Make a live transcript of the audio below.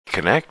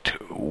connect.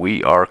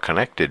 We are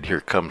connected. Here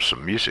comes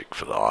some music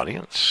for the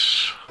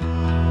audience.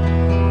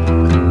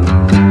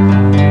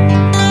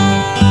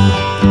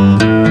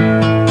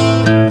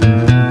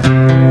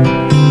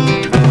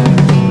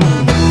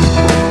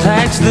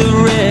 Tax the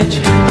rich,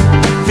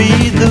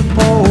 feed the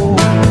poor,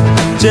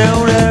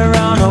 till there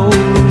are no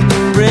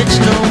rich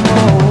no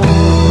more.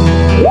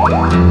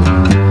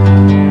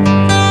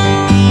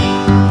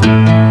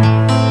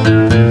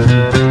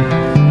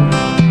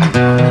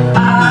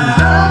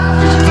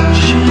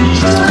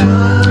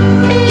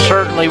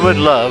 Certainly would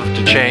love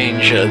to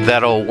change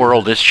that old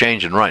world. It's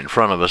changing right in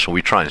front of us, and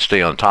we try and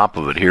stay on top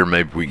of it here.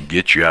 Maybe we can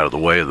get you out of the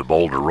way of the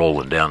boulder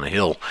rolling down the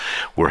hill.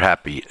 We're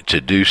happy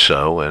to do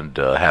so, and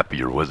happy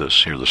you're with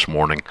us here this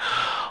morning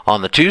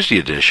on the Tuesday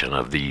edition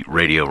of the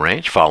Radio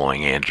Range,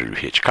 following Andrew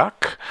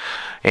Hitchcock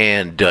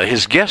and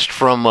his guest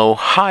from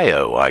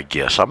Ohio, I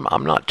guess.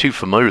 I'm not too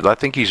familiar with. I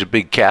think he's a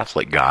big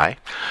Catholic guy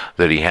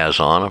that he has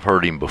on. I've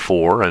heard him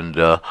before,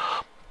 and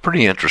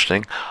pretty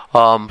interesting.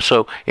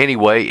 So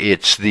anyway,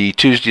 it's the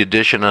Tuesday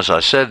edition. As I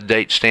said,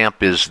 date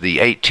stamp is the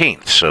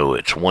 18th, so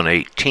it's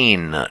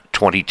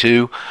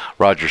 1/18/22.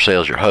 Roger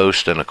Sales, your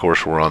host, and of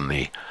course we're on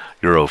the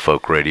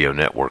Eurofolk Radio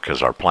Network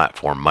as our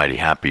platform. Mighty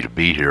happy to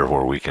be here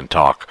where we can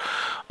talk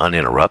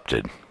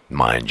uninterrupted,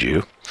 mind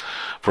you,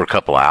 for a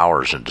couple of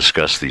hours and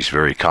discuss these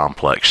very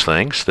complex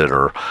things that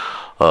are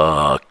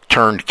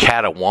turned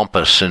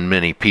catawampus in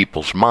many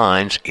people's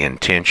minds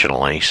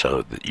intentionally,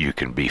 so that you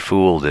can be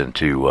fooled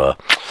into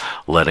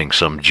letting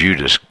some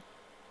Judas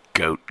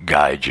goat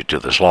guide you to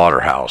the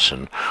slaughterhouse.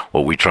 And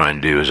what we try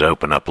and do is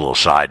open up a little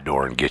side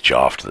door and get you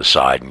off to the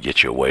side and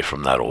get you away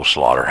from that old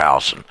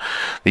slaughterhouse and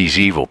these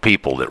evil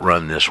people that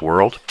run this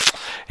world.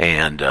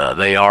 And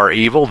they are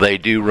evil. They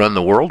do run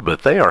the world,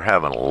 but they are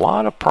having a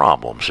lot of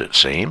problems, it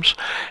seems.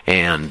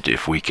 And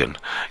if we can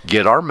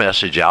get our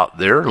message out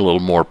there a little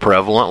more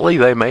prevalently,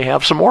 they may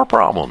have some more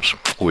problems,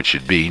 which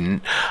would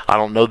be, I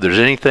don't know there's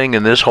anything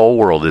in this whole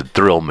world that'd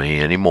thrill me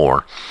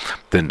anymore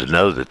than to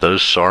know that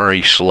those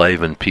sorry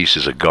slaving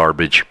pieces of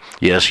garbage,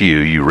 yes,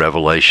 you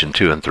Revelation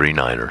 2 and 3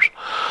 Niners,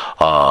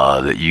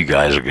 that you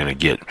guys are going to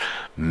get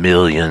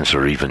millions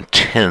or even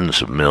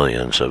tens of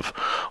millions of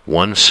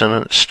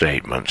one-sentence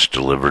statements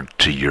delivered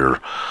to your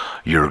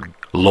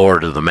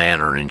lord of the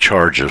manor in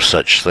charge of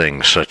such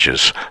things such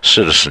as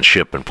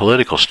citizenship and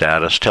political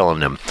status, telling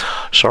them,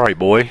 sorry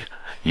boy,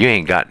 you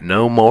ain't got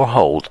no more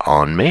hold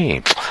on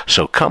me.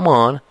 So come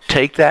on,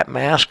 take that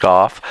mask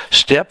off,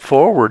 step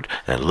forward,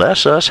 and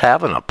let us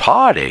having a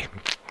party.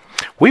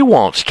 We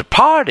wants to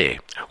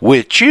party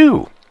with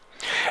you.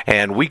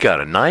 And we got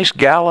a nice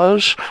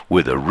gallows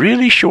with a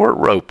really short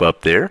rope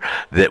up there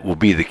that will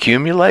be the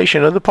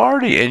accumulation of the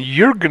party, and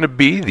you're going to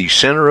be the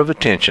center of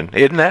attention.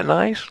 Isn't that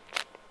nice?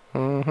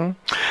 Mm-hmm.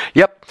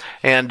 Yep,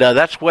 and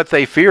that's what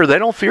they fear. They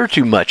don't fear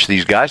too much,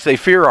 these guys. They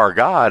fear our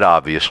God,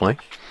 obviously,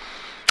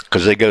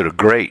 because they go to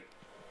great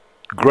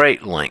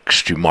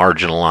lengths to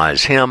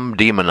marginalize him,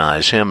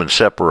 demonize him, and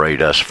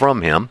separate us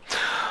from him.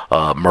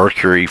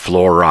 Mercury,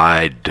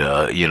 fluoride,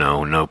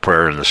 no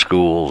prayer in the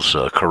schools,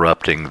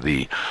 corrupting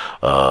the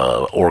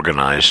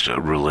organized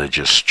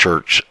religious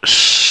church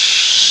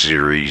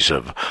series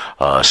of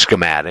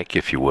schematic,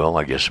 if you will,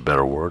 I guess a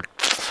better word.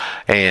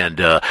 And,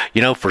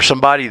 for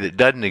somebody that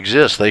doesn't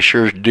exist, they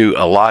sure do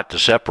a lot to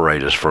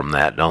separate us from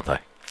that, don't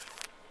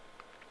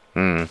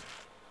they?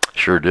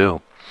 Sure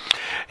do.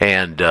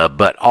 And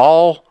but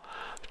all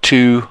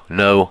to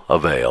no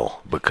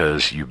avail,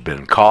 because you've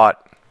been caught.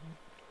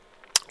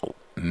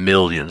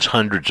 Millions,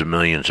 hundreds of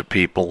millions of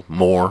people,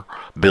 more,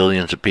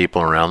 billions of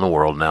people around the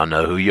world now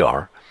know who you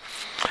are.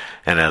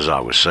 And as I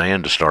was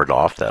saying, to start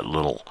off, that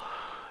little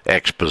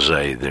expose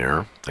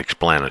there,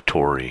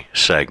 explanatory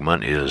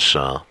segment is,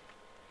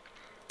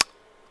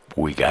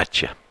 we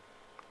got you.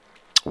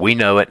 We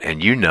know it,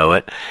 and you know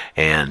it,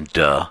 and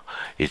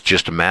it's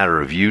just a matter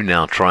of you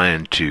now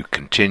trying to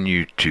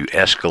continue to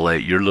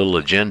escalate your little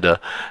agenda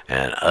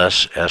and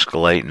us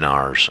escalating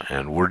ours.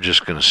 And we're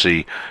just going to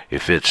see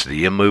if it's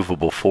the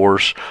immovable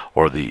force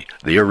or the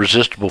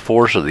irresistible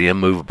force or the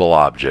immovable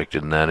object.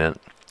 Isn't that it?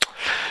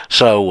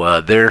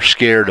 So they're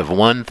scared of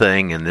one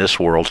thing in this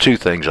world, two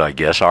things, I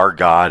guess, our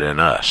God and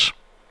us,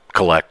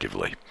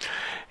 collectively.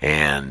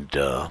 And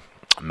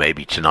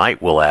maybe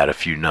tonight we'll add a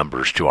few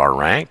numbers to our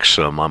ranks.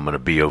 I'm going to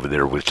be over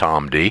there with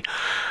Tom D.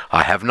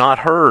 I have not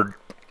heard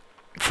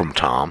from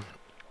Tom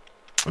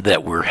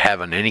that we're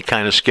having any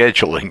kind of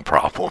scheduling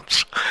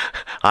problems.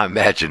 I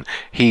imagine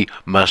he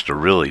must have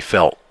really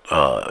felt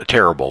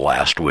terrible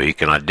last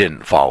week, and I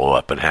didn't follow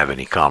up and have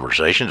any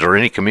conversations or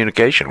any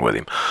communication with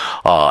him,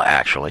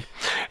 actually.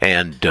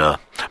 And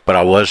But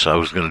I was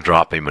going to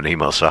drop him an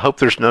email. So I hope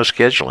there's no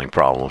scheduling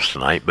problems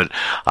tonight. But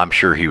I'm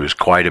sure he was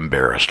quite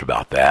embarrassed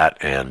about that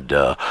and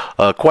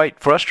quite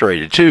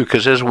frustrated too.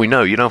 Because as we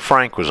know,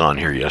 Frank was on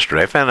here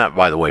yesterday. I found out,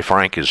 by the way,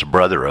 Frank is a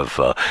brother of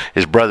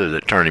his brother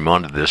that turned him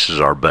onto this is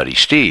our buddy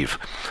Steve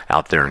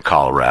out there in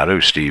Colorado.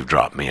 Steve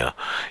dropped me a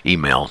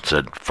email and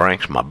said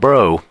Frank's my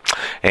bro,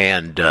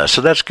 and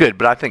so that's good.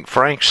 But I think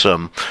Frank's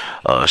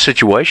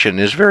situation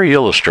is very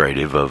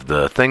illustrative of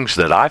the things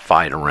that I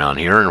fight around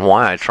here and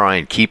why I try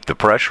and keep the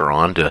pressure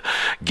on to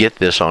get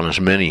this on as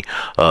many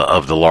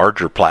of the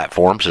larger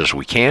platforms as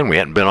we can. We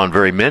hadn't been on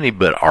very many,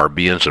 but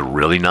RBN's a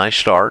really nice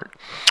start.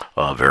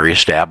 Very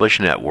established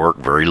network,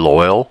 very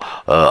loyal,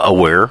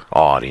 aware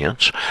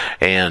audience,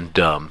 and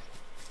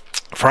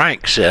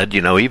Frank said,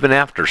 even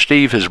after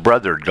Steve, his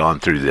brother, had gone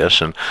through this,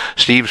 and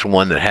Steve's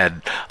one that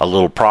had a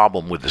little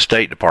problem with the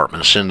State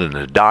Department sending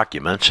the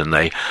documents, and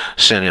they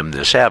sent him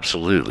this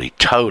absolutely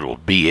total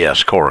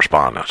BS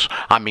correspondence.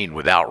 I mean,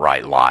 with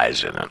outright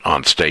lies in it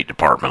on State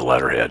Department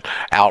letterhead.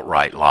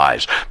 Outright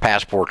lies.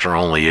 Passports are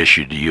only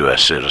issued to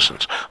U.S.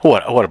 citizens.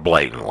 What a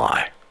blatant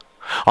lie.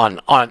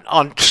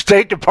 On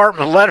State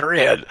Department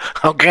letterhead,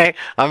 okay?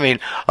 I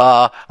mean,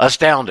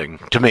 astounding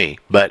to me.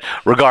 But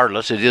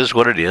regardless, it is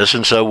what it is,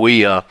 and so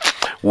we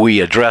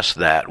addressed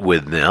that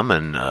with them,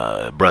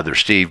 and Brother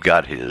Steve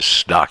got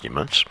his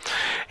documents.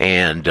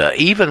 And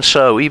even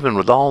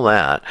with all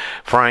that,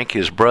 Frank,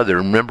 his brother,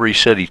 remember he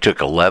said he took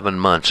 11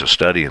 months of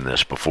studying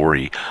this before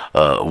he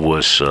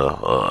was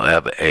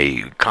have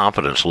a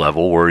confidence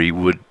level where he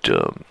would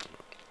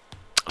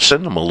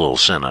send them a little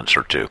sentence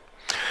or two.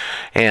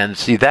 And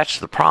see, that's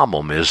the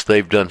problem, is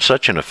they've done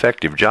such an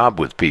effective job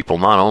with people,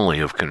 not only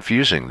of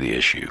confusing the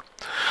issue,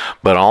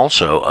 but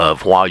also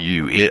of while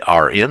you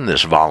are in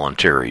this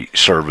voluntary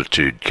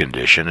servitude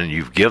condition and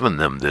you've given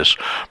them this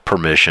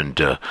permission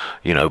to,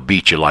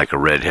 beat you like a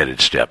redheaded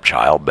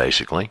stepchild,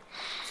 basically,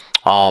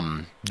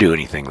 do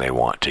anything they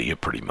want to you,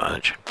 pretty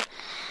much.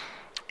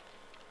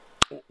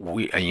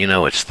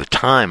 It's the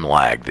time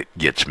lag that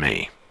gets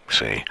me,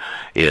 see,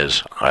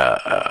 is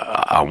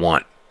I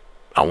want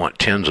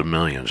tens of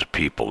millions of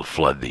people to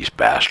flood these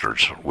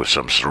bastards with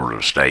some sort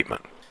of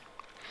statement.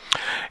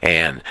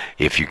 And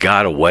if you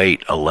got to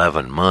wait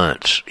 11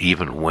 months,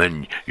 even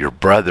when your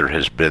brother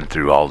has been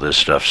through all this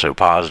stuff so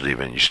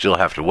positive and you still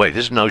have to wait,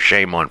 this is no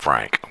shame on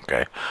Frank,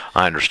 okay?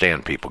 I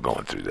understand people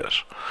going through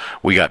this.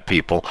 We got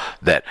people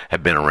that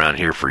have been around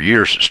here for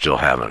years that still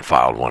haven't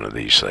filed one of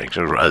these things.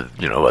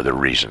 Other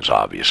reasons,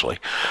 obviously.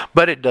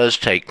 But it does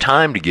take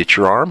time to get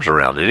your arms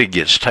around it.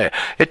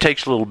 It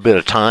takes a little bit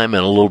of time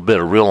and a little bit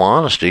of real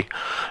honesty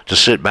to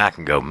sit back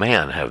and go,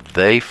 man, have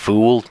they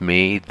fooled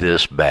me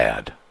this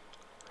bad?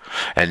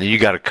 And then you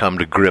got to come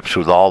to grips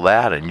with all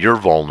that and your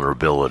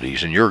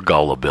vulnerabilities and your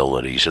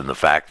gullibilities and the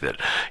fact that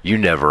you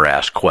never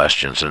ask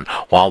questions. And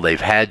while they've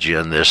had you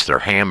in this, they're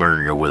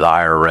hammering you with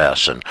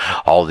IRS and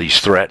all these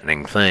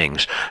threatening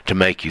things to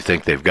make you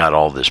think they've got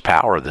all this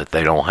power that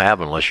they don't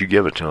have unless you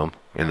give it to them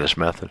in this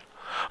method.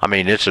 I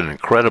mean, it's an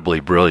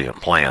incredibly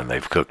brilliant plan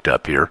they've cooked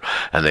up here,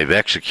 and they've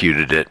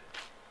executed it,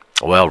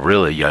 well,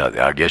 really,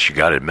 I guess you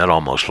got to admit,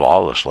 almost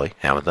flawlessly,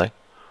 haven't they?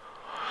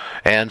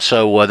 And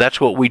so that's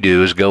what we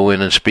do, is go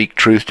in and speak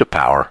truth to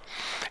power.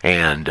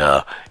 And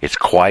it's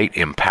quite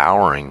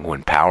empowering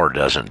when power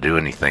doesn't do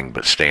anything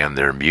but stand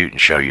there mute and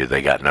show you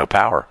they got no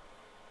power.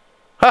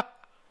 Huh?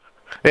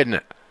 Isn't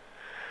it?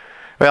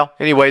 Well,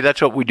 anyway,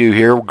 that's what we do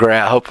here.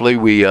 Hopefully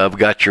we've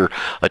got your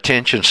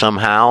attention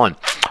somehow. And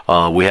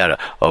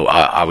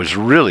I was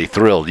really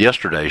thrilled.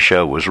 Yesterday's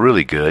show was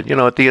really good.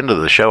 At the end of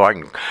the show,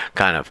 I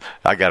got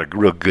a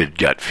real good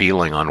gut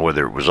feeling on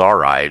whether it was all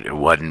right. It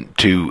wasn't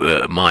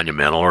too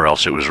monumental, or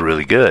else it was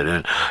really good.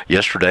 And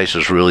yesterday's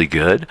was really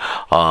good.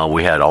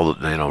 We had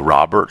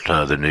Robert,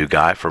 the new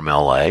guy from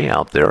L.A.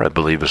 out there. I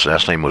believe his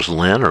last name was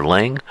Lin or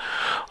Ling,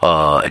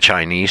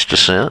 Chinese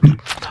descent.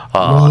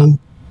 Pardon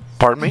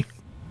me?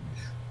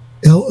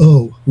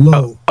 L-O,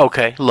 Lowe. Oh,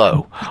 okay,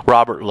 Lowe.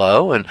 Robert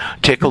Lowe, and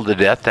tickled to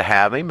death to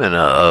have him, and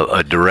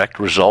a direct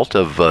result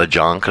of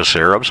John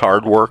Kacerab's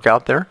hard work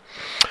out there.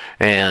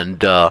 And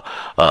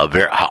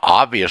very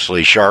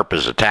obviously sharp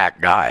as a tack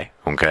guy,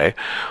 okay?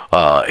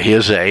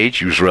 His age,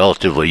 he was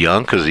relatively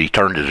young because he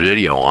turned his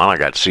video on. I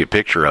got to see a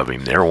picture of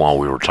him there while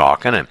we were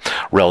talking, and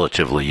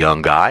relatively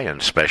young guy, and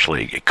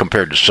especially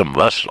compared to some of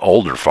us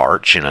older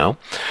farts,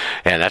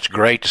 And that's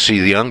great to see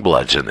the young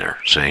bloods in there,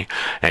 see?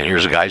 And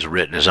here's a guy who's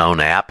written his own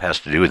app, has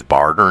to do with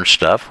barter and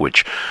stuff,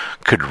 which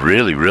could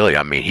really,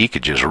 he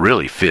could just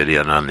really fit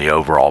in on the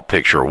overall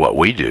picture of what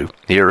we do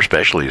here,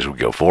 especially as we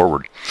go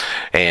forward.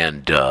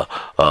 And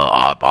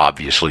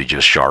obviously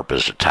just sharp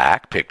as a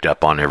tack, picked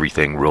up on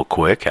everything real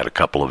quick, had a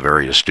couple of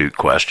very astute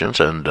questions,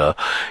 and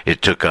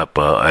it took up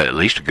at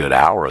least a good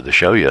hour of the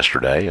show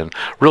yesterday, and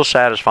real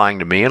satisfying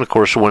to me. And of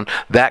course, when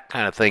that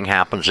kind of thing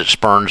happens, it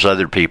spurns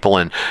other people,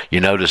 and you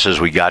notice as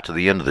we got to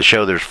the end of the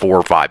show, there's 4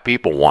 or 5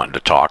 people wanting to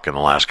talk in the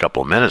last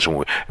couple of minutes,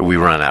 and we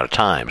run out of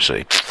time,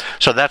 see?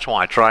 So that's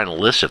why I try and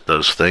elicit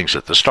those things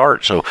at the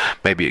start, so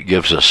maybe it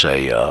gives us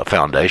a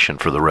foundation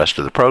for the rest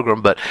of the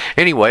program. But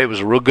anyway, it was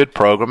a real good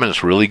program, and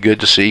it's really good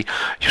to see,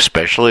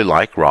 especially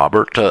like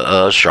Robert,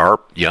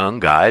 sharp young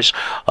guys,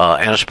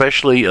 and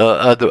especially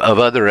of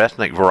other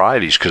ethnic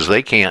varieties, because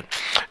they can't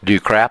do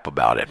crap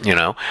about it,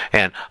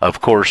 And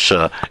of course,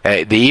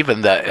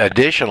 even the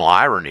additional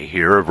irony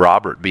here of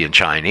Robert being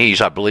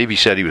Chinese, I believe he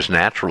said he was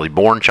naturally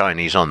born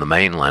Chinese on the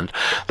mainland.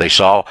 They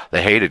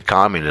hated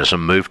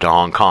communism, moved to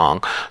Hong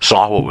Kong,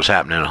 saw what was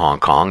happening in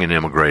Hong Kong, and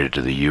immigrated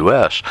to the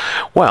U.S.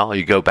 Well,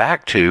 you go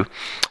back to,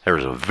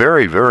 there's a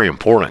very, very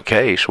important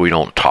case. We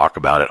don't talk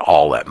about it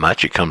all that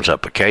much. It comes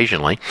up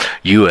occasionally.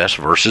 U.S.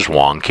 versus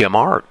Wong Kim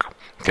Ark.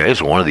 Okay,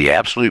 it's one of the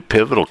absolute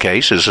pivotal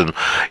cases, and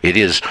it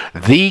is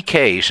the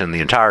case in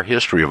the entire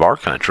history of our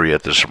country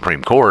at the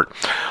Supreme Court,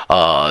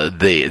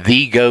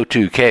 the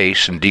go-to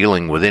case in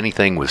dealing with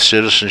anything with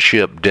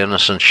citizenship,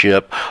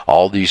 denizenship,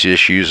 all these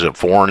issues of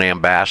foreign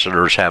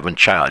ambassadors having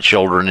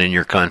children in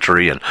your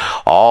country, and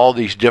all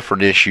these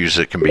different issues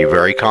that can be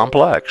very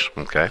complex.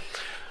 Okay,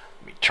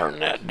 let me turn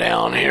that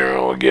down here.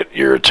 I'll get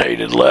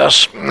irritated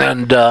less.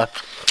 And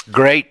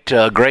Great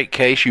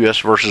case, U.S.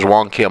 versus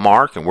Wong Kim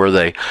Ark, and where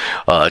they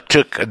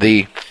took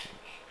the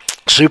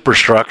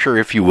superstructure,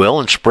 if you will,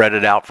 and spread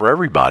it out for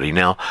everybody.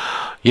 Now,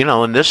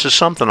 and this is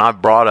something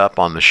I've brought up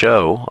on the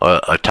show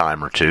a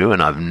time or two,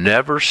 and I've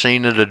never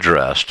seen it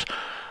addressed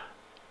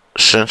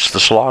since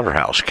the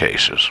slaughterhouse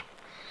cases.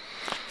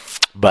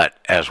 But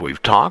as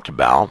we've talked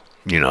about,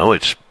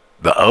 it's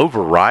the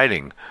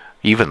overriding,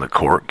 even the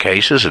court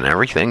cases and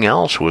everything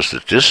else, was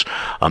that this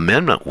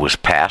amendment was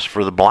passed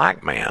for the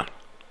black man.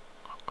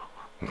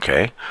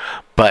 Okay,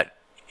 but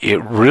it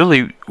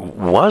really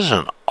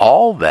wasn't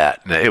all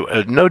that.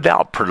 No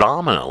doubt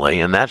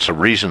predominantly, and that's the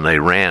reason they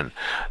ran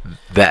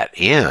that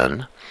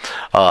in.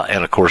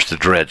 And of course, the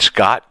Dred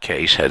Scott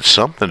case had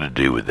something to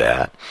do with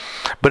that.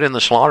 But in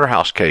the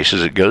slaughterhouse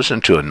cases, it goes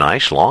into a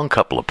nice long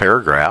couple of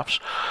paragraphs.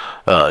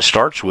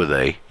 Starts with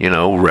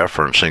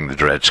referencing the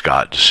Dred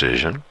Scott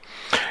decision.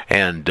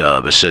 And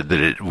said that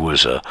it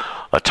was a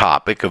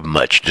topic of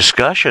much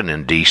discussion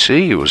in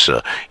D.C. It was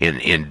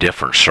in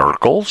different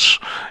circles,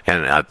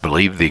 and I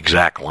believe the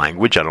exact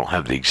language. I don't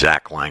have the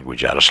exact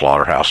language out of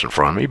Slaughterhouse in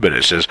front of me, but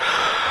it says,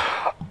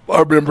 I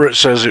remember it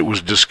says it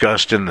was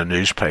discussed in the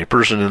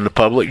newspapers and in the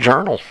public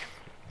journal.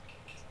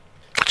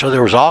 So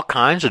there was all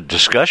kinds of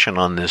discussion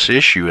on this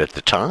issue at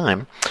the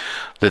time,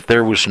 that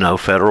there was no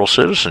federal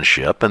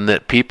citizenship, and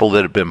that people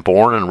that had been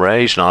born and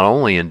raised not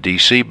only in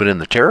D.C. but in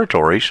the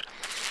territories,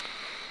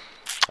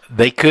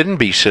 they couldn't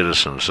be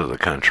citizens of the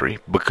country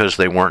because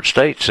they weren't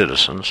state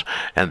citizens,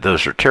 and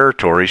those are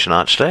territories,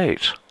 not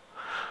states.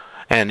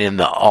 And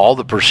in all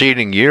the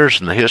preceding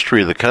years in the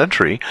history of the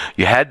country,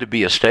 you had to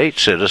be a state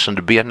citizen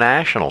to be a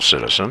national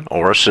citizen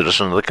or a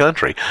citizen of the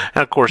country.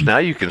 And of course, now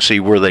you can see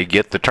where they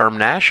get the term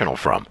national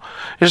from.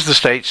 Is the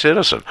state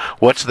citizen.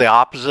 What's the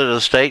opposite of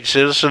the state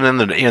citizen in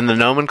the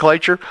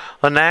nomenclature?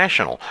 A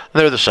national.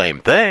 They're the same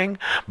thing,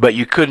 but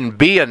you couldn't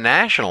be a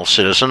national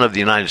citizen of the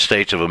United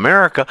States of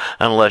America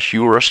unless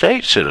you were a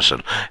state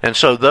citizen. And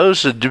so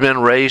those that had been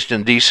raised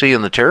in D.C.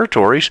 and the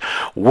territories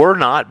were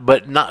not,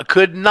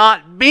 could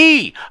not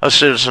be a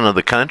citizen of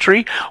the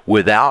country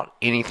without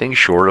anything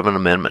short of an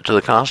amendment to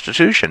the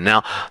Constitution.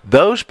 Now,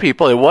 those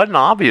people, it wasn't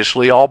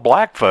obviously all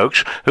black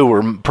folks who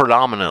were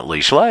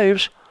predominantly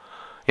slaves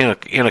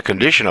in a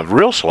condition of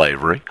real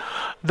slavery.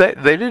 They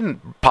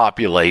didn't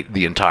populate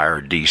the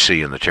entire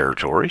D.C. and the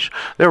territories.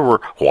 There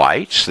were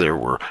whites. There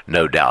were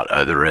no doubt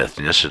other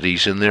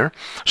ethnicities in there.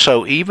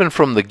 So even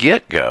from the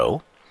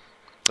get-go,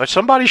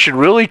 somebody should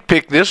really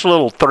pick this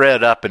little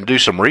thread up and do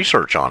some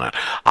research on it.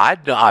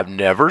 I've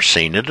never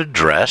seen it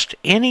addressed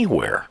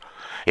anywhere.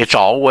 It's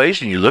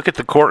always, and you look at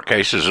the court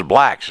cases of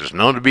blacks, it's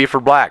known to be for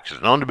blacks.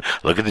 It's known to be,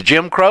 look at the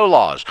Jim Crow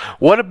laws.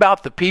 What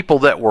about the people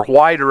that were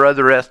white or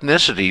other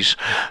ethnicities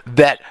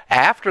that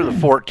after the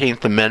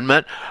 14th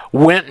Amendment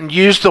went and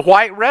used the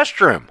white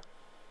restroom?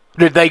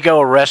 Did they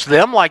go arrest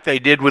them like they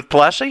did with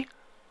Plessy?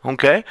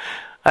 Okay.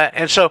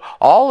 And so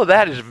all of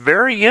that is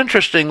very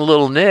interesting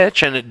little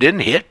niche, and it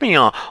didn't hit me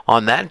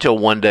on that until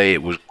one day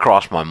it was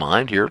crossed my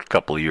mind here a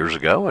couple of years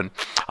ago, and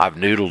I've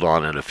noodled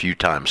on it a few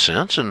times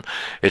since, and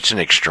it's an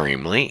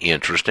extremely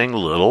interesting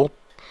little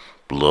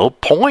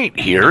point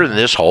here in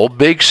this whole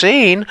big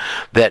scene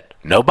that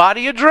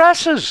nobody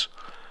addresses.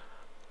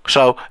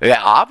 So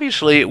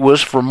obviously it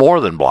was for more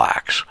than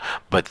blacks,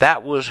 but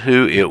that was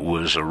who it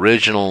was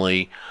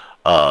originally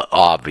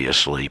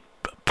obviously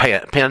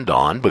pinned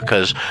on,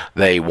 because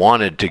they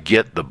wanted to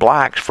get the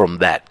blacks from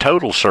that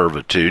total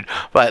servitude.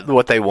 But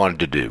what they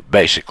wanted to do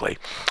basically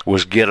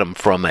was get them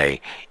from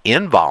a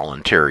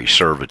involuntary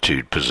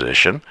servitude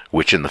position,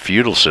 which in the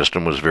feudal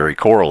system was very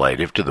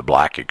correlative to the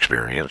black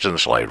experience in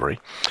slavery,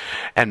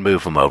 and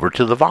move them over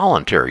to the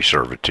voluntary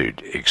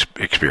servitude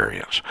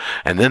experience.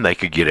 And then they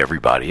could get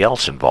everybody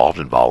else involved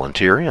in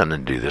volunteering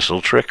and do this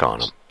little trick on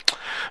them.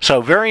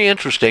 So very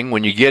interesting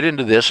when you get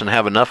into this and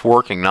have enough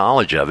working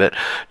knowledge of it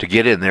to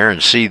get in there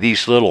and see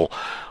these little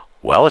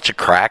Well, it's a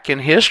crack in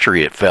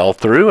history. It fell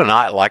through, and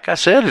like I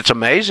said, it's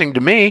amazing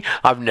to me.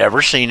 I've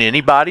never seen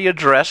anybody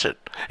address it,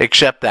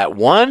 except that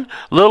one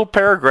little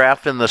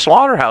paragraph in the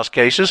slaughterhouse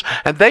cases,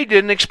 and they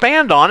didn't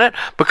expand on it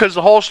because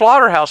the whole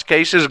slaughterhouse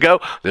cases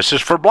go, this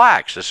is for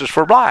blacks, this is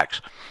for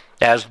blacks,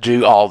 as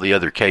do all the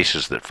other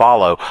cases that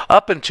follow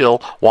up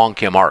until Wong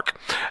Kim Ark.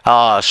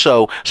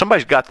 So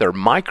somebody's got their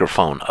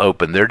microphone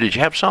open there. Did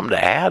you have something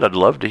to add? I'd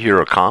love to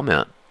hear a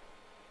comment.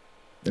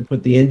 They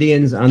put the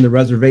Indians on the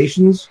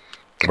reservations,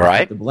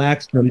 right? The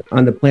blacks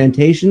on the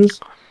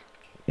plantations,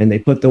 and they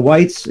put the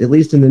whites, at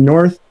least in the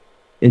north,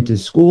 into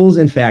schools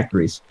and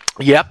factories.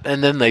 Yep,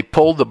 and then they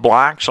pulled the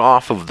blacks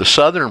off of the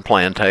southern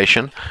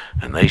plantation,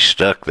 and they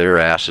stuck their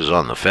asses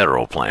on the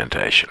federal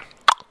plantation.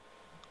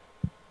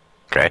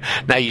 Okay.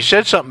 Now, you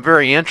said something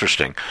very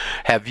interesting.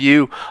 Have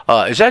you,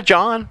 is that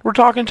John we're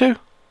talking to?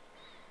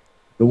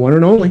 The one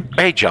and only.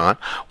 Hey, John.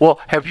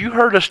 Well, have you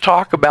heard us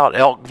talk about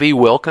Elk v.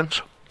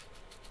 Wilkins?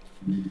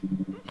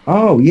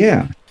 Oh,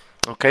 yeah.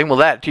 Okay, well,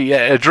 that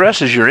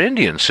addresses your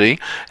Indian, see?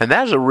 And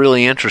that's a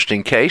really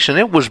interesting case, and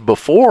it was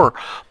before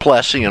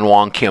Plessy and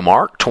Wong Kim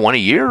Ark, 20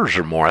 years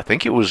or more. I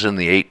think it was in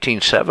the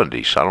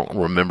 1870s. I don't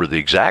remember the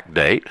exact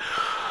date.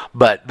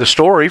 But the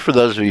story, for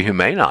those of you who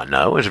may not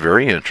know, is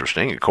very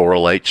interesting. It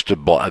correlates to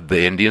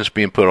the Indians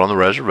being put on the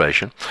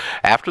reservation.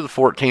 After the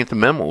 14th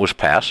Amendment was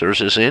passed, there was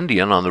this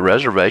Indian on the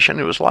reservation.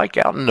 It was like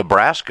out in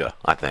Nebraska,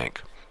 I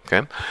think.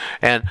 Okay,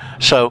 and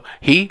so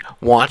he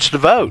wants to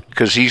vote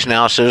because he's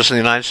now a citizen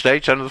of the United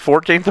States under the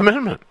 14th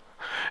Amendment.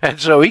 And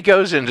so he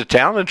goes into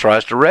town and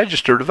tries to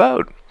register to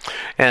vote.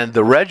 And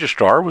the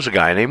registrar was a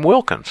guy named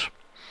Wilkins.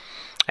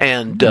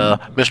 And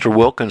Mr.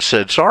 Wilkins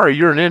said, sorry,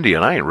 you're an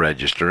Indian. I ain't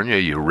registering you,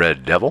 you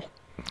red devil.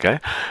 Okay?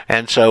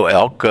 And so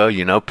Elk,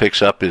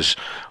 picks up his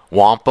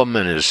wampum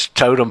and his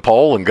totem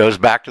pole and goes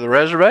back to the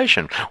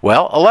reservation.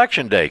 Well,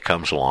 election day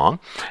comes along,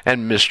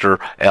 and Mr.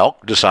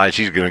 Elk decides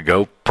he's going to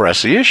go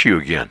press the issue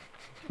again.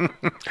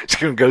 He's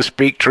going to go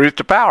speak truth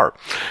to power.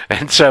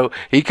 And so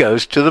he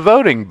goes to the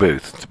voting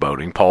booth, the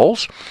voting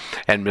polls,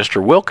 and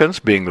Mr. Wilkins,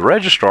 being the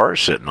registrar, is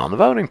sitting on the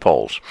voting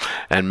polls.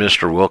 And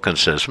Mr. Wilkins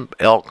says,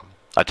 Elk,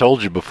 I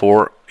told you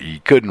before you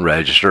couldn't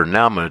register, and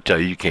now I'm going to tell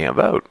you you can't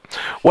vote.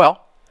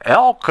 Well,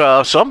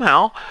 Elk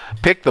somehow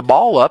picked the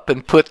ball up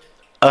and put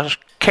a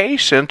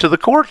case into the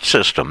court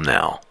system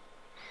now.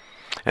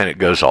 And it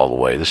goes all the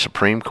way to the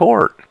Supreme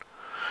Court.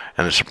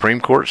 And the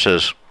Supreme Court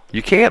says,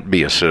 you can't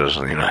be a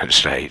citizen of the United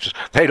States.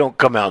 They don't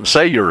come out and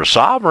say you're a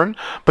sovereign,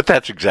 but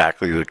that's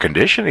exactly the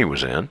condition he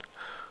was in.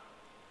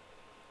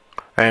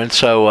 And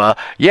so,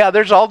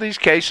 there's all these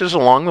cases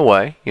along the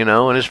way,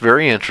 and it's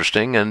very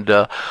interesting. And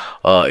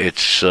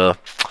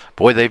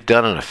they've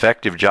done an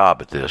effective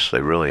job at this.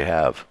 They really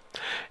have.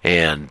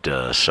 And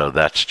so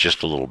that's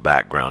just a little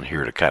background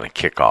here to kind of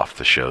kick off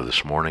the show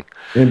this morning.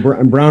 And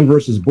Brown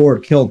versus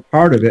Board killed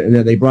part of it, and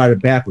then they brought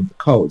it back with the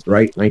codes,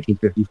 right?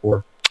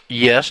 1954.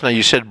 Yes. Now,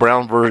 you said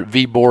Brown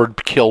v.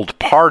 Board killed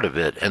part of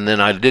it, and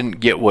then I didn't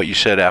get what you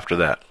said after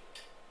that.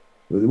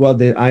 Well,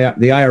 the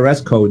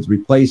IRS codes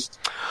replaced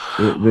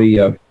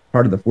the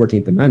part of the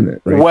 14th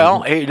Amendment, right?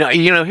 Well,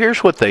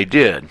 here's what they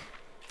did.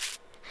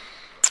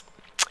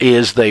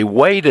 Is they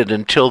waited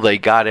until they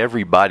got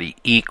everybody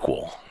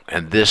equal.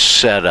 And this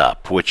set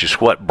up, which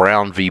is what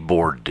Brown v.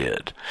 Board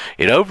did.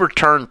 It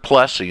overturned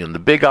Plessy, and the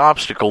big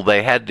obstacle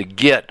they had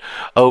to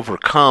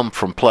overcome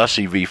from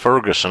Plessy v.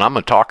 Ferguson. I'm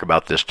going to talk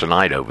about this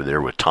tonight over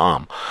there with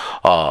Tom,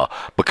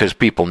 because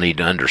people need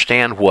to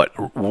understand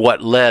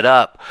what led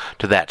up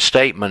to that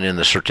statement in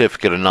the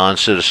Certificate of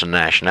Non-Citizen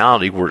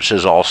Nationality, where it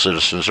says all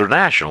citizens are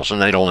nationals,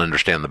 and they don't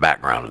understand the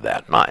background of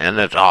that. And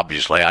that's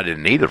obviously I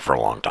didn't either for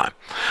a long time.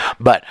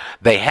 But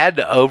they had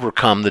to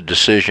overcome the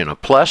decision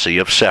of Plessy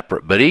of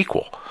separate but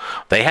equal.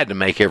 They had to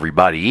make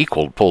everybody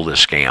equal to pull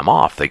this scam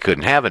off. They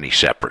couldn't have any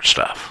separate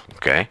stuff,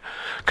 okay?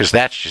 Because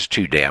that's just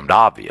too damned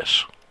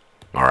obvious,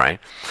 all right?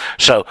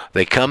 So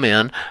they come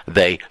in,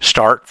 they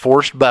start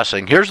forced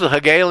busing. Here's the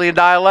Hegelian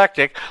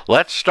dialectic.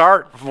 Let's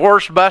start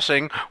forced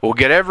busing. We'll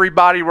get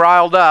everybody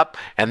riled up,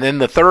 and then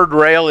the third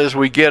rail is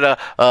we get a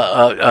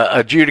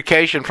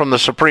adjudication from the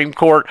Supreme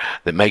Court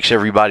that makes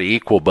everybody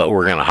equal, but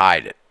we're going to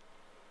hide it.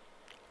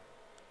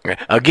 Okay?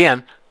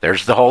 Again,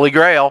 there's the Holy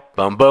Grail.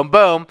 Boom, boom,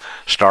 boom.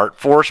 Start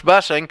force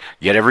busing.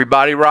 Get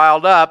everybody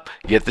riled up.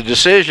 Get the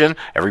decision.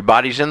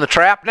 Everybody's in the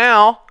trap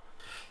now.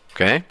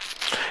 Okay?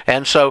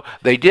 And so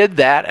they did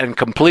that and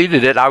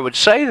completed it. I would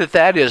say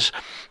that is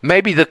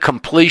maybe the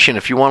completion,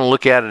 if you want to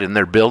look at it in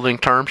their building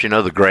terms,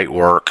 the great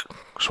work.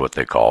 That's what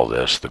they call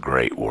this, the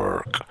great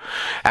work.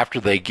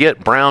 After they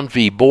get Brown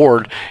v.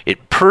 Board,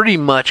 it pretty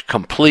much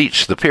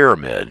completes the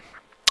pyramid.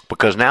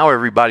 Because now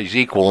everybody's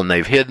equal and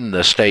they've hidden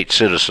the state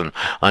citizen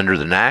under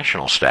the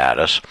national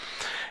status.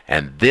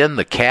 And then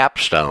the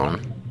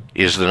capstone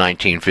is the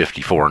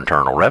 1954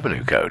 Internal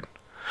Revenue Code.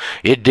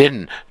 It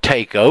didn't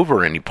take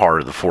over any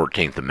part of the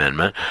 14th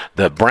Amendment.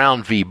 The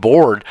Brown v.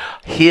 Board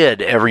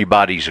hid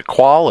everybody's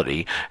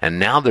equality, and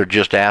now they're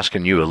just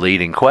asking you a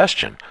leading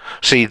question.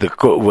 See,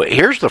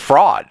 here's the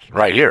fraud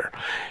right here.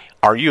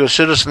 Are you a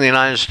citizen of the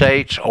United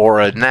States or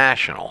a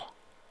national?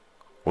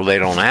 Well, they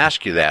don't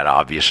ask you that,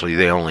 obviously.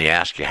 They only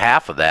ask you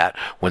half of that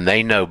when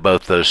they know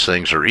both those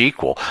things are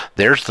equal.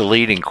 There's the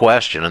leading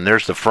question, and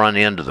there's the front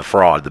end of the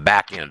fraud, the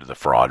back end of the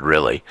fraud,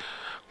 really.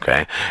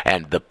 Okay?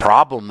 And the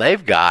problem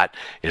they've got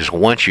is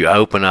once you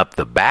open up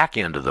the back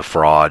end of the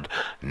fraud,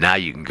 now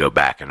you can go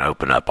back and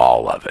open up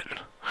all of it.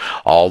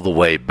 All the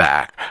way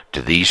back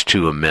to these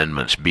two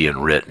amendments being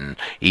written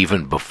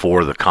even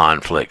before the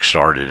conflict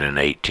started in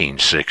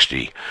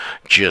 1860,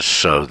 just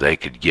so they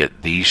could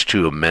get these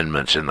two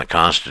amendments in the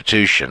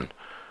Constitution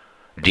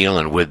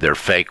dealing with their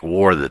fake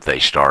war that they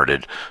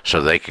started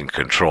so they can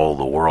control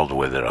the world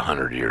with it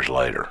 100 years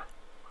later.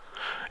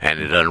 And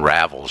it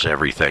unravels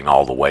everything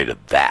all the way to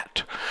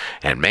that.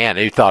 And man,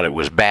 they thought it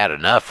was bad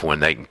enough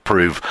when they can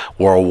prove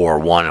World War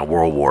I and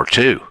World War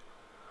II.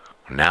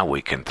 Now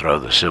we can throw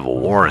the Civil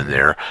War in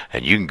there,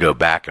 and you can go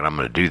back, and I'm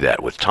going to do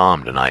that with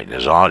Tom tonight and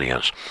his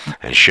audience,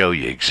 and show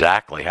you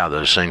exactly how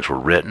those things were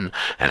written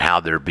and how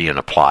they're being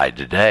applied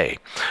today.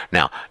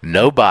 Now,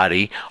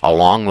 nobody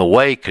along the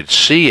way could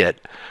see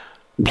it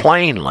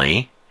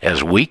plainly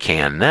as we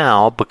can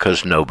now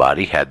because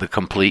nobody had the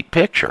complete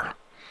picture.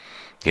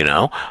 You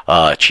know,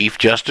 Chief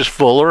Justice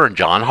Fuller and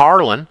John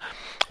Harlan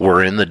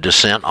were in the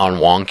dissent on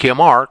Wong Kim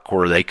Ark,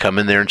 where they come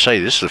in there and say,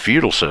 this is the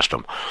feudal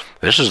system.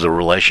 This is the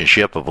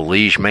relationship of a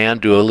liege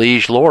man to a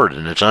liege lord,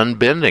 and it's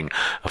unbending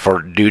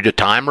due to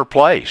time or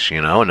place.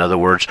 You know, in other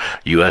words,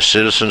 U.S.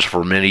 citizens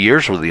for many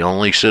years were the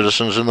only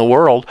citizens in the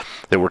world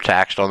that were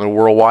taxed on their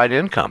worldwide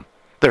income.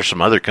 There's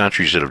some other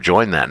countries that have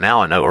joined that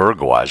now. I know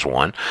Uruguay's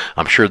one.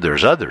 I'm sure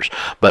there's others.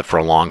 But for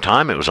a long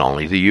time, it was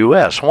only the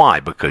U.S. Why?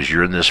 Because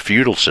you're in this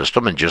feudal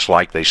system, and just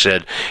like they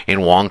said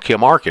in Wong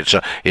Kim Ark, it's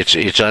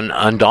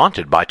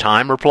undaunted by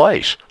time or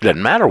place.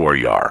 Doesn't matter where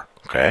you are,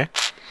 okay?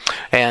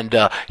 And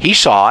he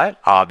saw it,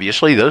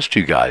 obviously. Those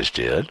two guys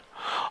did.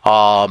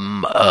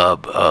 Congressman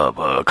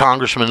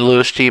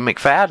Louis T.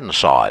 McFadden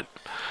saw it.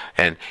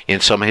 And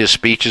in some of his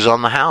speeches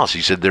on the House,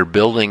 he said they're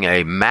building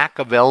a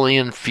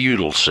Machiavellian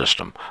feudal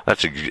system.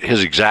 That's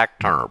his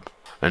exact term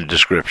and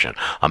description.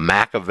 A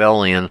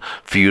Machiavellian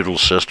feudal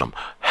system.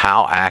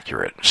 How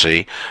accurate,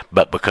 see?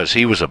 But because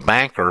he was a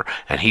banker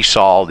and he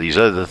saw all these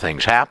other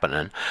things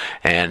happening,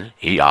 and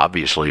he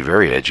obviously,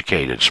 very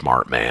educated,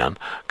 smart man,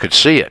 could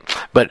see it.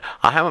 But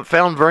I haven't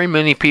found very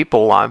many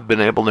people I've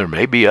been able, there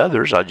may be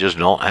others, I just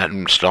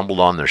hadn't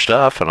stumbled on their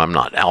stuff, and I'm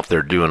not out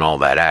there doing all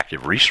that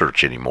active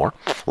research anymore,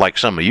 like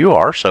some of you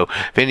are. So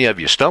if any of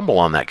you stumble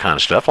on that kind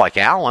of stuff, like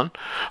Alan,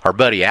 our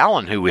buddy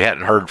Alan, who we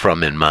hadn't heard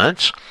from in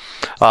months,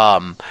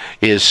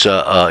 those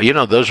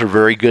are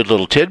very good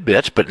little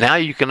tidbits, but now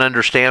you can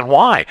understand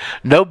why.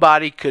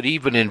 Nobody could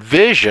even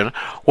envision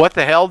what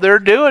the hell they're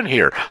doing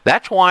here.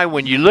 That's why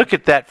when you look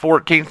at that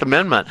 14th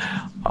Amendment,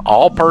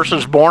 all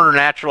persons born or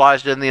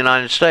naturalized in the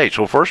United States.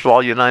 Well, first of all,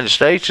 the United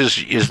States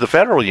is the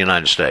federal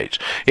United States.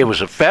 It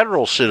was a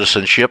federal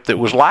citizenship that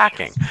was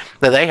lacking.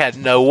 Now, they had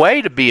no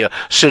way to be a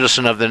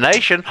citizen of the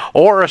nation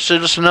or a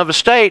citizen of a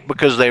state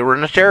because they were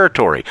in a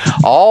territory.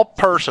 All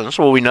persons,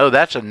 well, we know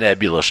that's a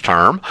nebulous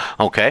term,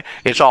 okay?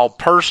 It's all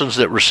persons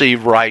that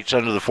receive rights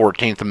under the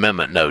 14th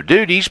Amendment, no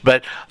duties,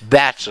 but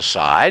that's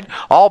aside.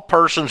 All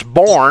persons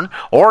born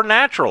or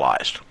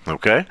naturalized,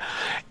 okay,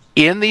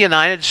 in the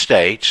United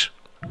States,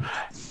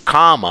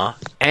 comma,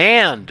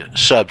 and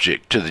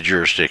subject to the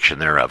jurisdiction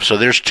thereof. So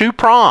there's two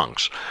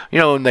prongs. You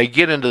know, when they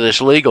get into this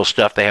legal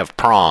stuff, they have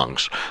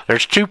prongs.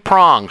 There's two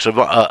prongs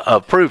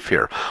of proof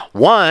here.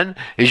 One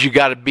is you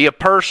got to be a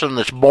person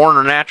that's born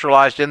or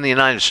naturalized in the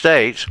United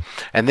States,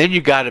 and then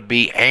you got to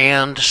be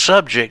and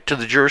subject to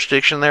the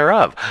jurisdiction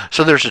thereof.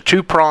 So there's a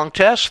two-prong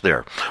test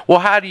there. Well,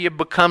 how do you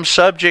become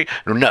subject?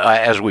 No,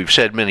 as we've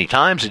said many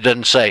times, it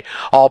doesn't say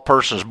all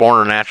persons born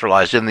or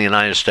naturalized in the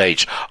United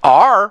States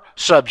are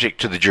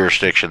subject to the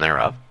jurisdiction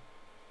thereof.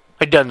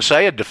 It doesn't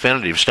say a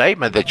definitive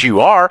statement that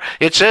you are.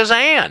 It says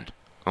and.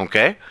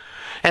 Okay?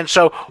 And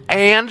so,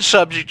 and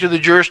subject to the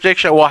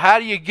jurisdiction. Well, how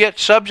do you get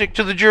subject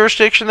to the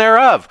jurisdiction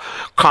thereof?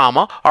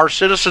 Comma, are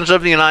citizens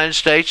of the United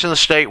States and the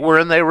state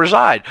wherein they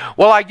reside.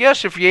 Well, I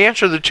guess if you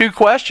answer the two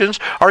questions,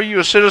 are you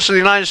a citizen of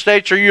the United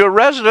States or are you a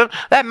resident,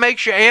 that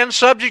makes you and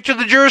subject to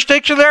the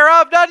jurisdiction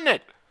thereof, doesn't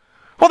it?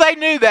 Well, they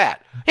knew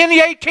that in the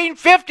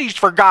 1850s,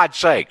 for God's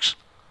sakes.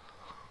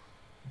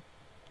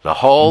 The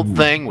whole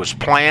thing was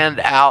planned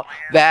out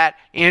that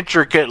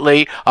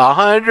intricately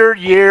 100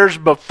 years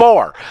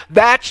before.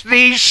 That's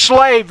these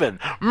slaving,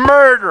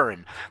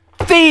 murdering,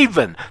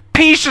 thieving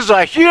pieces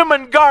of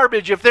human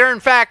garbage, if they're in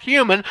fact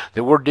human,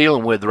 that we're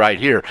dealing with right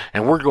here.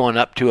 And we're going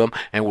up to them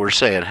and we're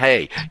saying,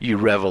 hey, you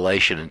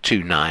Revelation and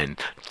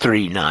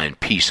 2939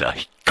 piece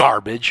of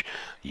garbage,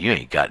 you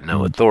ain't got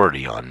no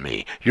authority on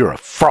me. You're a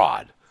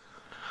fraud.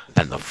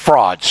 And the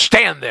frauds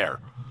stand there,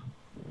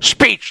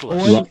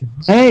 speechless.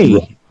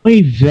 Hey!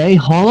 Oy vey,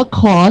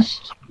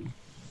 Holocaust.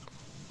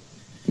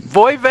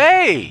 Voy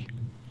vey.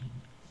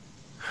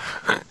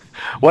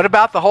 What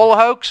about the whole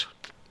hoax?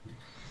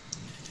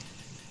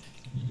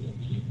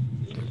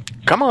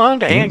 Come on,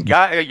 Dan.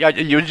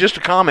 It was just a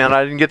comment.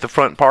 I didn't get the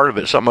front part of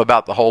it. Something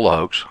about the whole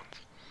hoax.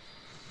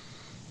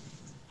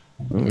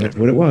 Well, that's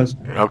what it was.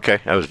 Okay,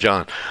 that was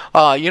John.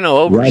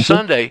 Over Roger?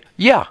 Sunday,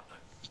 yeah.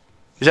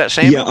 Is that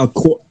Samuel? Yeah,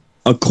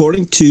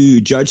 according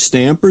to Judge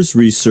Stamper's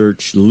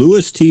research,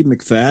 Louis T.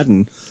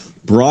 McFadden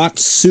brought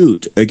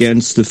suit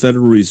against the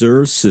Federal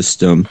Reserve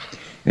System,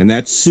 and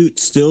that suit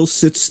still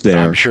sits there.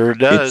 I'm sure it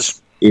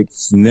does.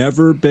 It's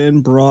never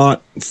been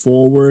brought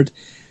forward,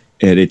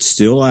 and it's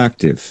still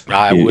active.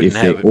 If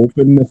they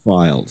open the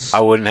files. I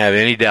wouldn't have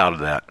any doubt of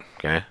that.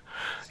 Okay,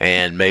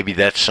 and maybe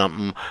that's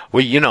something.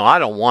 Well, I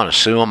don't want to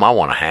sue them. I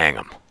want to hang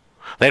them.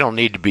 They don't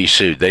need to be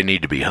sued. They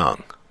need to be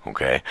hung.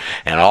 Okay,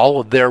 and all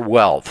of their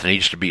wealth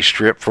needs to be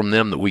stripped from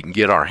them that we can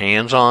get our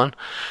hands on,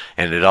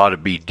 and it ought to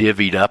be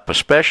divvied up,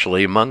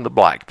 especially among the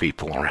black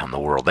people around the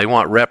world. They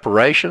want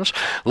reparations.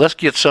 Let's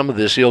get some of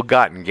this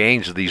ill-gotten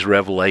gains of these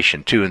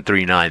Revelation 2 and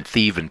 3:9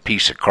 thieving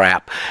piece of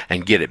crap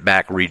and get it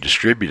back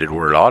redistributed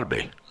where it ought to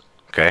be.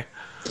 Okay.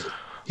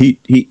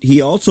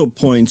 He also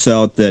points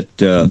out that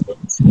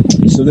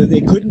so that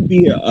they couldn't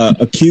be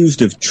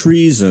accused of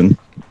treason,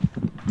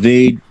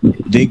 they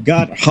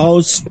got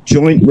House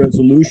Joint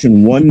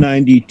Resolution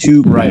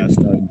 192 passed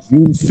on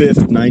June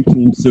 5th,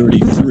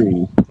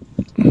 1933,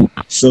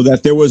 so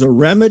that there was a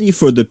remedy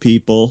for the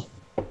people,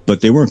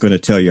 but they weren't going to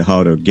tell you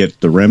how to get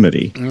the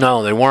remedy.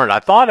 No, they weren't. I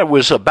thought it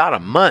was about a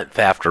month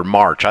after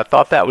March. I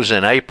thought that was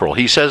in April.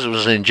 He says it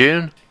was in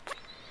June?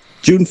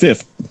 June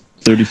 5th,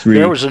 33.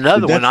 There was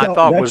another one I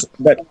thought was...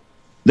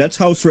 That's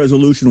House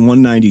Resolution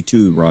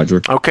 192,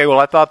 Roger. Okay, well,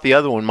 I thought the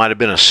other one might have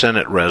been a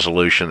Senate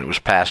resolution that was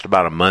passed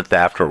about a month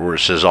after, where it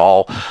says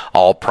all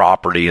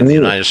property in the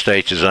United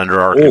States is under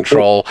our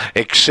control,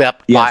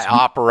 except by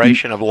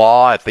operation of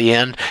law at the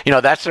end.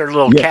 That's their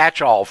little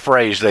catch-all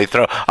phrase they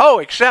throw. Oh,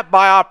 except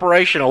by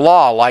operation of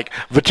law, like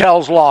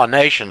Vattel's Law of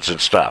Nations and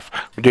stuff.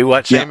 Do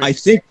what, Samuel?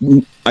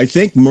 Yeah, I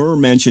think Murr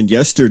mentioned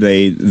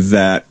yesterday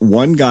that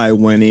one guy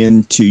went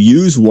in to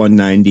use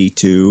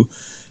 192,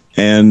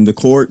 and the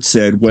court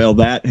said, well,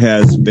 that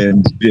has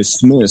been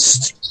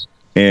dismissed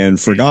and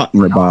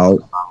forgotten about,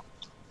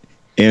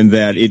 and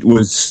that it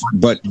was,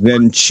 but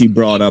then she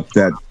brought up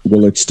that,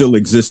 well, it still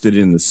existed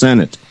in the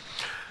Senate.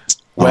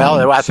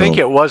 Well, I think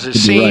it was. It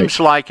seems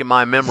like, in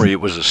my memory,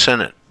 it was a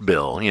Senate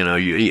bill.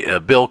 A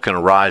bill can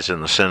arise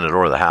in the Senate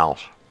or the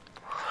House.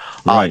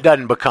 It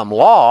doesn't become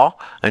law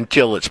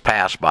until it's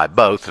passed by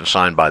both and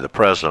signed by the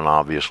president,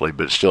 obviously,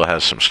 but it still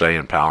has some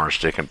staying power and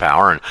sticking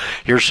power. And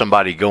here's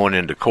somebody going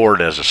into court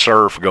as a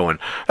serf going,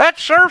 that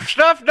serf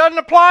stuff doesn't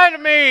apply to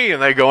me.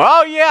 And they go,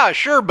 oh, yeah,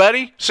 sure,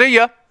 buddy. See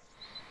ya.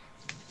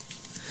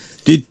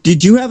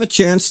 Did you have a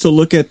chance to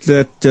look at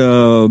that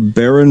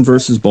Barron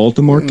versus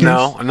Baltimore case?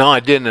 No, I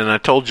didn't, and I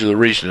told you the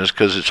reason is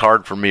because it's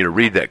hard for me to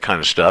read that kind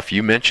of stuff.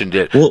 You mentioned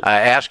it. Well,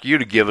 I asked you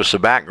to give us a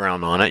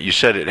background on it. You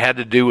said it had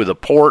to do with a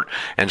port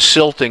and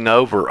silting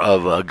over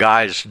of a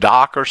guy's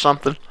dock or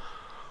something?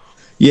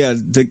 Yeah,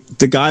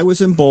 the guy was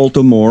in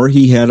Baltimore.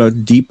 He had a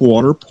deep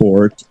water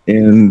port,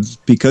 and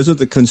because of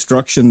the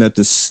construction that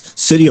the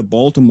city of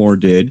Baltimore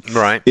did,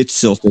 it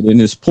silted in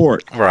his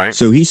port. Right.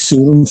 So he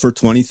sued him for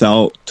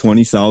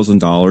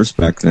 $20,000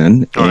 back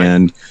then,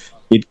 and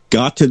it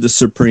got to the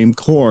Supreme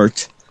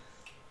Court,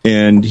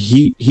 and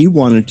he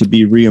wanted to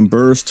be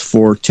reimbursed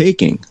for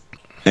taking,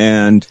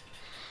 and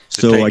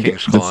so I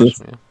guess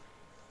the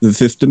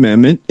Fifth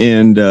Amendment,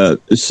 and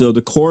so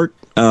the court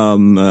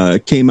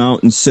came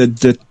out and said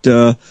that,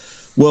 the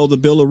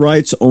Bill of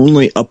Rights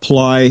only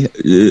apply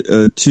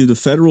to the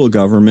federal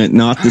government,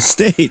 not the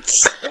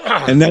states.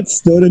 And that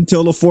stood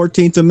until the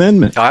 14th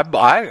Amendment. I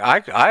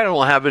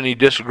don't have any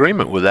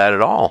disagreement with that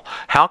at all.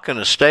 How can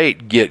a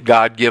state get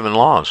God-given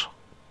laws?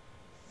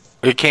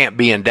 It can't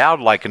be endowed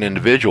like an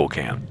individual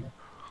can.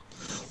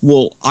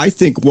 Well, I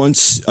think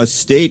once a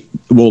state...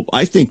 Well,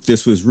 I think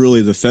this was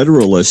really the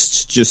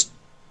Federalists just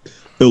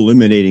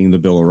eliminating the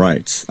Bill of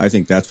Rights. I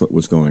think that's what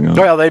was going on.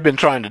 Well, they've been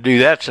trying to do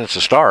that since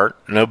the start.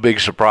 No big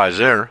surprise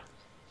there.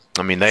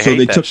 I mean, they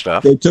hate that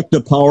stuff. They took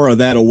the power of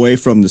that away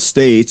from the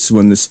states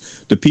when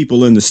the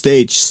people in the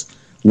states,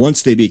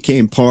 once they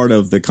became part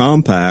of the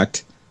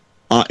compact,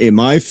 in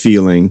my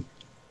feeling,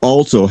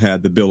 also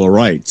had the Bill of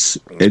Rights.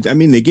 I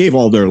mean, they gave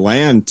all their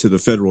land to the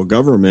federal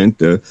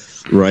government,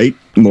 right,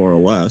 more or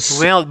less.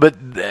 Well, but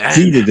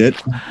ceded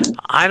it.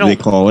 They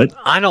call it.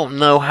 I don't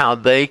know how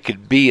they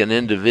could be an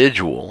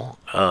individual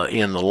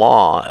in the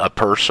law, a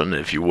person,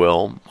 if you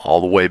will, all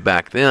the way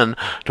back then,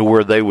 to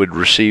where they would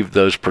receive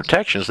those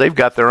protections. They've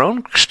got their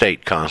own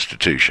state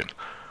constitution.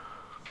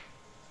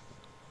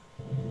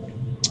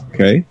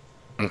 Okay.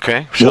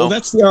 So, well,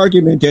 that's the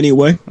argument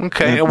anyway.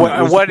 Okay.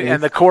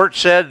 And the court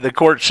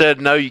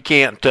said no, you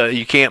can't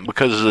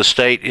because the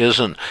state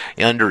isn't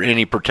under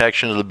any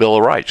protection of the Bill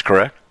of Rights,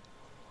 correct?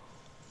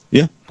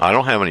 Yeah. I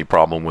don't have any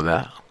problem with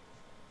that.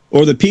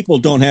 Or the people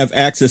don't have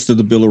access to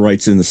the Bill of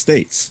Rights in the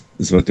states,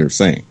 is what they're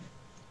saying.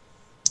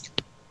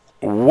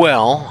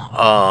 Well,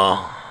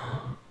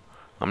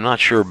 I'm not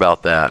sure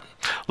about that. A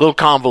little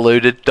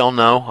convoluted. Don't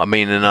know. I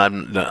mean, and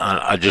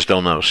I just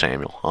don't know,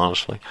 Samuel,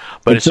 honestly.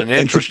 But it's an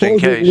interesting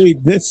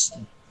case.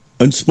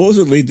 And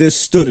supposedly this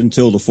stood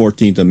until the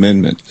 14th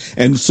Amendment.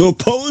 And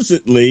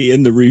supposedly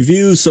in the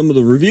reviews, some of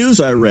the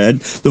reviews I read,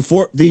 the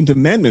 14th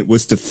Amendment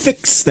was to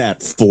fix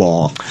that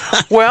flaw.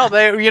 Well,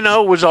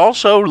 it was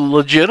also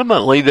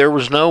legitimately, there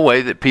was no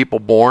way that people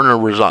born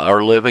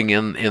or living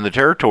in the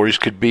territories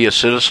could be a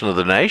citizen of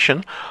the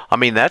nation. I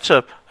mean, that's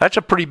a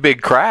pretty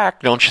big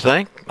crack, don't you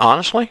think,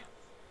 honestly?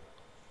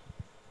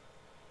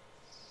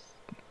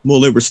 Well,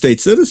 they were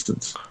state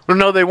citizens. Well,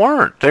 no, they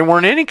weren't. They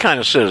weren't any kind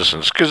of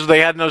citizens because they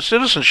had no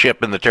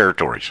citizenship in the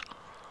territories.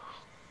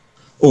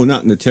 Oh,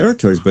 not in the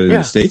territories, but in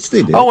the states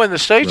they did. Oh, in the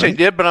states they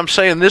did, but I'm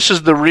saying this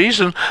is the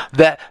reason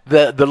that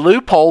the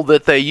loophole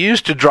that they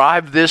used to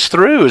drive this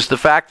through is the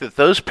fact that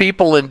those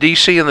people in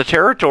D.C. and the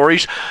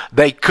territories,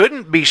 they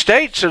couldn't be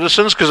state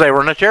citizens because they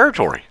were in a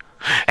territory.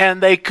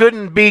 And they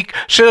couldn't be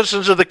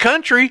citizens of the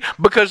country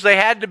because they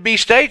had to be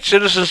state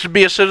citizens to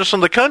be a citizen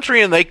of the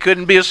country, and they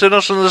couldn't be a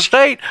citizen of the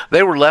state.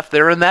 They were left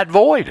there in that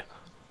void.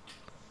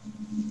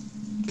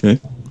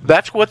 Okay.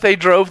 That's what they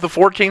drove the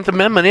 14th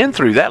Amendment in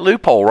through, that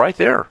loophole right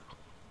there.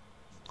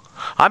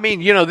 I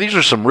mean, these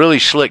are some really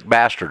slick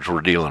bastards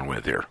we're dealing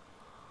with here.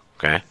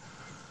 Okay?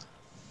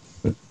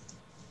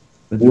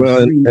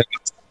 Well, and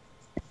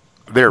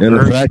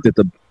the fact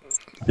that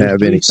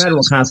have any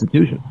federal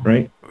constitution,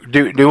 right?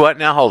 Do what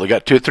now? Hold on. I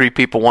got 2 or 3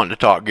 people wanting to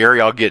talk. Gary,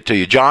 I'll get to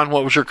you. John,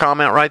 what was your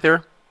comment right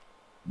there?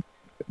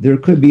 There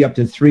could be up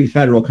to 3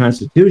 federal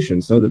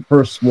constitutions. So the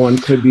first one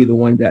could be the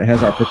one that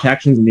has our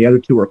protections, and the other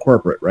 2 are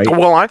corporate, right?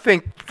 Well, I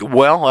think,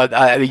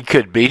 it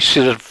could be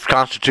the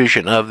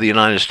Constitution of the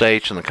United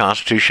States and the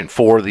Constitution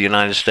for the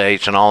United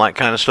States and all that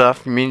kind of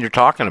stuff. I mean, you're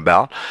talking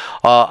about.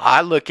 I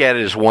look at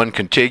it as one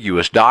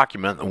contiguous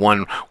document, the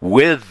one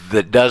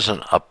that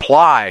doesn't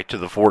apply to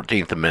the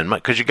 14th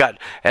Amendment, because you got,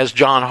 as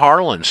John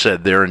Harlan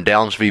said there in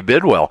Downs v.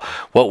 Bidwell,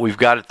 what we've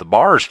got at the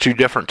bar is 2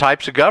 different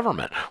types of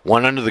government,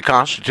 one under the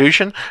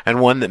Constitution and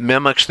one that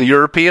mimics the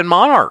European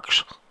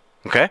monarchs.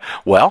 Okay?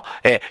 Well,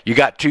 you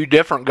got 2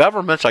 different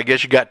governments. I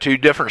guess you got 2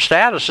 different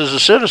statuses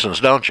as citizens,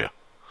 don't you?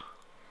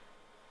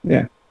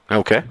 Yeah.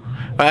 Okay.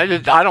 I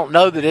don't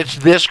know that it's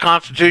this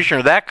Constitution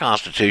or that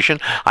Constitution.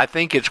 I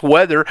think it's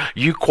whether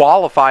you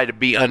qualify to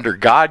be under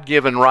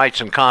God-given rights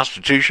and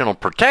constitutional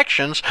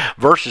protections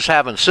versus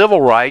having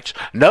civil rights,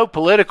 no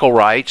political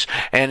rights,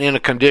 and in a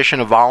condition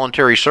of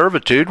voluntary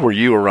servitude where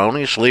you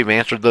erroneously have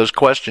answered those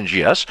questions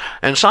yes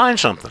and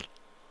signed something.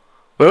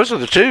 Those are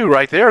the 2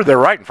 right there. They're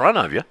right in front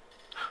of you.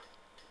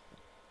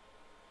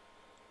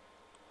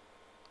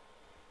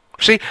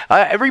 See,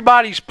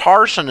 everybody's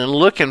parsing and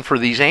looking for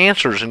these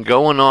answers and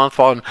going off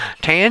on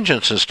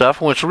tangents and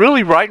stuff when it's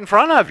really right in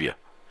front of you.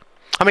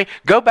 I mean,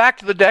 go back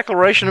to the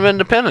Declaration of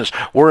Independence.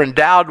 We're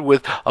endowed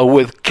with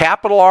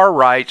capital R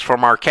rights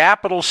from our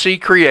capital C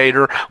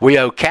Creator. We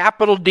owe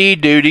capital D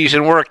duties,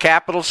 and we're a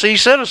capital C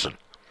citizen.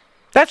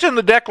 That's in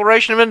the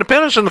Declaration of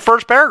Independence in the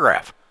first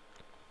paragraph.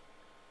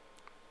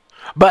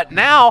 But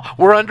now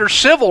we're under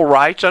civil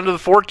rights under the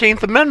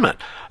 14th Amendment.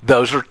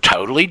 Those are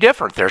totally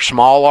different. They're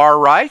small R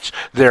rights.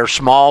 They're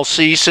small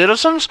C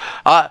citizens.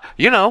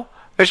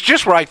 It's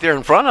just right there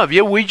in front of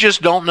you. We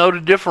just don't know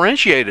to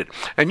differentiate it.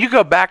 And you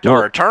go back to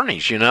our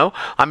attorneys,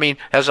 I mean,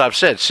 as I've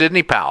said,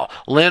 Sidney Powell,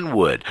 Lynn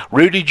Wood,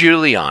 Rudy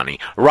Giuliani,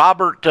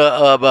 Robert,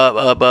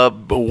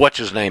 what's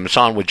his name? It's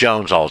on with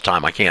Jones all the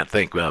time. I can't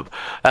think of.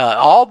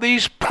 All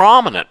these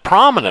prominent,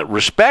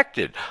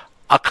 respected,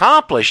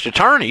 accomplished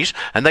attorneys,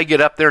 and they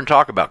get up there and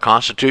talk about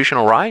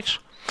constitutional rights.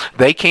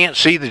 They can't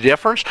see the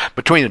difference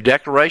between the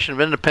Declaration of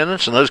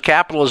Independence and those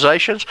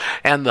capitalizations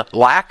and the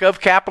lack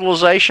of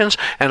capitalizations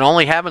and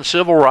only having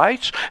civil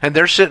rights. And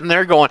they're sitting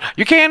there going,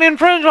 you can't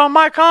infringe on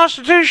my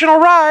constitutional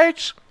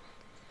rights.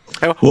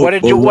 What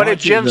did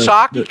Jen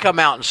Psaki come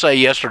out and say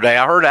yesterday?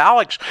 I heard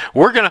Alex,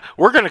 we're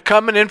gonna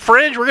come and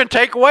infringe. We're gonna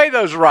take away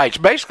those rights.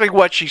 Basically,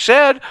 what she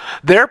said,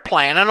 they're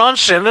planning on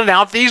sending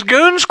out these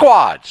goon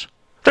squads.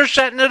 They're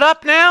setting it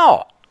up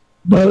now.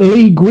 But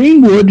Lee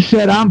Greenwood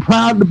said, I'm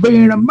proud to be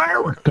an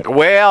American.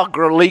 Well,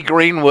 Lee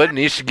Greenwood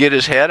needs to get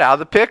his head out of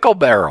the pickle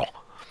barrel.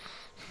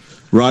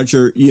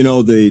 Roger,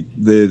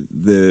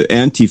 the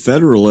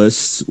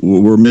anti-federalists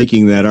were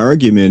making that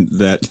argument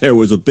that there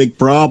was a big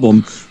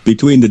problem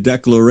between the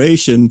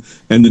Declaration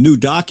and the new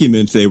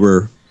document they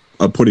were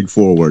putting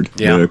forward,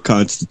 the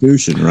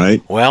Constitution,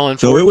 right? Well,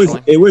 so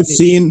it was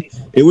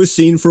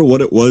seen for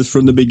what it was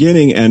from the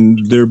beginning,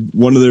 and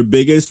one of their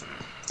biggest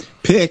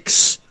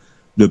picks,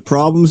 the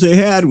problems they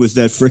had was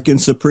that frickin'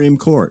 Supreme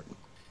Court.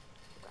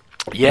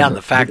 Yeah, and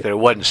the fact that it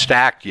wasn't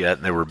stacked yet,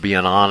 and they were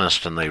being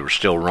honest, and they were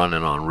still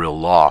running on real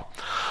law.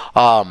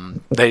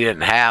 They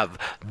didn't have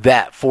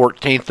that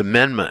 14th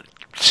Amendment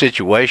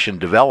situation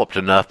developed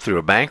enough through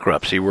a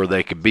bankruptcy where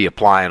they could be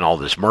applying all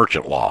this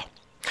merchant law.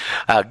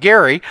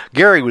 Gary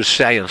was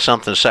saying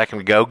something a second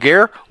ago.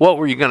 Gary, what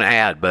were you going to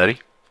add, buddy?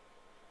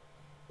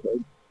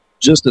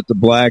 Just that the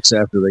blacks,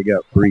 after they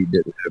got free,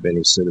 didn't have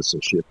any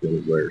citizenship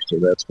anywhere. So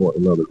that's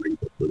another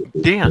reason for the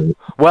book. Yeah.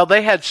 Well,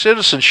 they had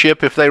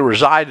citizenship if they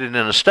resided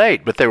in a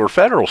state, but they were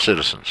federal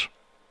citizens.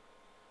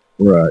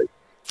 Right.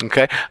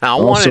 Okay. Now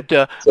I wanted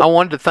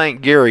to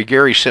thank Gary.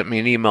 Gary sent me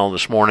an email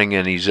this morning,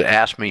 and he's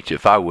asked me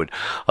if I would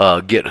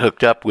get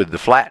hooked up with the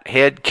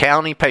Flathead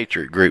County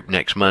Patriot Group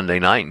next Monday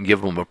night and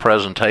give them a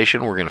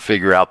presentation. We're going to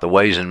figure out the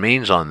ways and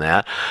means on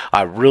that.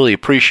 I really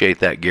appreciate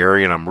that,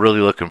 Gary, and I'm really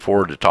looking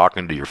forward to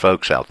talking to your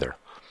folks out there.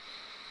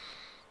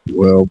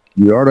 Well,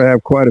 you ought to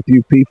have quite a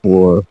few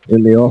people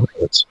in the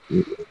audience.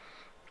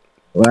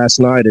 Last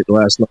night at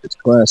last night's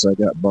class, I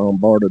got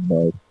bombarded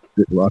by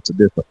lots of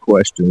different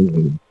questions,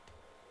 and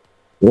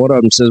one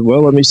of them says,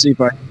 well, let me see if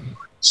I can get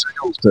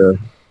sales to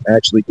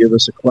actually give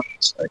us a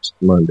class next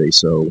Monday.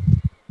 So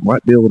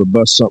might be able to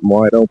bust something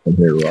wide open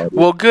here, Robert.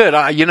 Well, good.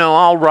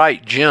 I'll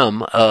write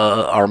Jim,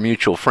 our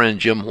mutual friend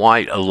Jim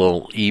White, a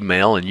little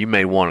email, and you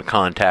may want to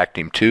contact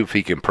him, too, if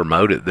he can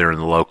promote it there in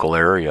the local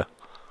area.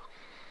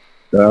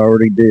 I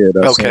already did.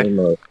 I Okay. sent him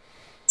a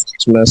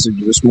text message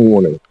this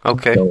morning.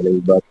 Okay. Telling him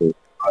about the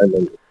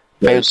island.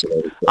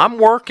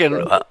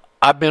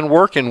 I've been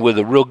working with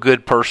a real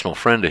good personal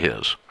friend of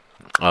his.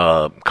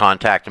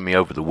 Contacted me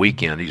over the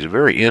weekend. He's a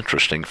very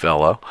interesting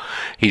fellow.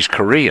 He's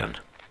Korean,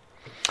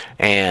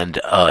 and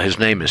his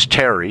name is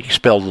Terry,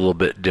 spelled a little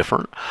bit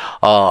different.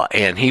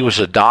 And he was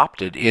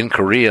adopted in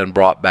Korea and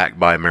brought back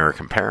by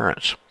American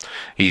parents.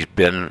 He's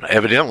been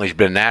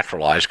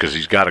naturalized because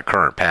he's got a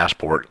current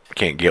passport.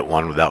 Can't get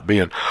one without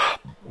being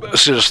a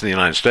citizen of the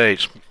United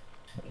States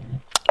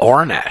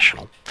or a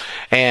national.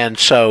 And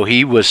so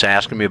he was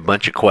asking me a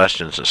bunch of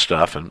questions and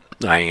stuff, and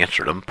I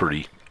answered them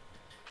very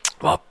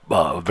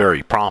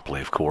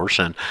promptly, of course,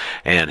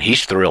 and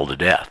he's thrilled to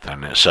death,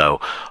 and so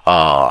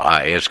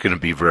it's going to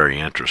be very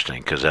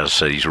interesting because, as I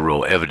said, he's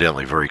a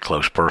evidently very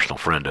close personal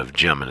friend of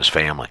Jim and his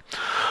family.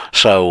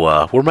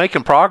 So we're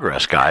making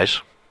progress,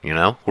 guys.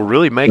 We're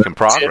really making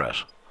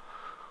progress.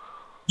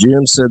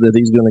 Jim said that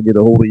he's going to get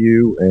a hold of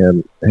you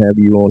and have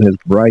you on his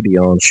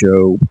Brighteon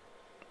show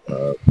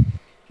the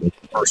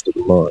first of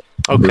the month.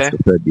 Okay. 1st of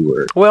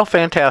February. Well,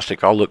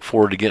 fantastic. I'll look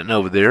forward to getting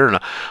over there, and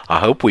I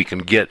hope we can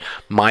get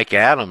Mike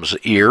Adams'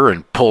 ear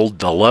and pull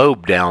the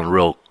lobe down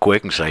real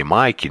quick and say,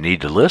 Mike, you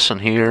need to listen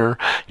here.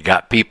 You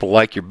got people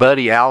like your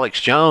buddy Alex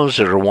Jones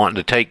that are wanting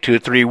to take 2 or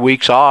 3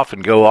 weeks off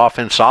and go off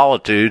in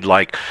solitude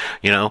like,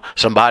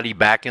 somebody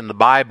back in the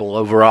Bible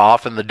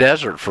off in the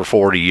desert for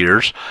 40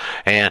 years,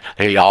 and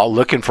they're all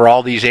looking for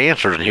all these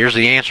answers, and here's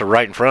the answer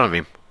right in front of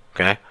him,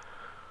 okay?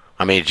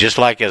 I mean, just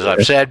like as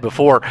I've said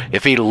before,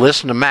 if he'd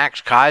listened to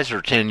Max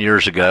Kaiser 10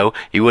 years ago,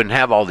 he wouldn't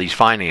have all these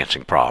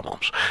financing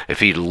problems.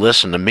 If he'd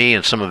listened to me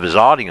and some of his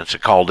audience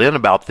that called in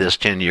about this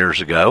 10 years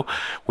ago,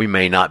 we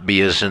may not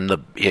be as in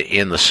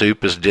the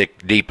soup as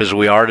deep as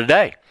we are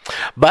today.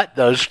 But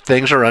those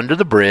things are under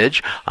the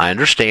bridge. I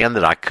understand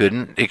that I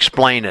couldn't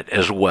explain it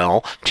as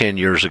well 10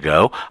 years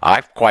ago.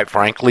 I quite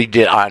frankly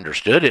did. I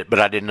understood it, but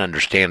I didn't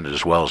understand it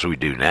as well as we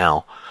do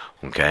now.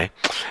 Okay,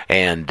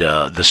 and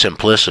the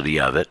simplicity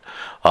of it,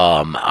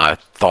 I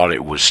thought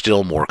it was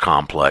still more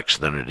complex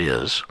than it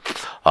is,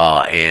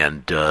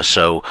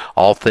 so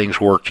all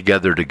things work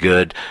together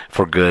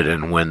for good,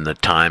 and when the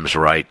time's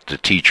right, the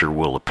teacher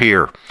will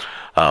appear.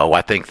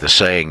 I think the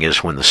saying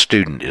is, when the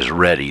student is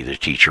ready, the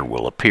teacher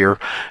will appear,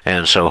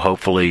 and so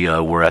hopefully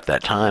we're at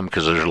that time,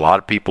 because there's a lot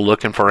of people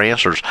looking for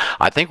answers.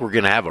 I think we're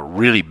going to have a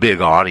really big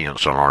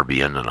audience on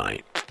RBN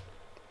tonight.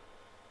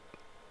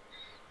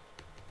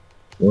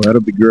 Well,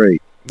 that'll be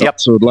great. Yep.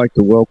 So I'd like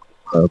to welcome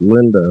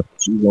Linda.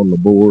 She's on the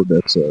board.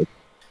 That's a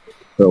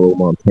fellow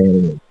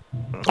Montana.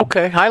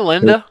 Okay. Hi,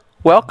 Linda.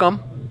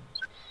 Welcome.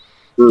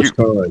 First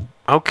time.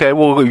 Okay,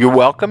 well, you're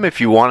welcome. If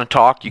you want to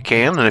talk, you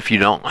can, and if you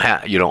don't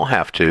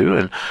have to,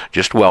 and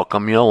just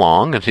welcome you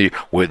along. And this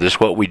is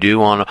what we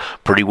do on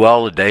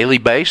a daily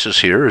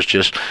basis here, is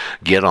just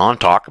get on,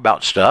 talk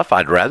about stuff.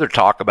 I'd rather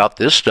talk about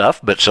this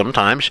stuff, but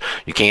sometimes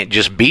you can't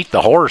just beat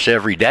the horse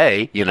every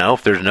day.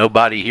 If there's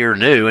nobody here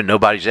new and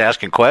nobody's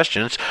asking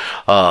questions,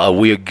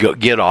 we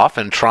get off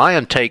and try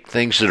and take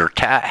things that are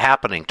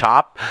happening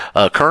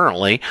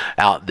currently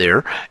out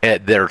there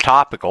that are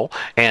topical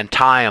and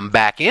tie them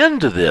back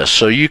into this,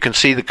 so you can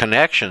see the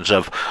connections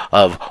of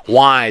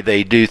why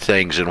they do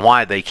things and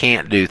why they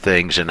can't do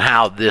things, and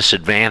how this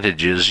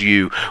advantages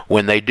you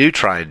when they do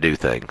try and do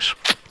things.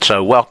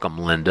 So welcome,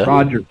 Linda.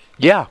 Roger.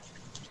 Yeah.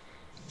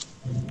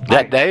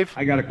 That Dave?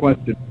 I got a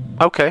question.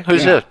 Okay,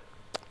 who's this?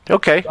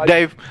 Okay,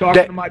 Dave.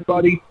 Talking to my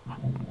buddy.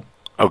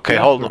 Okay,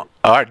 hold on.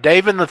 All right,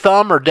 Dave in the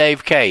Thumb or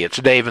Dave K? It's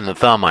Dave in the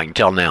Thumb, I can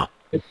tell now.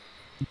 It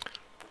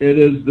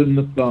is in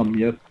the Thumb,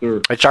 yes,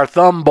 sir. It's our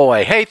Thumb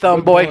Boy. Hey,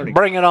 Thumb Boy, morning.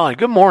 bring it on.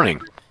 Good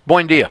morning.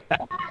 Buen dia.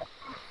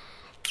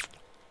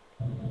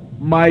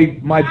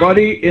 My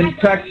buddy in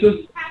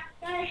Texas.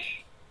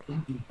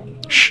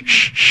 Shh,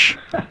 shh, shh.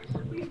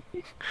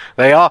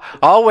 They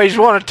always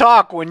want to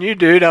talk when you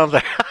do, don't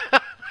they?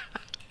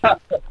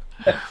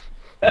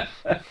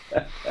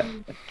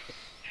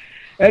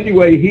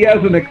 Anyway, he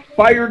has an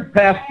expired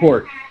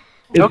passport.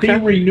 Is Okay.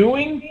 he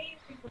renewing?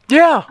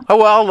 Yeah. Oh,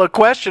 well, the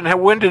question: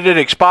 when did it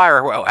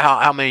expire?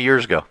 How many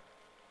years ago?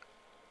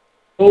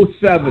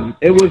 07.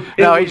 He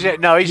got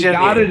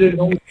it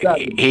in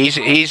 07. He's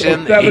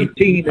in.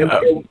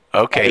 17.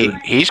 Okay,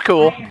 he's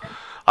cool.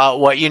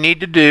 What you need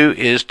to do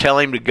is tell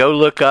him to go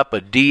look up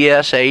a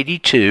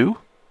DS-82.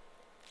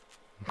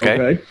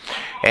 Okay.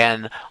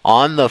 And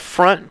on the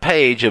front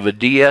page of a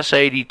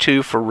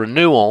DS-82 for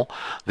renewal,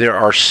 there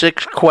are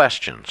 6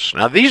 questions.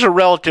 Now, these are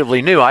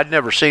relatively new. I'd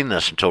never seen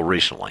this until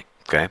recently.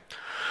 Okay.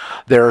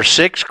 There are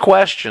 6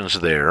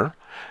 questions there,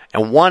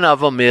 and one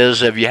of them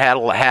is, have you had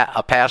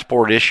a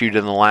passport issued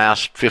in the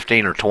last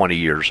 15 or 20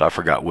 years? I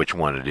forgot which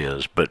one it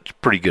is, but it's a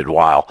pretty good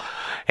while.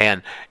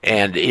 And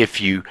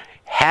if you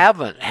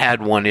haven't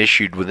had one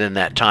issued within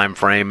that time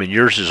frame and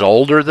yours is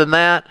older than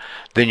that,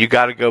 then you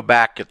got to go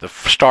back at the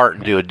start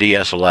and do a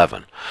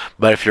DS-11.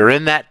 But if you're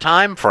in that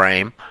time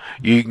frame,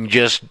 you can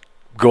just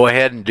go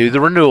ahead and do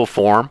the renewal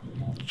form.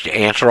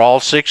 Answer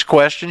all 6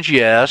 questions,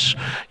 yes.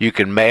 You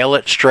can mail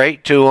it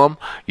straight to them.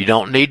 You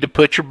don't need to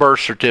put your birth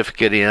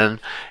certificate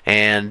in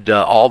and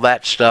all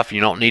that stuff.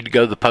 You don't need to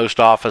go to the post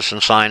office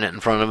and sign it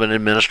in front of an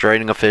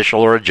administrating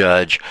official or a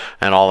judge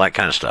and all that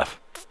kind of stuff.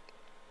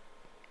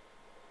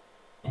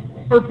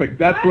 Perfect.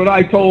 That's what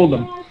I told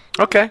them.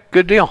 Okay,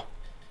 good deal.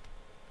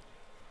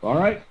 All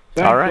right.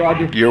 Thanks, All right.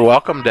 Roger. You're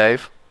welcome,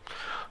 Dave.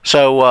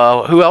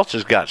 So who else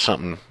has got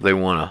something they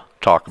want to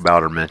talk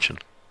about or mention?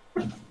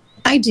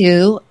 I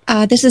do.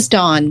 This is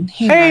Dawn.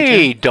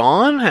 Hey, Roger.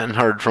 Dawn. Hadn't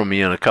heard from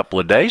you in a couple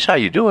of days. How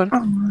you doing? Oh,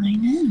 I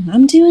know.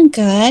 I'm doing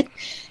good.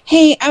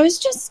 Hey, I was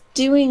just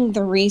doing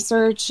the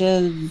research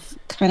of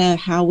kind of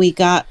how we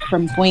got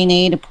from point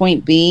A to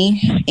point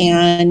B,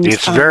 and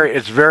It's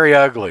very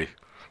ugly.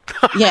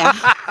 yeah,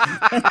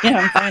 yeah,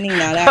 I'm finding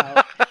that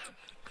out.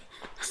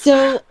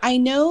 So I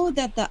know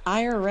that the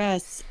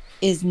IRS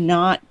is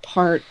not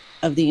part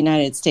of the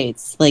United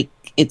States. Like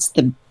it's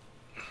the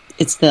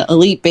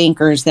elite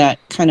bankers that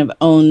kind of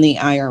own the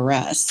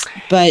IRS.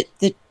 But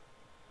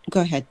go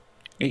ahead.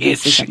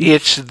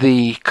 It's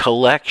the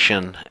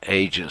collection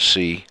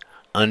agency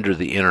under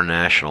the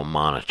International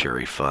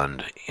Monetary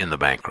Fund in the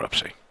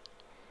bankruptcy.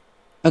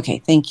 Okay,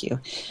 thank you.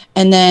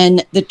 And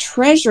then the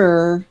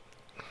treasurer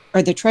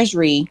or the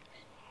treasury,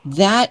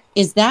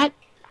 is that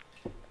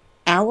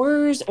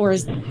ours or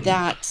is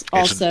that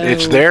also?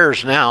 It's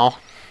theirs now.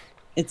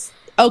 It's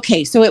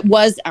okay. So it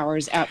was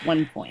ours at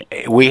one point.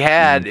 We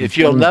had, if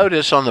you'll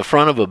notice on the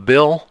front of a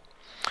bill,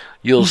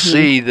 you'll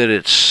see that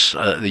it's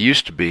they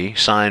used to be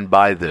signed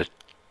by the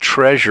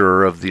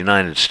Treasurer of the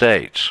United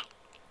States,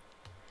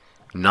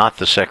 not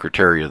the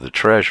Secretary of the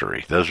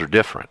Treasury. Those are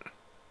different.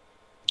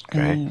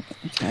 Okay.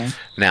 Okay.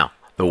 Now,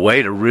 the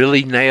way to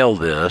really nail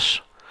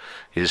this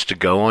is to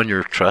go on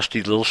your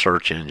trusty little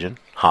search engine,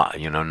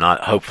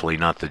 hopefully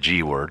not the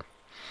G word,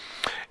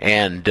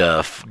 and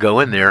go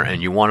in there,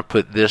 and you want to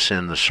put this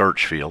in the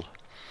search field.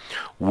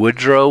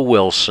 Woodrow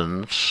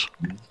Wilson,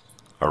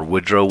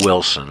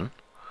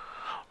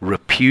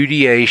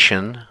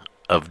 Repudiation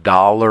of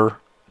Dollar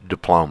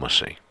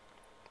Diplomacy.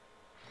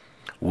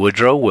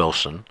 Woodrow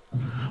Wilson,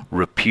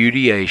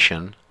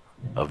 Repudiation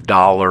of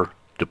Dollar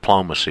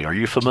Diplomacy. Are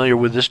you familiar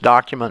with this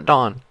document,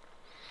 Don?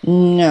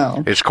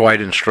 No. It's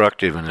quite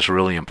instructive and it's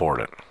really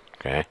important.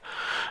 Okay.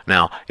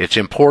 Now, it's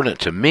important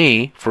to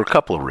me for a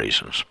couple of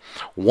reasons.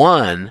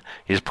 One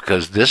is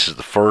because this is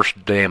the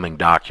first damning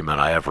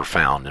document I ever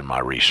found in my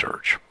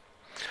research.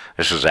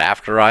 This is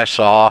after I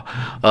saw,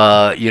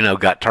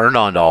 got turned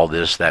on to all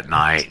this that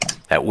night,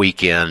 that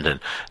weekend,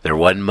 and there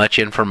wasn't much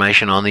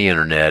information on the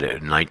internet.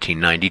 In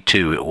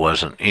 1992, it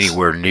wasn't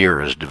anywhere near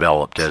as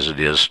developed as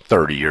it is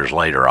 30 years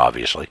later,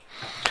 obviously.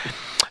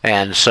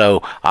 And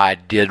so I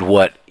did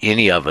what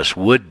any of us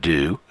would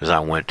do, is I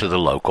went to the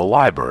local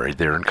library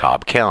there in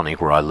Cobb County,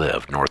 where I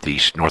live,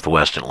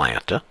 northwest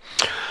Atlanta.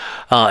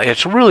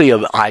 It's really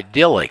an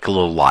idyllic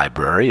little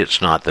library. It's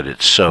not that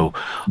it's so,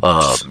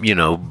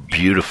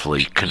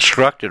 beautifully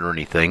constructed or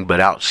anything,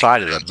 but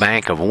outside of the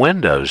bank of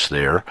windows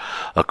there,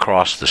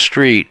 across the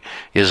street,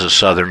 is a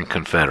Southern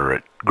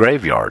Confederate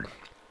graveyard.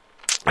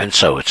 And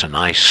so it's a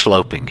nice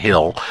sloping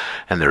hill,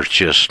 and there's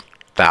just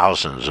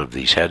thousands of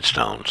these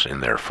headstones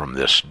in there from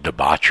this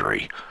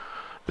debauchery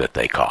that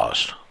they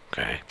caused.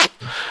 Okay.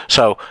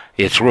 So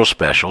it's real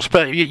special.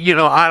 But,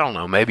 I don't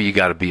know, maybe you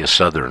got to be a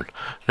Southern.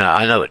 Now,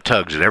 I know it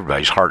tugs at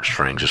everybody's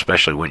heartstrings,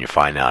 especially when you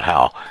find out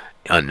how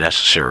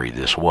unnecessary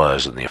this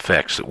was and the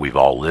effects that we've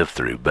all lived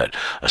through, but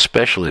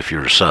especially if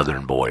you're a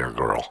Southern boy or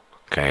girl.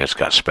 Okay, it's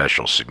got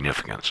special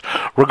significance.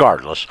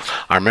 Regardless,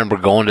 I remember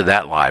going to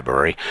that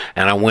library,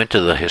 and I went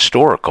to the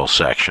historical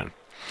section,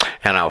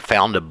 and I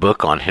found a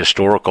book on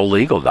historical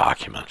legal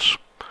documents.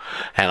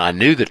 And I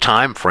knew the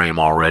time frame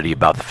already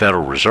about the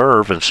Federal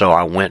Reserve, and so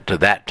I went to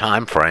that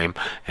time frame,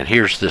 and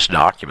here's this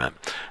document,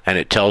 and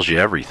it tells you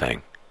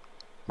everything.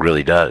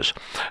 Really does.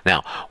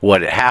 Now,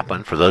 what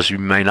happened, for those of you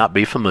who may not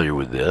be familiar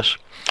with this,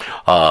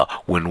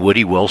 when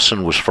Woody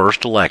Wilson was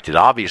first elected,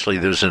 obviously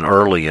there was an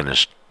early in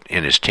his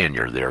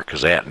tenure there,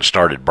 because they hadn't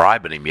started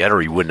bribing him yet, or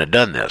he wouldn't have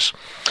done this.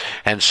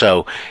 And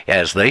so,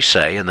 as they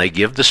say, and they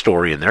give the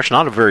story in there, it's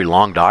not a very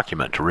long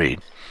document to read,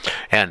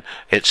 and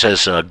it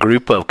says a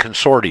group of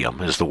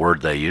consortium is the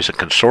word they use. A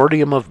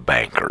consortium of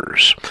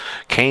bankers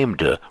came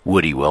to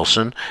Woody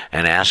Wilson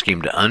and asked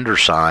him to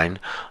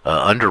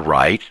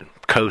underwrite,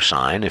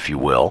 co-sign, if you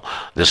will,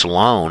 this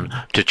loan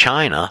to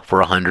China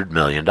for $100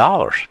 million.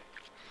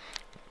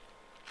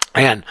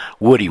 And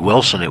Woody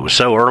Wilson, it was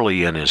so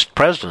early in his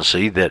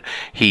presidency that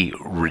he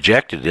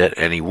rejected it,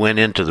 and he went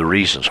into the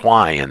reasons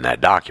why in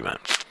that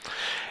document.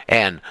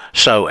 And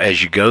so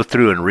as you go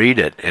through and read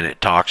it, and it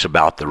talks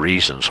about the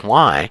reasons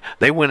why,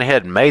 they went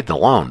ahead and made the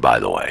loan, by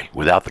the way,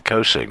 without the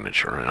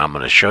co-signature. And I'm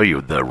going to show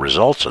you the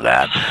results of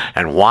that.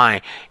 And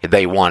why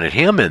they wanted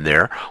him in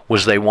there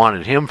was they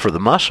wanted him for the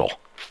muscle.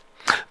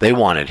 They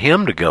wanted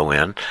him to go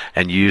in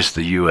and use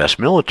the U.S.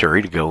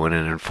 military to go in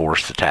and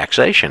enforce the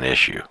taxation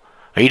issue.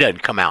 He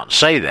doesn't come out and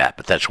say that,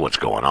 but that's what's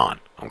going on,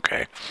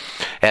 okay?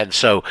 And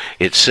so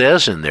it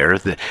says in there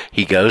that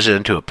he goes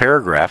into a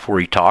paragraph where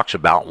he talks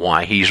about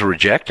why he's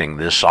rejecting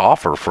this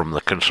offer from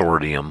the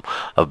consortium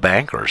of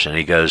bankers. And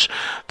he goes,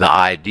 the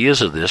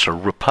ideas of this are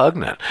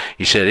repugnant.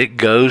 He said it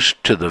goes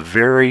to the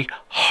very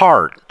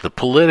heart, the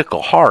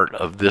political heart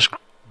of this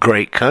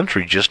great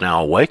country just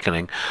now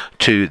awakening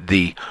to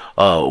the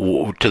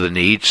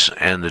needs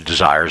and the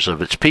desires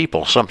of its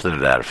people, something to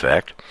that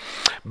effect.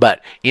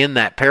 But in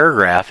that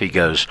paragraph, he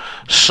goes,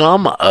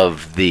 some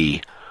of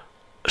the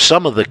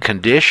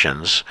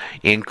conditions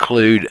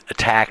include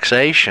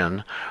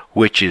taxation,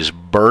 which is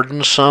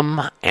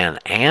burdensome and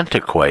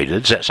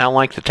antiquated. Does that sound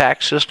like the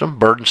tax system?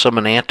 Burdensome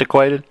and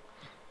antiquated?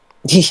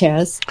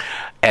 Yes.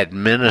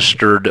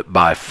 Administered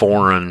by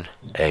foreign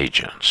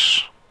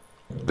agents.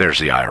 There's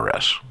the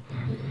IRS.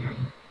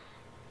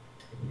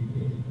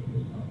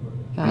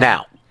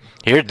 Now,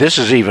 here, this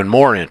is even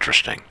more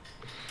interesting.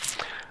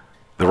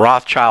 The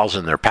Rothschilds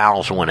and their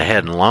pals went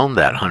ahead and loaned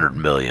that $100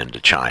 million to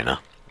China.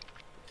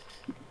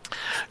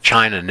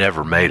 China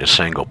never made a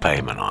single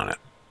payment on it.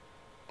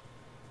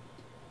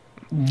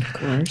 Of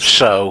course.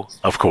 So,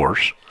 of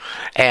course.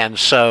 And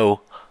so,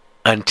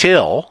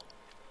 until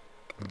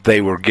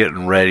they were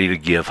getting ready to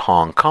give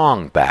Hong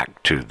Kong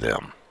back to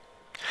them.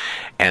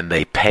 And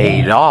they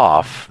paid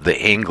off the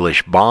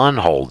English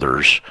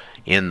bondholders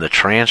in the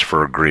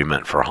transfer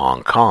agreement for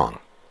Hong Kong.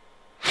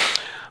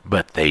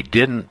 But they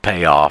didn't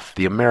pay off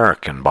the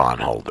American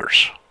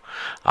bondholders.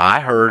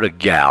 I heard a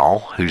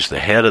gal who's the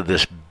head of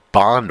this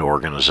bond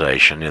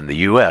organization in the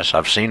U.S.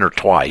 I've seen her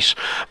twice.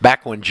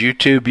 Back when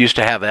YouTube used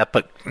to have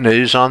Epoch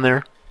News on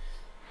there,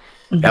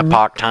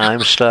 Epoch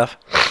Times stuff,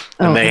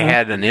 and they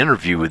had an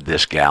interview with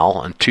this gal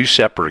on 2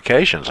 separate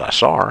occasions. I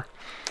saw her.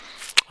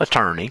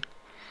 Attorney,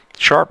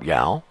 sharp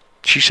gal.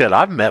 She said,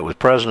 I've met with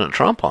President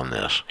Trump on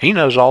this. He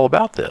knows all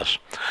about this.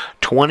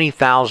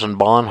 20,000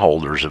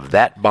 bondholders of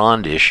that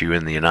bond issue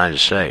in the United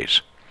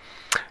States.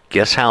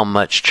 Guess how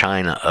much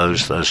China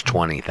owes those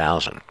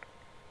 20,000?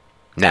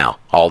 Now,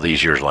 all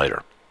these years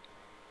later.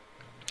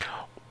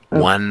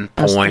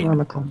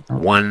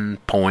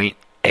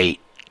 $1.8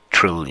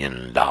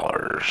 trillion.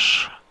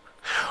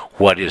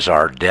 What is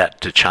our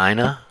debt to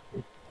China?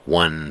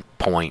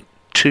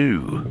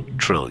 $1.2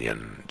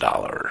 trillion.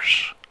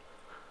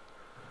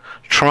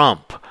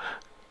 Trump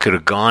could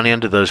have gone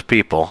into those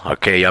people.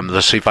 Okay,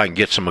 let's see if I can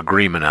get some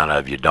agreement out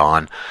of you,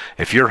 Don.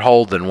 If you're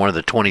holding one of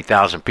the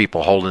 20,000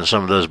 people holding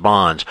some of those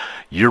bonds,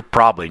 you're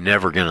probably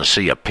never going to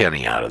see a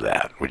penny out of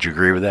that. Would you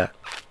agree with that?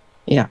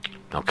 Yeah.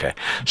 Okay.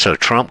 So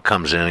Trump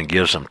comes in and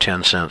gives them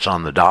 10 cents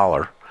on the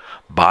dollar,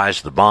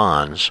 buys the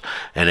bonds,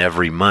 and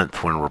every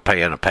month when we're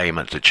paying a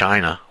payment to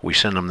China, we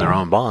send them their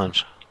own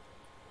bonds.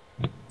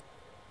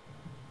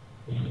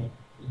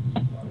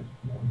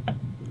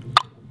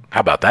 How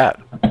about that?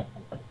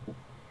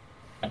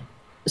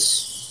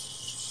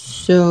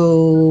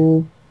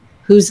 So,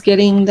 who's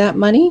getting that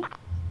money?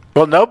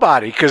 Well,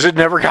 nobody, because it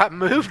never got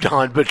moved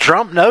on. But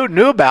Trump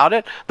knew about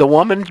it. The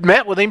woman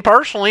met with him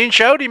personally and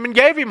showed him and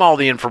gave him all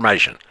the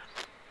information.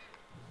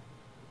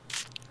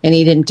 And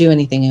he didn't do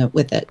anything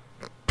with it.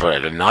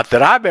 But not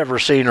that I've ever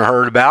seen or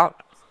heard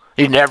about.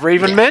 He never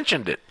even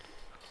mentioned it.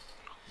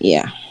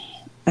 Yeah,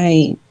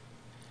 I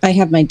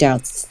have my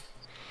doubts.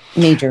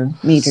 Major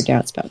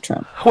doubts about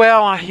Trump.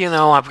 Well,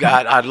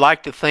 I'd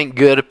like to think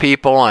good of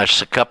people.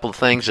 There's a couple of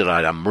things that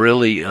I'm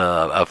really,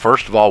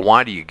 first of all,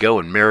 why do you go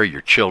and marry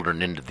your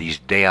children into these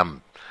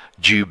damn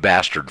Jew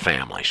bastard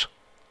families?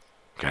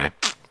 Okay?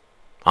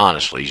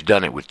 Honestly, he's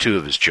done it with 2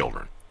 of his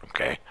children.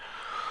 Okay?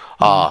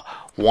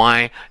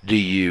 Why do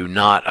you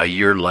not, a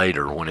year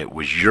later, when it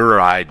was your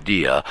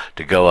idea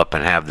to go up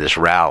and have this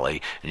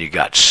rally, and you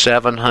got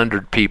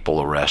 700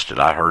 people arrested?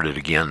 I heard it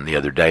again the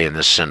other day in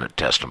this Senate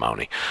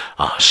testimony.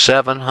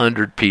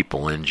 700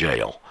 people in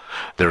jail.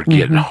 They're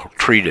getting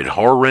treated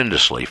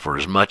horrendously for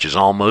as much as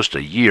almost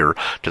a year,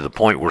 to the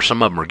point where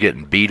some of them are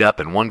getting beat up,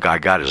 and one guy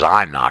got his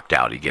eye knocked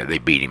out. They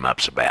beat him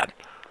up so bad.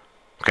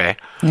 Okay?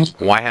 Yep.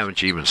 Why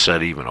haven't you even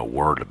said even a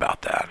word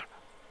about that?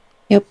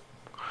 Yep.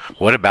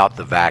 What about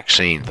the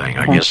vaccine thing?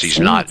 I guess he's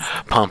not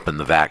pumping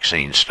the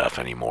vaccine stuff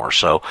anymore.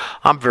 So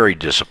I'm very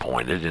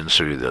disappointed in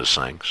some of those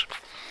things,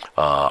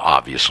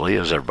 obviously,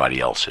 as everybody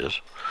else is.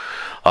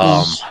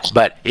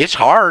 But it's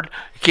hard.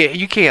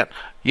 You can't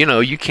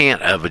you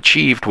can't have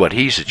achieved what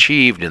he's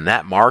achieved in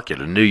that market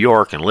in New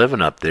York and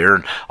living up there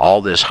and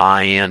all this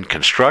high-end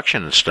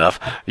construction and stuff.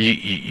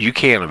 You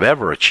can't have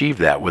ever achieved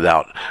that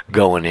without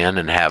going in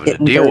and having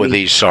to deal with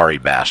these sorry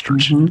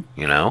bastards,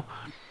 Yeah.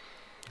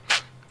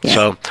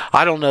 So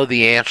I don't know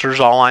the answers.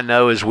 All I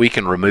know is we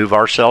can remove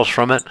ourselves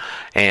from it,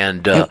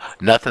 and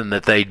nothing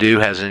that they do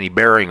has any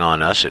bearing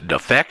on us. It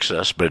affects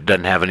us, but it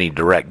doesn't have any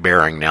direct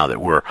bearing now that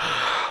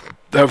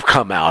have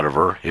come out of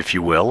her, if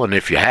you will. And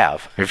if you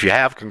have,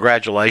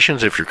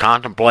 congratulations. If you're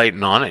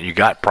contemplating on it, you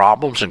got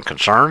problems and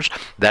concerns,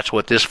 that's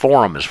what this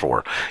forum is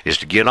for, is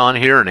to get on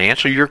here and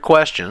answer your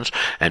questions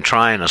and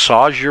try and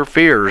assuage your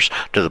fears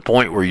to the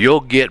point where you'll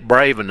get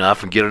brave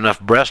enough and get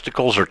enough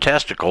breasticles or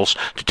testicles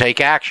to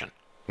take action.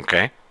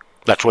 Okay?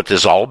 That's what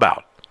this is all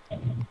about.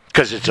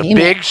 Because it's a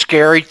big,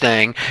 scary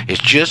thing.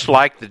 It's just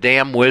like the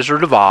damn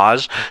Wizard of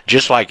Oz,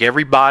 just like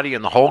everybody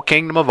in the whole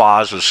Kingdom of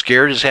Oz was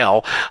scared as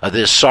hell of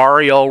this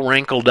sorry old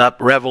wrinkled-up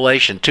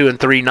Revelation 2 and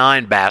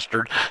 3:9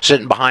 bastard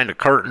sitting behind a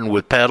curtain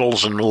with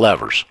pedals and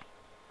levers.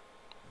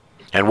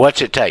 And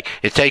what's it take?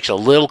 It takes a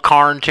little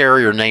Cairn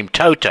Terrier named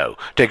Toto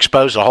to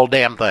expose the whole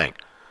damn thing.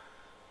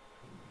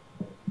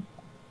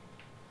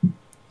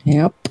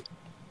 Yep.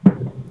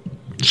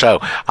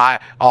 So,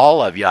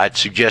 all of you, I'd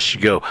suggest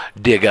you go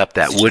dig up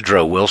that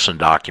Woodrow Wilson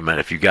document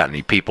if you've got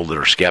any people that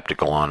are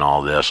skeptical on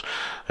all this.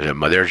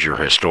 There's your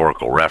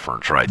historical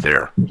reference right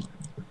there.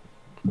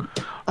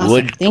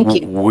 Awesome.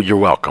 Thank you. You're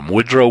welcome.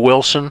 Woodrow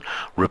Wilson,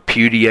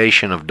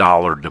 Repudiation of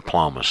Dollar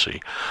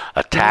Diplomacy.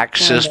 A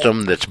tax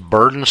system that's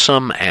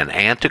burdensome and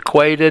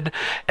antiquated,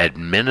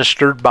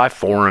 administered by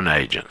foreign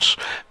agents.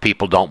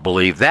 People don't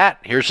believe that.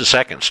 Here's the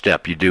second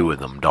step you do with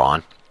them,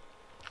 Dawn.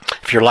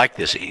 If you're like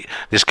this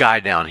guy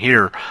down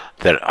here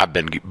that I've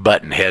been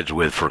butting heads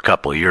with for a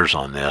couple of years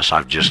on this,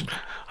 I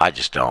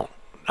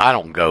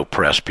don't go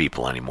press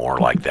people anymore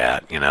like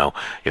that.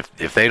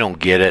 If they don't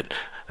get it,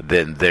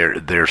 then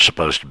they're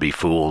supposed to be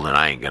fooled, and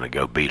I ain't going to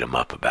go beat them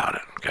up about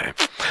it. Okay,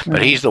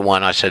 but he's the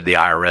one I said the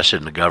IRS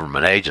isn't a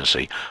government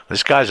agency.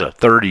 This guy's a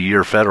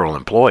 30-year federal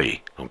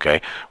employee.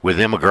 Okay, with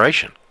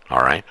immigration.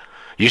 All right.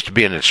 Used to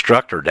be an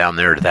instructor down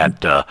there at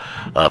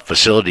that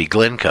facility,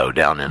 Glencoe,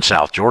 down in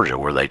South Georgia,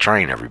 where they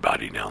train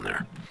everybody down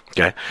there.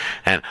 Okay?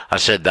 And I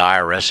said the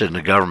IRS isn't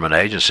a government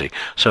agency.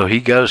 So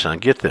he goes,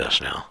 and get this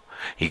now.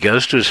 He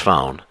goes to his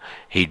phone,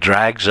 he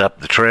drags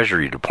up the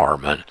Treasury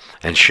Department,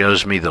 and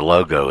shows me the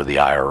logo of the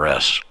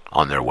IRS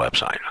on their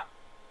website.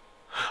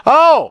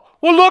 Oh,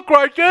 well, look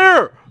right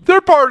there.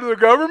 They're part of the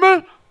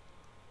government.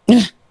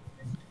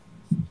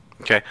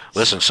 Okay?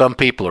 Listen, some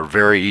people are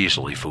very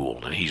easily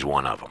fooled, and he's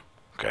one of them.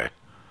 Okay?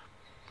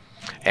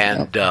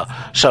 And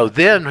so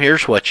then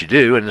here's what you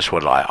do, and this is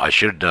what I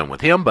should have done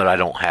with him, but I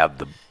don't have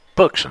the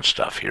books and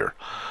stuff here.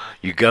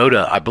 You go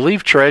to, I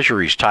believe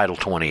Treasury's Title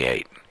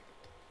 28.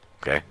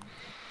 Okay?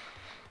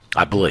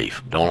 I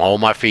believe. Don't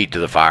hold my feet to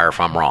the fire if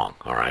I'm wrong,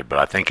 all right? But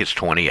I think it's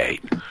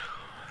 28.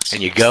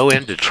 And you go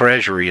into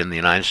Treasury in the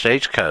United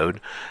States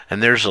Code,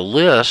 and there's a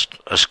list,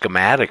 a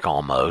schematic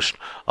almost,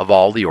 of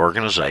all the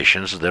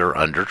organizations that are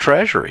under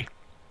Treasury.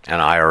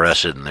 And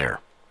IRS isn't there.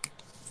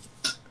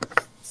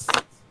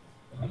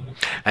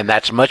 And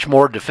that's much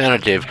more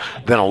definitive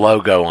than a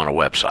logo on a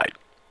website.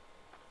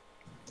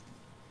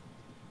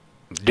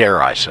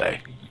 Dare I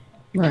say.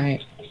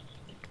 Right.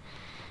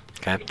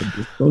 Okay.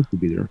 It's supposed to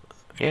be there.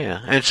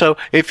 Yeah, and so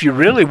if you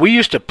really, we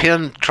used to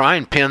try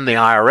and pin the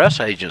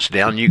IRS agents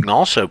down. You can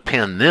also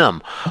pin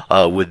them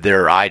with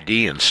their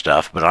ID and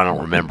stuff, but I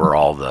don't remember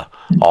all the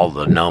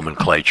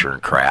nomenclature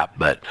and crap.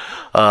 But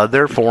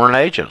they're foreign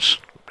agents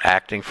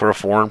acting for a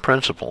foreign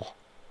principal.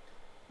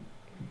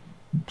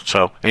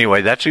 So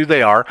anyway, that's who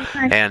they are.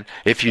 Okay. And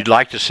if you'd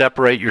like to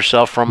separate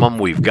yourself from them,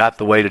 we've got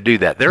the way to do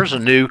that. There's a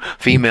new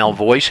female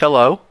voice.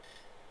 Hello.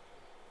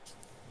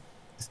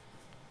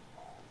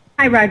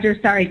 Hi, Roger.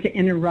 Sorry to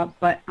interrupt,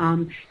 but,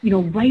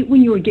 right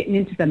when you were getting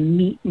into the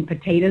meat and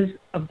potatoes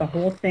of the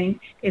whole thing,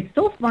 it's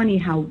so funny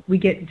how we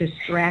get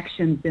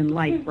distractions in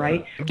life,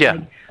 right? Yeah.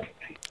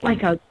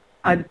 Like a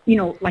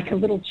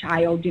little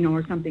child,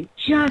 or something,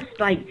 just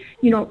like,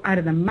 out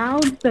of the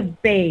mouths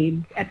of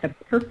babes at the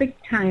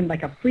perfect time,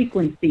 like a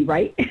frequency,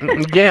 right?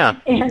 Yeah.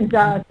 And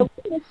so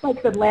it's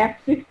like the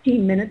last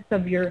 15 minutes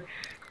of your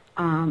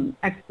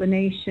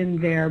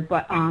explanation there,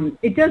 but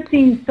it does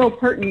seem so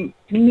pertinent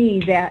to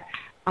me that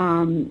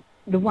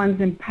the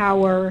ones in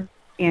power,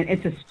 and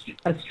it's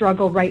a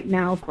struggle right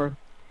now for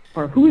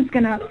who's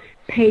going to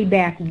pay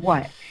back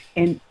what,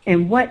 and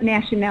what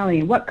nationality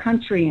and what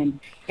country,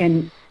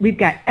 and we've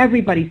got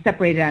everybody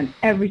separated on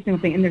every single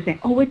thing, and they're saying,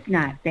 oh, it's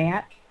not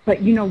that,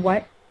 but you know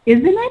what?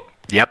 Isn't it?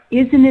 Yep.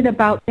 Isn't it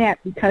about that?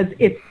 Because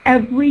it's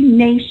every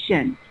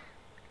nation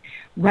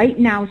right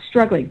now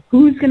struggling.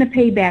 Who's going to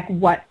pay back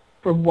what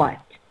for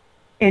what?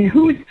 And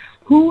who is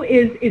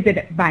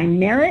it by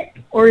merit,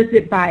 or is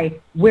it by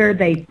where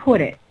they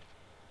put it?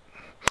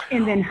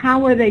 And then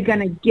how are they going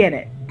to get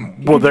it?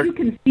 Well, you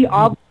can see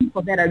all the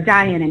people that are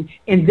dying, and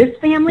in this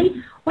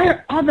family, why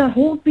are all the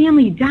whole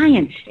family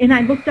dying? And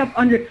I looked up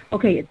under,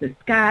 okay, it's the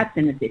Scots,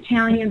 and it's the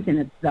Italians, and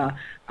it's the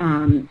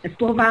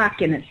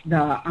Slovak, and it's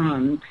the,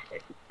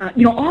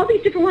 all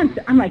these different ones.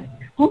 I'm like,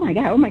 oh my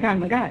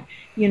God,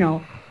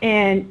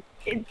 and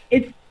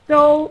it's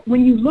so,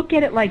 when you look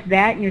at it like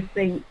that, and you're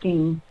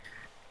thinking,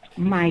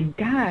 my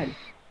God,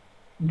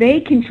 they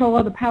control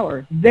all the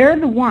power. They're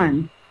the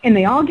ones, and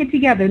they all get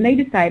together, and they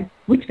decide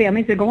which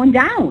families are going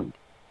down.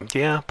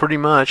 Yeah, pretty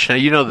much. Now,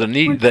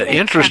 the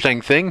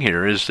interesting thing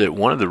here is that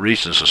one of the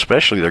reasons,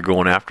 especially they're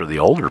going after the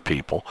older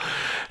people,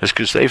 is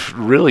because they've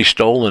really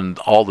stolen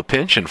all the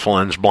pension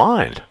funds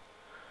blind.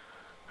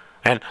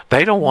 And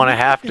they don't want to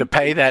have to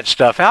pay that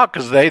stuff out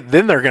because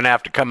then they're going to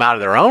have to come out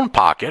of their own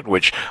pocket,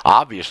 which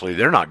obviously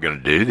they're not going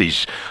to do,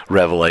 these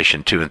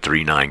Revelation 2 and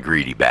 3:9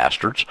 greedy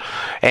bastards.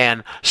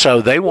 And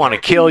so they want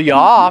to kill you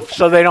off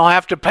so they don't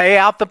have to pay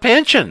out the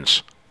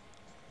pensions.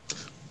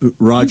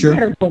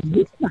 Roger?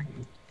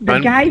 The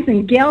guys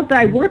and gals that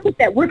I work with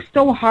that work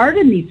so hard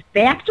in these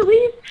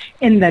factories,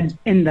 in the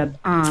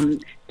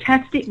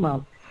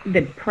testing,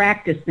 the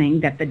practicing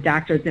that the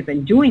doctors have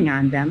been doing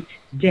on them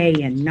day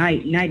and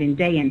night and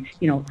day, and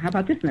how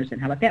about this medicine?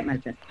 How about that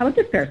medicine? How about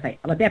this parasite?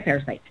 How about that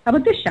parasite? How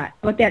about this shot?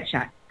 How about that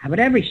shot? How about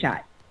every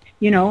shot?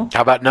 How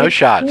about no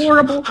shots?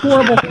 Horrible.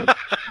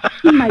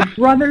 See my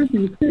brothers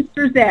and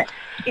sisters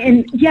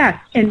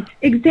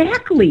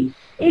exactly.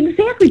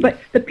 But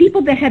the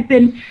people that have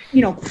been,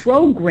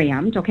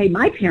 programmed, okay,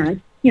 my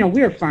parents, we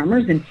were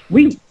farmers, and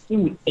we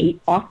ate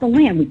off the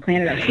land. We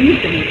planted our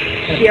seeds and we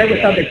shared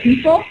with other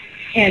people,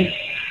 and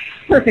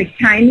perfect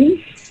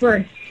timing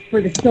for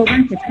the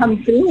children to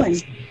come through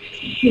and,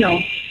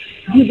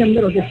 give them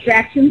little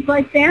distractions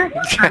like that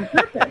on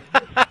purpose.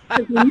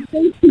 Because when you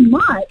say too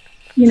much,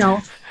 you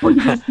got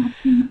to stop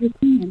saying what you're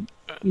saying.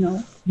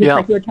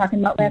 Like we were talking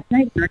about last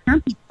night in our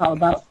conference call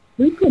about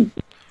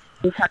frequency.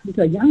 We were talking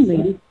to a young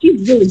lady.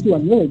 She's really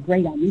doing really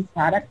great on these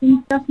products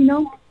and stuff,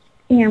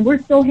 and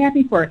we're so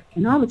happy for her.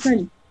 And all of a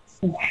sudden,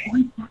 and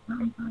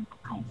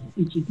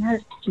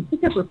she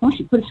picked up her phone,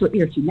 she put it to her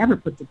ear. She never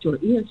puts it to her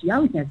ear. She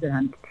always has it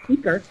on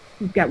speaker.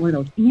 She's got one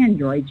of those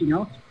Androids,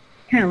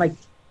 kind of like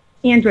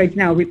Androids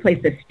now replace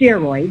the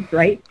steroids,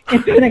 right?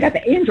 And so then I got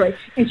the Android,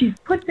 and she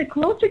puts it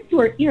closer to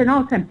her ear, and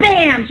all of a sudden,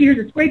 bam, she hears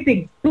this great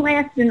big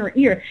blast in her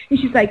ear. And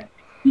she's like,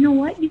 you know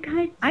what, you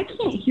guys, I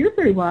can't hear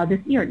very well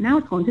this ear. Now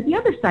it's going to the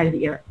other side of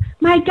the ear.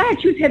 My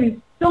God, she was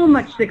having so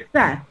much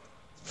success.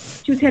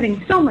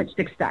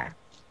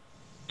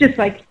 Just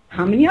like,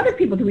 how many other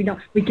people do we know?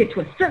 We get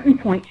to a certain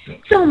point,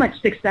 so much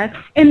success,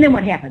 and then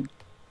what happens?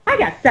 I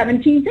got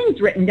 17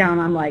 things written down.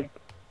 I'm like,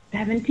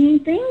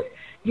 17 things?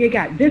 You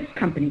got this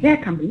company,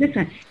 that company, this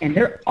one, and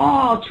they're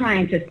all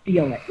trying to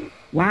steal it.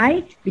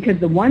 Why? Because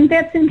the one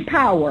that's in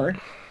power,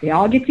 they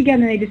all get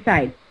together and they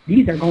decide,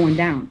 these are going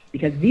down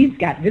because these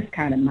got this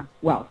kind of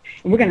wealth.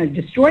 And we're going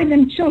to destroy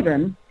them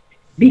children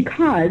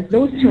because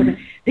those children,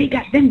 they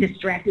got them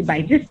distracted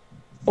by this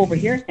over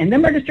here, and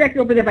them are distracted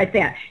over there by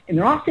that. And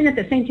they're all sitting at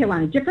the same table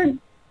on a different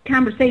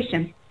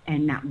conversation,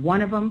 and not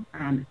one of them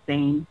are on the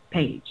same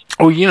page.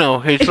 Oh,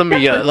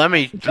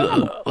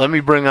 let me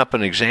bring up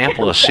an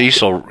example of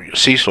Cecil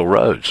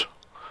Rhodes.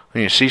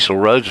 Cecil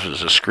Rhodes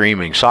was a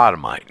screaming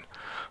sodomite,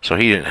 so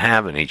he didn't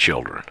have any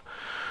children.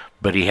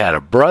 But he had a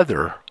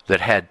brother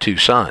that had 2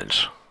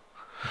 sons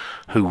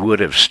who would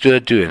have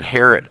stood to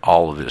inherit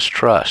all of his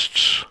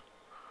trusts.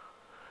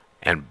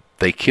 And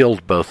they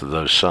killed both of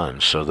those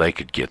sons so they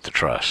could get the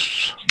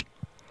trusts.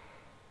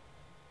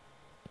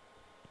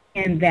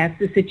 And that's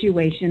the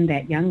situation,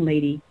 that young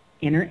lady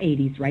in her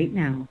 80s right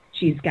now.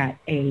 She's got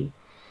a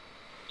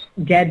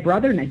dead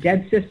brother and a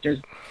dead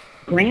sister's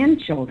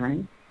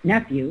grandchildren,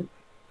 nephews,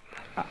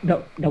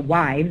 the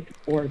wives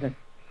or the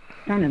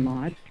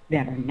son-in-laws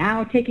that are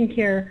now taking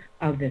care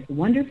of this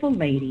wonderful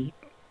lady,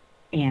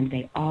 and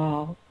they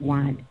all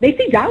they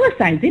see dollar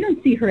signs. They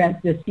don't see her as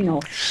this,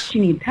 she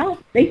needs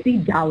help. They see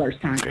dollar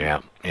signs. Yeah.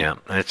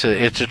 It's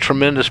a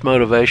tremendous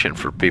motivation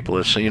for people.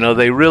 It's,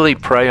 they really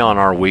prey on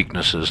our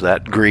weaknesses,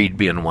 that greed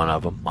being one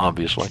of them,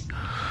 obviously.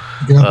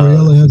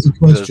 Gabriella has a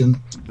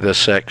question. The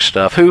sex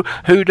stuff. Who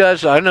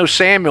does? I know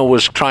Samuel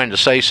was trying to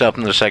say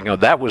something a second ago.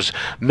 That was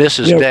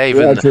Mrs. Dave.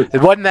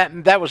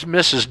 That was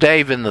Mrs.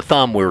 Dave in the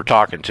thumb we were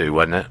talking to,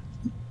 wasn't it?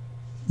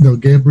 No,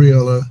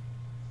 Gabriella.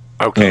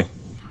 Okay.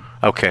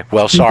 Okay.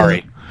 Well,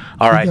 sorry.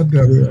 All right.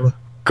 Gabriella.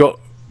 Go,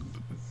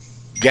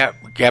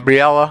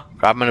 Gabriella.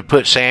 I'm going to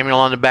put Samuel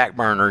on the back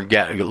burner.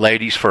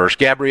 Ladies first.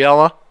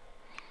 Gabriella,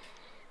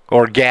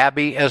 or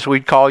Gabby, as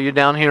we'd call you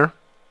down here.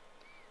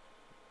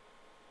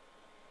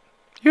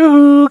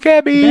 Yoo-hoo,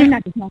 Gabby.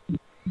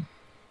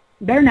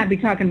 Better not be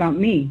talking about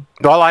me.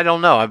 Well, I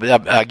don't know.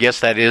 I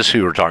guess that is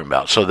who we're talking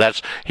about. So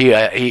that's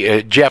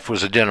Jeff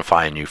was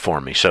identifying you for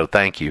me. So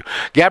thank you,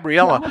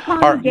 Gabriella.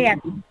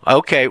 Gabby.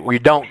 Okay, we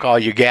don't call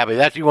you Gabby.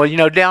 That's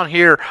down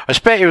here.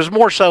 It was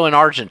more so in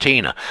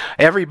Argentina.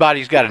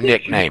 Everybody's got a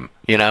nickname.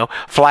 You know,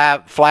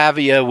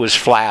 Flavia was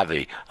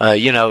Flavy.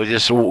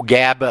 Just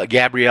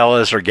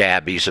Gabrielas or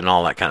Gabbies and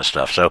all that kind of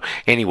stuff. So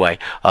anyway,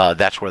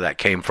 that's where that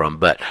came from.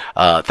 But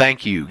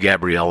thank you,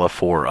 Gabriella,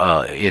 for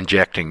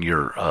injecting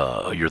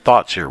your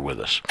thoughts here with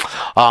us.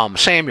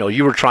 Samuel,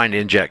 you were trying to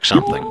inject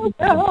something.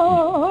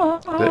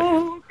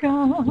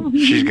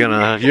 She's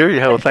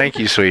gonna. Thank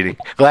you, sweetie.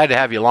 Glad to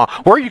have you along.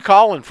 Where are you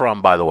calling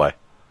from, by the way?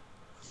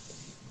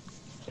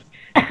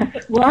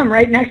 Well, I'm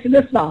right next to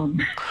this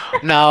phone.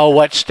 No,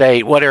 what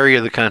state? What area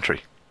of the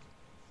country?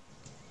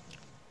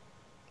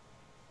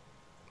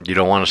 You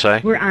don't want to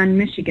say? We're on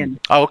Michigan.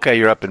 Oh, okay,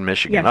 you're up in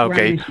Michigan. Yes,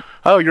 okay. Michigan.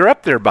 Oh, you're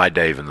up there by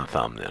Dave and the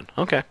Thumb then.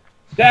 Okay.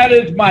 That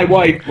is my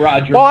wife,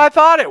 Roger. Well, I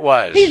thought it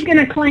was. He's going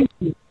to claim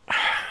you.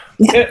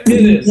 It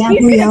is.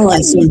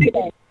 Gabriella,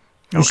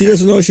 She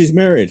doesn't know she's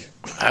married.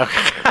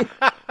 Okay.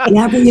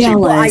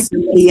 Gabriella is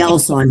somebody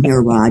else on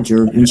here,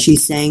 Roger, and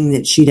she's saying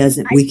that she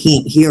doesn't. We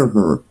can't hear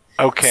her.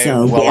 Okay.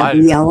 So well,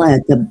 Gabriella,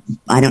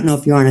 I don't know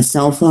if you're on a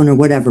cell phone or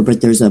whatever,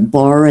 but there's a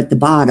bar at the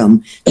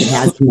bottom that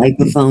has a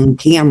microphone,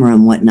 camera,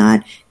 and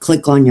whatnot.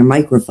 Click on your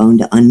microphone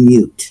to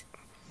unmute.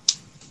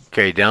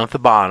 Okay, down at the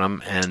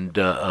bottom, and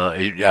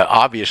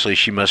obviously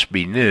she must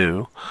be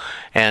new,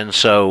 and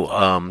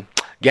so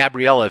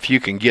Gabriella, if you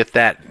can get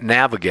that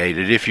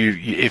navigated, if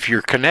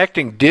you're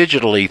connecting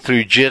digitally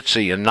through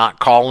Jitsi and not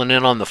calling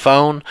in on the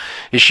phone,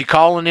 is she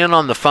calling in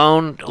on the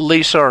phone,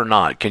 Lisa, or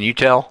not? Can you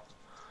tell?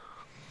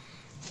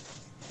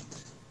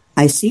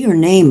 I see her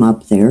name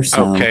up there.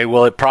 So. Okay,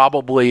 well, it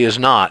probably is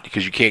not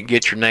because you can't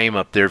get your name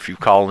up there if you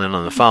call in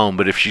on the phone.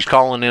 But if she's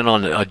calling in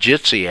on a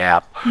Jitsi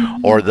app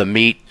or the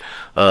meet.jit.sippn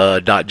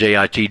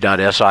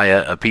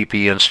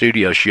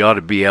studio, she ought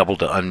to be able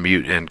to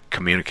unmute and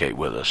communicate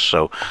with us.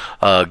 So,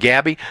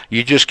 Gabby,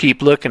 you just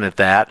keep looking at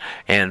that,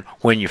 and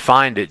when you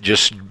find it,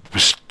 just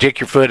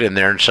stick your foot in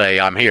there and say,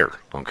 "I'm here."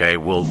 Okay,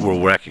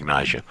 we'll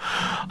recognize you.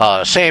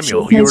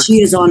 Samuel,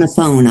 she is on a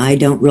phone. I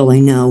don't really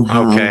know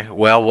how. Okay,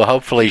 well,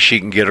 hopefully she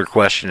can get her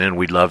question in.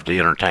 We'd love to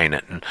entertain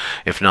it, and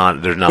if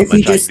not, there's not if much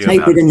you just I can do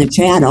type it in the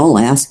chat, I'll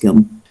ask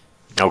him.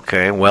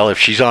 Okay, well, if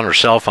she's on her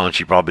cell phone,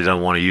 she probably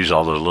doesn't want to use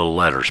all those little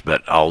letters,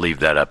 but I'll leave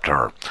that up to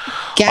her.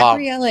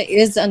 Gabriella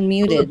is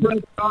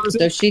unmuted,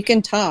 so she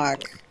can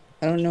talk.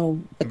 I don't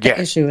know what the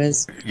issue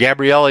is.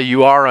 Gabriella,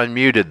 you are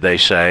unmuted, they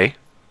say.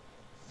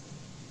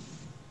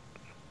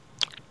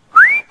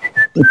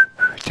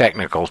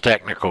 Technical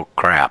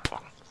crap.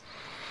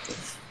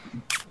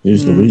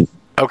 Here's the reason.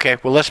 Okay,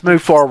 well, let's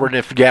move forward.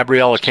 If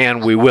Gabriella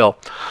can, we will.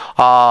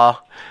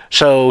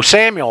 So,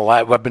 Samuel,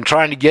 I've been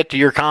trying to get to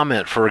your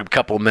comment for a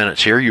couple of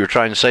minutes here. You were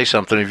trying to say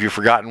something. Have you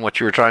forgotten what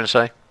you were trying to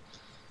say?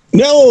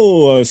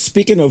 No,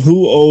 speaking of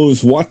who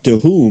owes what to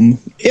whom,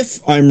 if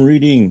I'm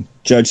reading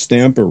Judge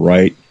Stamper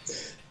right,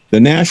 the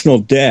national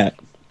debt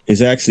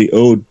is actually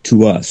owed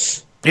to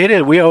us. It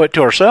is. We owe it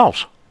to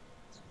ourselves.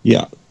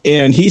 Yeah.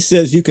 And he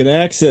says you can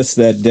access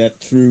that debt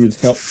through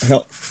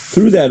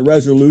through that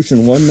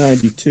resolution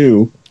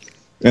 192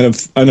 and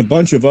a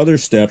bunch of other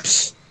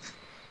steps,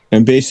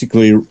 and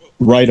basically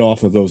write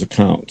off of those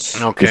accounts.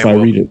 Okay, if I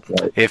read it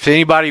right. If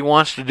anybody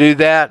wants to do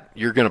that,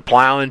 you're going to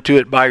plow into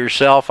it by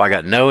yourself. I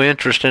got no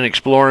interest in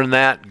exploring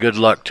that. Good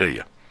luck to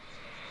you.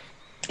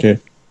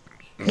 Okay.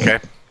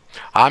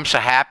 I'm so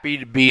happy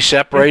to be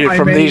separated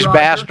from these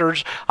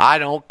bastards. I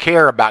don't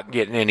care about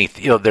getting any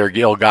their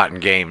ill-gotten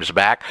gains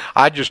back.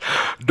 I just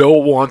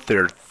don't want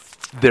their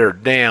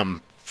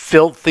damn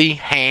filthy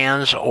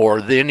hands or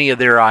any of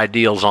their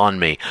ideals on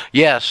me.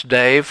 Yes,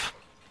 Dave?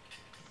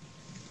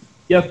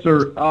 Yes,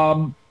 sir.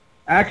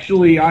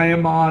 Actually, I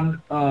am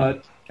on a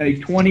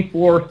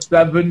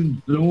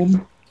 24/7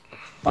 Zoom,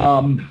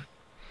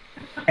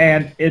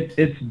 and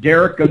it's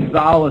Derek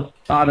Gonzalez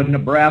out of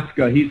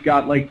Nebraska. He's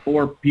got like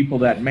 4 people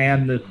that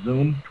man this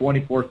Zoom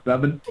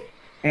 24/7,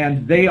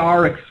 and they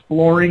are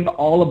exploring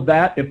all of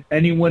that. If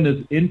anyone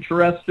is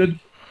interested,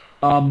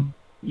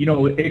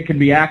 it can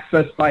be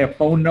accessed by a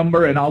phone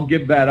number, and I'll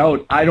give that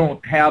out. I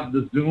don't have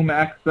the Zoom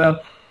access,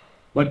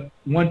 but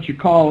once you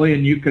call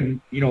in, you can,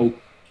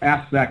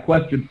 ask that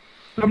question.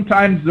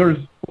 Sometimes there's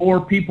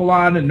 4 people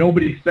on and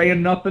nobody's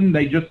saying nothing.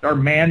 They just are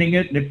manning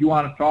it, and if you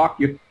want to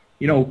talk, you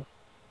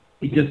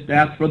just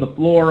ask for the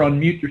floor,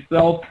 unmute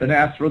yourself, and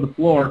ask for the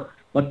floor.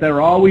 But they're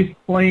always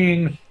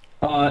playing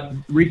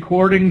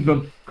recordings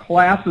of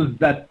classes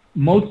that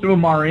most of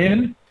them are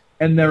in,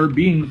 and they're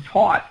being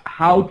taught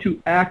how to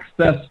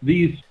access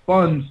these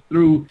funds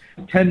through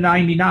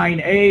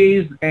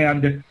 1099As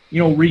and,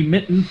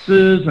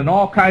 remittances and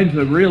all kinds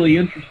of really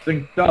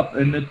interesting stuff.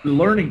 And it's a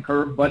learning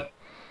curve, but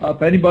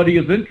if anybody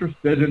is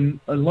interested in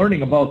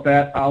learning about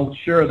that, I'll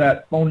share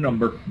that phone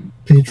number.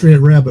 Patriot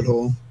Rabbit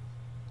Hole.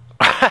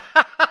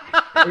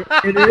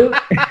 It is.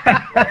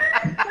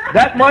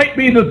 That might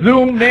be the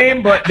Zoom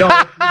name, but no,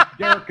 it's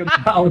Derek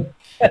Gonzalez.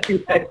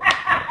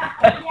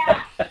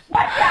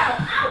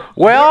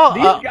 Well,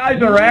 these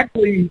guys are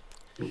actually.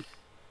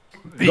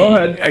 Go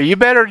ahead. You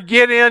better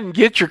get in and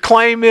get your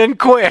claim in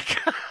quick.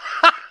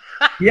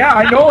 Yeah,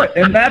 I know it,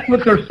 and that's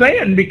what they're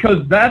saying,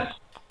 because that's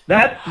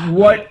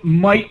what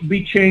might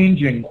be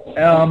changing.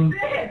 And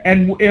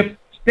if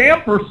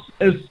Stamper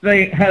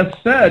has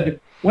said,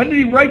 when did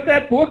he write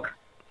that book?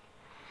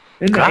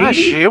 In the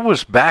 80s? It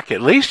was back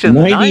at least in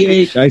the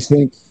 98, 90s. I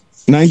think.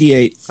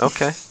 98.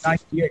 Okay.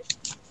 98.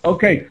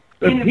 Okay.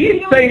 If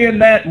he's saying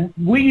that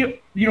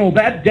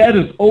that debt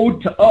is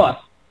owed to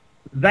us,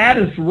 that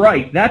is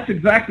right. That's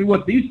exactly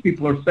what these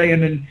people are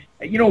saying. And,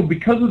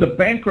 because of the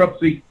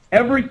bankruptcy,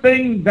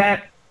 everything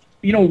that,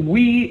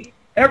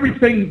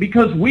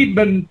 because we've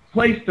been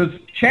placed as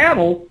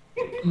chattel,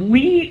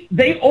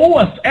 they owe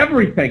us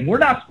everything. We're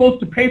not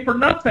supposed to pay for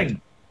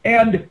nothing.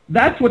 And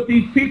that's what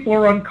these people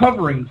are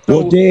uncovering. So,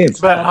 Well, Dave,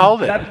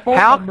 that phone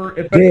number,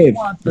 if anyone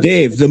wants it-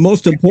 Dave, the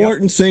most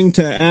important thing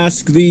to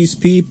ask these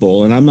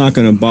people, and I'm not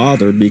going to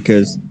bother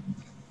because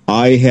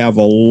I have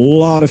a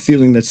lot of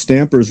feeling that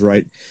Stamper's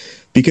right,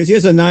 because he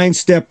has a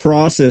 9-step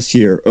process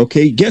here.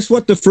 Okay, guess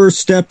what the first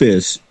step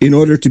is in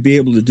order to be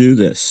able to do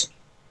this?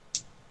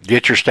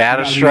 Get your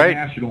status straight.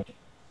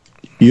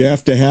 You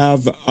have to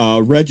have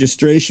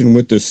registration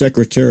with the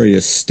Secretary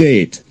of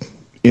State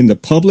in the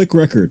public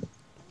record.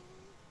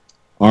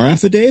 Our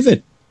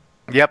affidavit.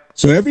 Yep.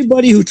 So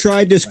everybody who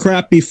tried this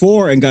crap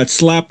before and got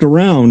slapped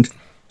around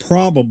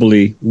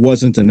probably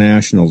wasn't a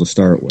national to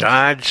start with.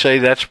 I'd say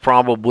that's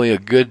probably a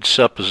good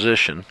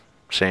supposition,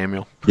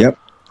 Samuel. Yep.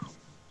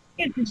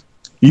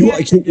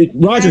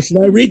 Roger, should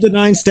I read the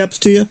 9 steps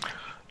to you?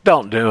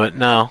 Don't do it.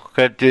 No.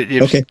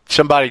 If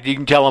somebody, you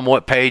can tell them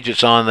what page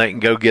it's on. They can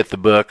go get the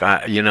book.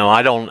 I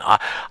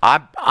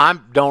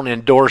don't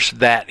endorse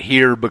that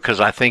here because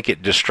I think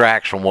it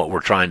distracts from what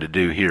we're trying to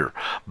do here.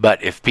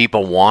 But if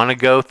people want to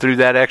go through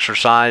that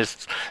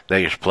exercise,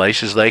 there's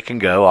places they can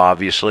go.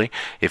 Obviously,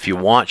 if you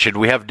want, should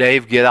we have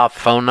Dave get out the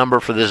phone number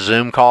for this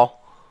Zoom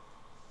call?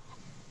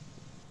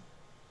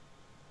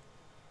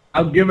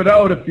 I'll give it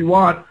out if you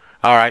want.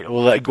 All right.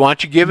 Well, why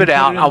don't you give it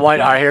out?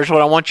 Here's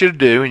what I want you to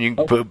do, and you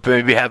can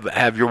maybe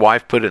have your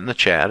wife put it in the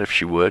chat if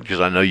she would, because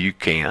I know you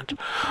can't.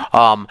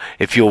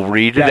 If you'll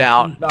read it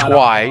out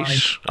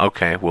twice,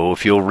 okay. Well,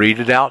 if you'll read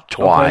it out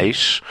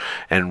twice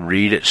and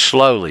read it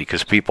slowly,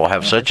 because people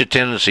have such a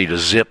tendency to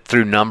zip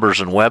through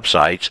numbers and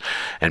websites,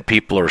 and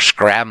people are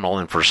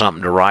scrambling for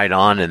something to write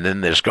on, and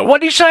then they just go,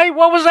 "What did he say?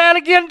 What was that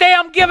again?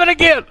 Damn, give it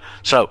again."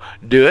 So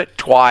do it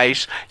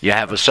twice. You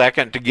have a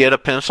second to get a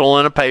pencil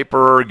and a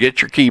paper or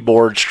get your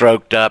keyboard stroked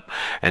up,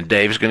 and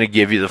Dave's going to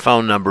give you the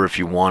phone number if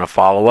you want to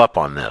follow up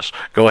on this.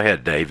 Go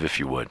ahead, Dave, if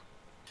you would.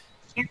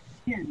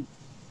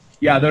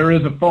 Yeah, there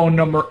is a phone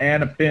number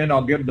and a PIN.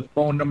 I'll give the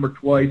phone number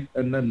twice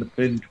and then the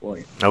PIN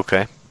twice.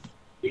 Okay.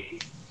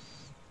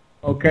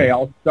 Okay,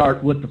 I'll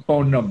start with the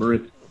phone number.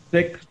 It's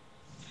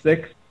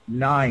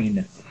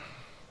 669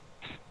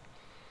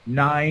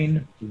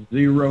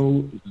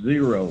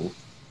 900.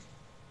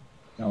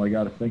 Now I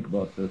got to think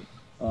about this.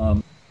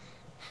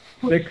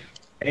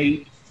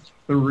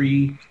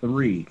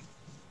 6833.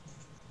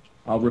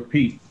 I'll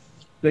repeat.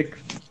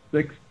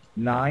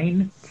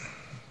 669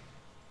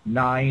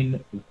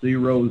 900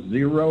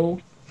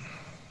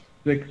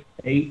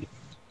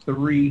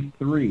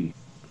 6833.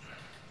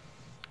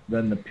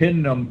 Then the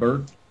PIN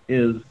number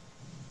is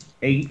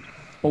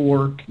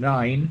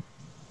 849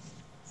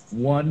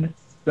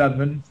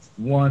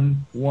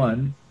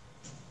 1711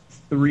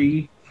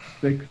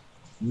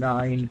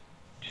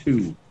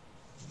 3692.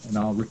 And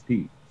I'll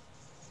repeat.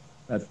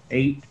 That's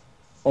 8.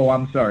 Oh,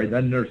 I'm sorry.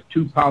 Then there's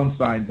 2 pound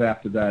signs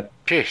after that.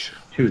 Jeez.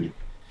 2.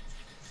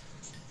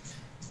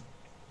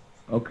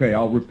 Okay,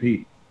 I'll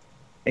repeat.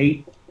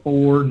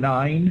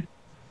 849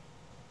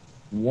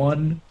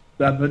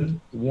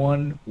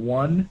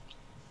 1711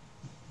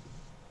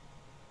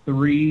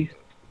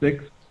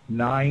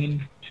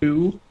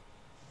 3692.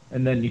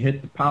 And then you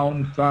hit the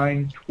pound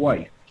sign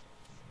twice.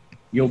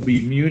 You'll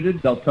be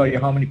muted. They'll tell you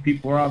how many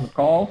people are on the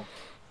call.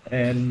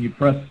 And you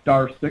press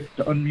 *6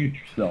 to unmute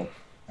yourself.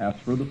 Ask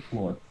for the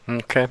floor.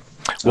 Okay.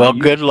 Well,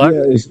 good luck.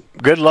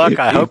 Good luck.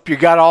 I hope you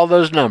got all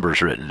those numbers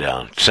written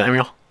down,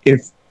 Samuel.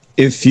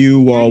 If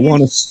you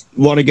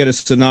want to get a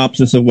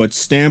synopsis of what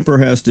Stamper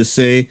has to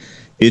say,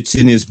 it's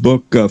in his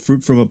book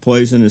Fruit from a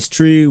Poisonous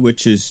Tree,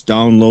 which is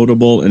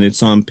downloadable, and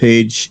it's on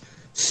page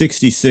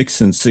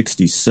 66 and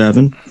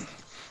 67.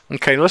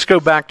 Okay, let's go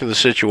back to the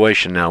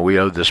situation now. We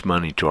owe this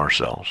money to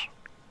ourselves.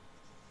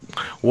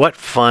 What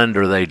fund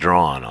are they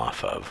drawing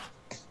off of?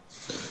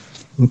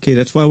 Okay,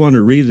 that's why I wanted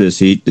to read this.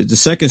 The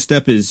second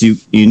step is you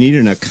need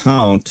an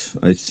account,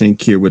 I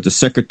think, here with the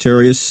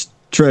Secretary of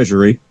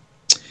Treasury.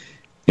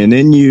 And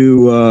then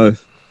you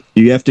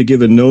have to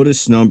give a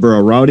notice number,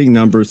 a routing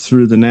number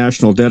through the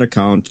national debt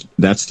account.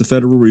 That's the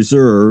Federal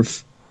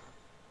Reserve.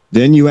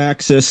 Then you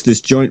access this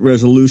Joint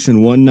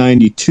Resolution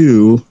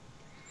 192.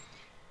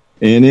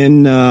 And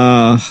then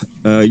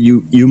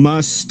you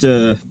must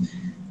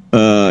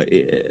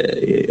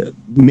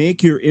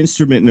make your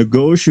instrument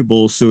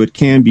negotiable so it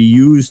can be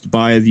used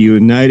by the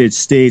United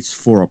States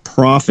for a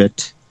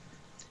profit.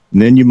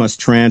 And then you must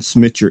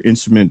transmit your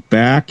instrument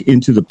back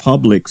into the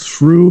public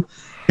through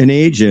an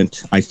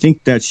agent. I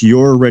think that's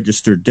your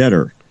registered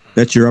debtor.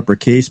 That's your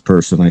uppercase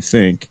person, I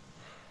think.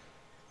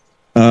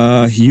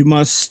 You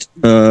must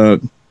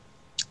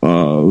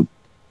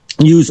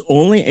use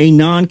only a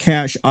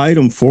non-cash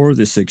item for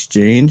this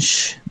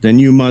exchange. Then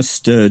you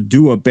must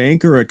do a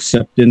banker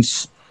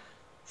acceptance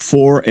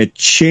for a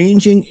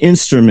changing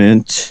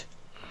instrument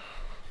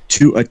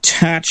to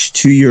attach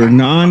to your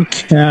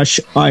non-cash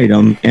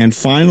item. And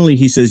finally,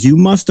 he says, you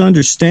must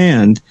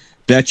understand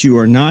that you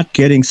are not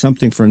getting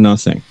something for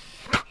nothing.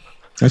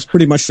 That's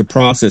pretty much the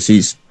process.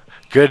 He's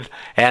good.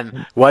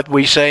 And what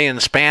we say in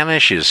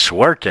Spanish is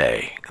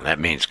suerte. That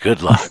means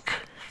good luck.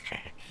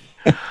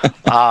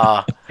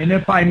 And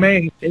if I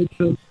may,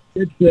 it's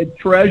a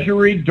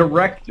Treasury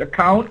direct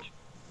account,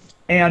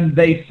 and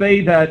they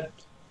say that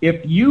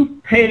if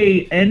you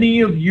pay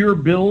any of your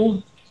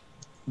bills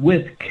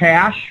with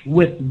cash,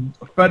 with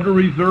Federal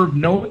Reserve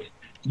notes,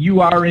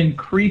 you are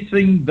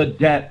increasing the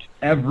debt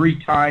every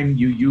time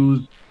you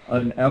use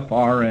an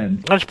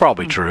FRN. That's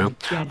probably true.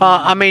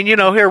 I mean,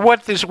 here,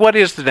 what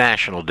is the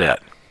national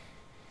debt?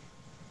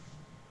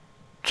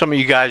 Some of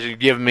you guys are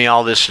giving me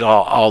all this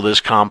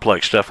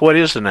complex stuff. What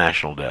is the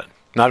national debt?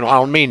 I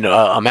don't mean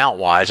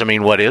amount-wise. I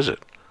mean, what is it?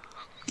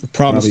 The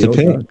promise to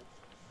pay.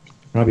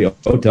 Probably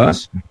owed to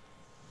us.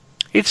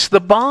 It's the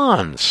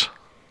bonds.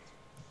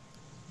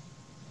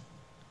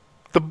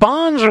 The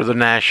bonds are the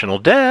national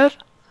debt.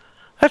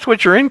 That's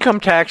what your income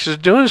tax is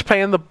doing, is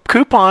paying the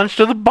coupons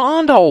to the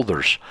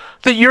bondholders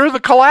that you're the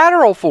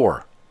collateral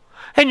for.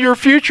 And your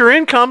future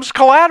income's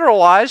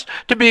collateralized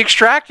to be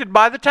extracted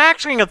by the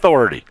taxing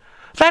authority.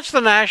 That's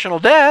the national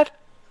debt.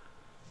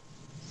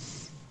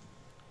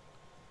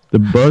 The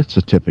birth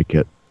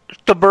certificate.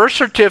 The birth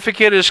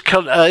certificate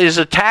is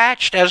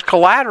attached as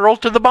collateral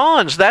to the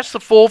bonds. That's the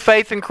full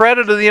faith and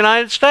credit of the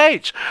United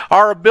States.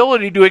 Our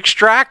ability to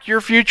extract your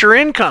future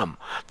income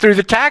through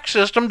the tax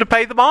system to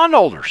pay the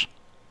bondholders.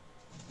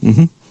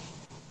 Mm-hmm.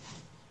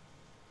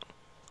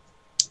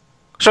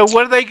 So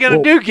what are they going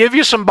to do? Give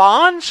you some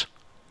bonds?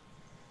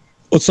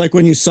 Well, it's like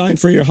when you sign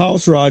for your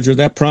house, Roger,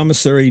 that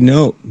promissory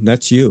note,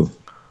 that's you.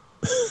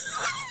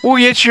 Well,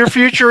 it's your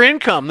future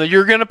income that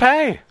you're going to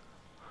pay.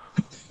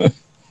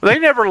 They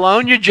never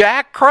loan you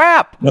jack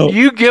crap. No,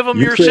 you give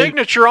them your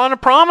signature on a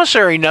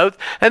promissory note,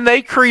 and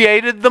they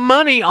created the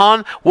money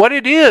on what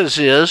it is.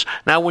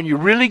 Now, when you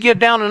really get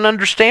down and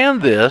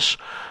understand this,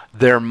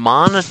 they're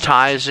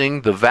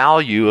monetizing the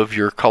value of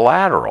your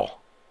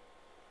collateral.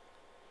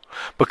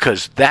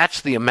 Because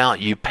that's the amount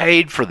you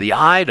paid for the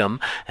item,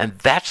 and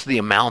that's the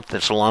amount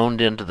that's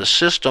loaned into the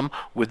system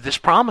with this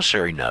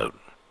promissory note.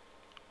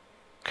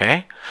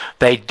 Okay?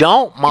 They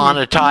don't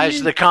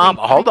monetize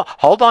the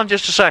hold on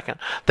just a second.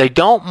 They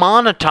don't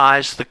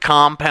monetize the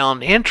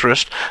compound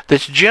interest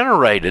that's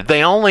generated.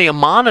 They only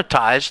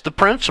monetize the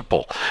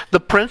principal. The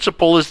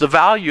principal is the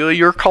value of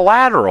your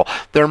collateral.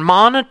 They're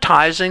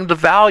monetizing the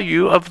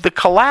value of the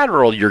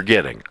collateral you're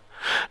getting.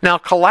 Now,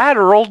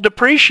 collateral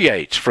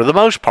depreciates for the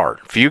most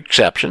part, few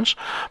exceptions,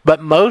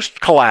 but most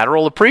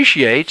collateral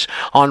appreciates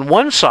on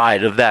one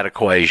side of that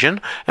equation,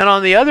 and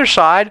on the other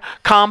side,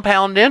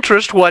 compound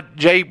interest, what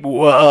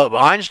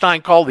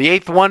Einstein called the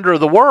eighth wonder of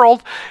the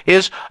world,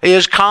 is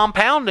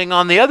compounding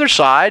on the other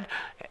side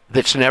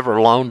that's never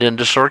loaned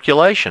into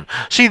circulation.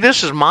 See,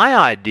 this is my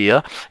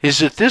idea, is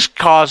that this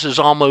causes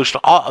almost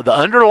all, the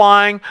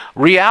underlying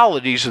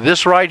realities of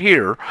this right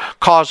here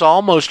cause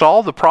almost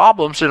all the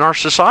problems in our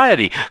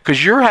society,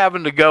 because you're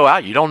having to go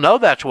out, you don't know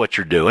that's what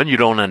you're doing, you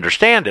don't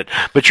understand it,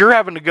 but you're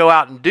having to go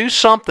out and do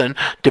something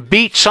to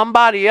beat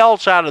somebody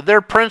else out of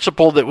their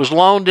principal that was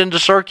loaned into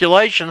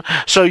circulation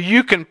so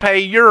you can pay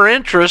your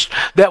interest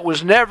that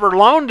was never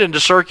loaned into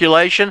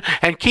circulation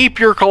and keep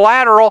your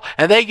collateral,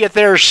 and they get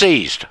theirs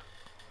seized.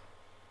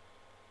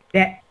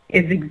 That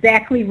is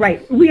exactly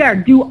right. We are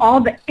due all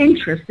the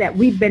interest that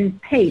we've been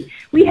paid.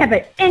 We have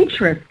an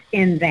interest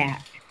in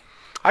that.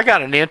 I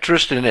got an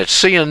interest in it,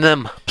 seeing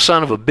them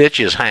son of a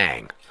bitches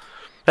hang.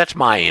 That's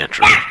my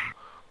interest.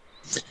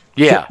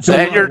 Yeah,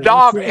 and your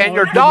dog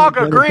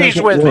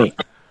agrees with me.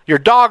 Your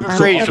dog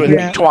agrees with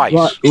me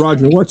twice.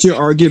 Roger, what's your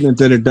argument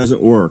that it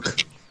doesn't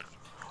work?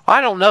 I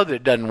don't know that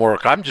it doesn't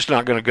work. I'm just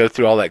not going to go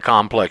through all that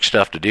complex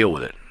stuff to deal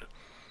with it.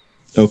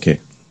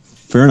 Okay,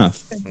 fair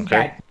enough.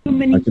 Okay.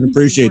 I can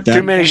appreciate that.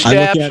 Too many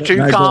steps,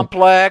 too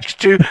complex,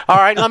 too... All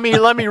right, let me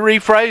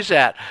rephrase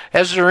that.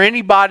 Is there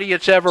anybody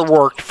it's ever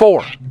worked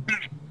for?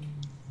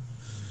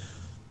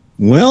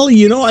 Well,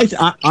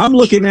 I'm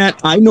looking at...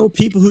 I know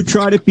people who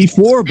tried it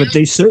before, but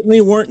they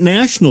certainly weren't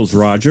nationals,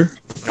 Roger.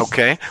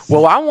 Okay.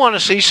 Well, I want to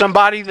see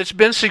somebody that's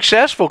been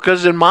successful,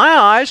 because in my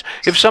eyes,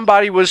 if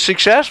somebody was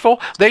successful,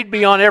 they'd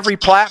be on every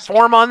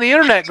platform on the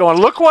internet going,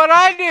 look what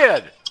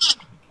I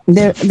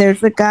did.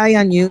 There's a guy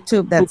on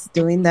YouTube that's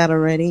doing that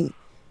already.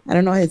 I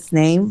don't know his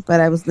name,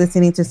 but I was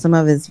listening to some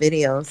of his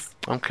videos.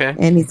 Okay.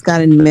 And he's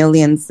gotten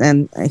millions,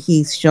 and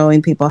he's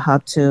showing people how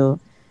to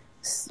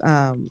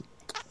sign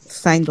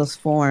those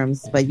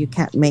forms, but you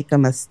can't make a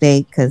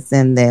mistake, because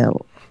then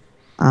they'll...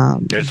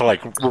 it's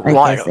like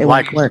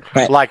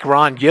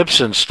Ron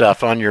Gibson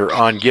stuff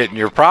on getting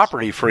your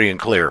property free and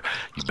clear.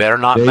 You better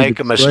not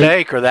make a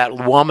mistake, or that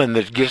woman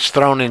that gets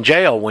thrown in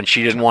jail when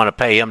she didn't want to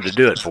pay him to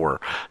do it for her.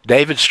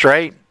 David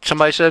Strait,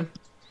 somebody said?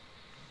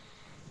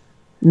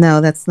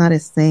 No, that's not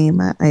his name.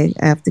 I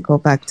have to go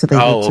back to the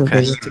YouTube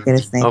video to get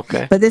his name.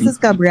 Okay. But this is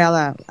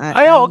Gabriela.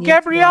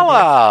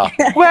 Gabriela.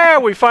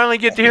 Well, we finally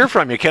get to hear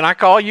from you. Can I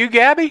call you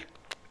Gabby?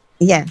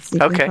 Yes, you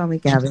can call me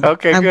Gabby.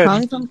 Okay, I'm good.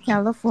 calling from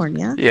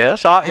California.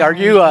 Yes. Are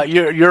you?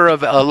 You're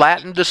of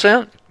Latin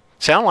descent?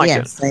 Sound like it.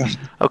 Yes, I am.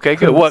 Okay,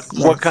 good.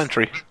 What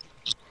country?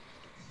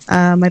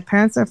 My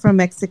parents are from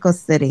Mexico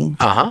City.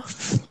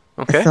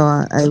 Okay. So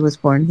I was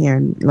born here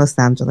in Los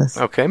Angeles.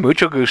 Okay,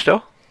 mucho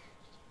gusto.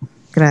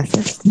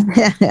 Gracias.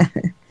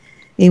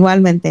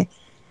 Igualmente.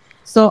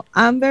 So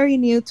I'm very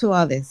new to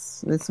all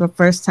this. This is the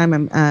first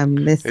time I'm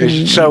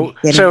listening. So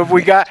have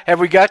we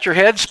got your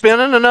head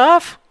spinning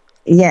enough?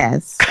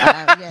 Yes.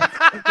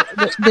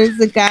 Yes. There's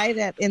a guy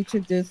that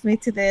introduced me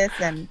to this,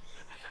 and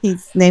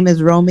his name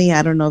is Romy.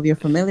 I don't know if you're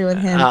familiar with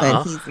him,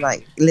 but he's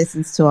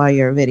listens to all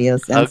your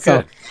videos. And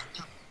so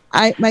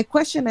my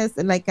question is,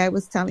 like I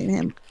was telling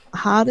him,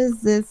 how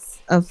does this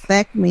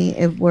affect me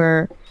if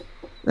we're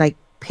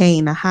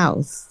paying a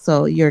house?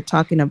 So you're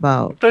talking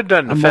about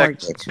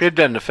mortgage. It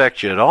doesn't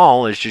affect you at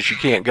all. It's just you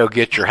can't go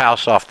get your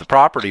house off the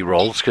property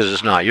rolls because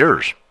it's not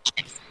yours.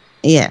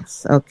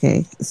 Yes.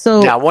 Okay.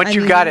 So now, once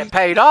you got it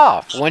paid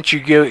off, the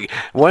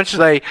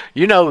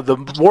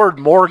word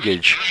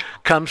mortgage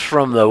comes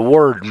from the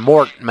word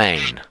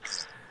mortmain,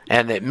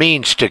 and it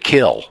means to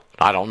kill.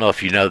 I don't know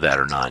if you know that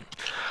or not.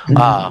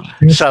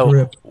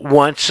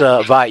 Once,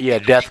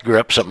 death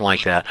grip, something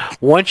like that.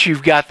 Once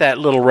you've got that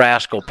little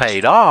rascal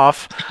paid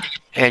off,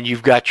 and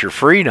you've got your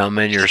freedom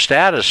and your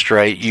status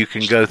straight, you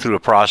can go through a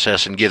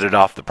process and get it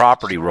off the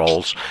property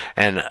rolls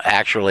and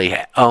actually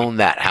own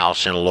that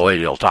house in a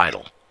loyal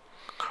title.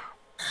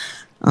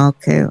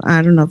 Okay,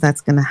 I don't know if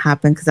that's going to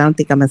happen because I don't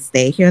think I'm going to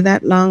stay here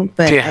that long.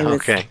 But I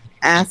was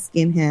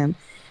asking him,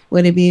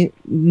 would it be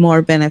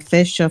more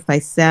beneficial if I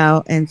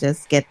sell and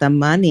just get the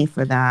money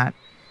for that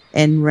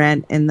and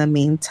rent in the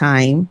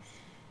meantime?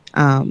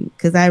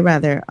 Because I'd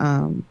rather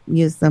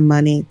use the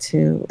money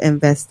to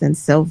invest in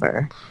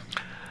silver.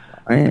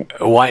 It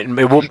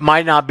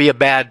might not be a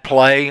bad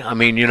play. I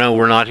mean,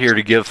 we're not here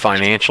to give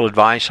financial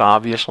advice,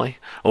 obviously,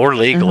 or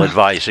legal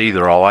advice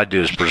either. All I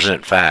do is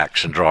present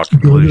facts and draw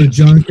conclusions.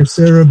 Go to the John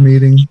Casera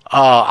meeting.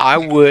 I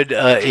would,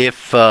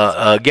 if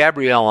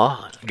Gabby,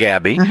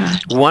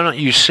 why don't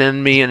you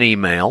send me an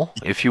email,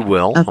 if you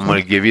will? Okay. I'm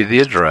going to give you the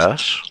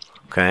address.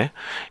 Okay,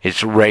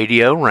 it's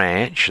Radio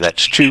Ranch.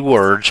 That's 2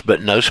 words,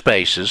 but no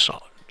spaces.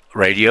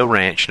 Radio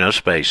Ranch, no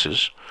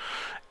spaces.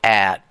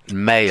 At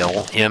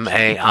mail,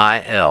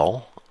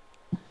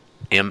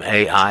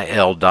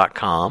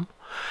 mail.com,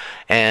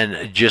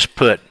 and just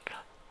put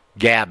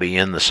Gabby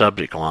in the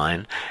subject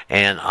line,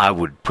 and I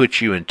would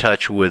put you in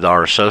touch with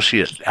our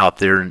associate out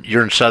there.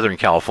 You're in Southern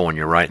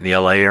California, right, in the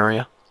LA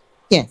area?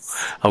 Yes.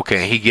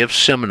 Okay, he gives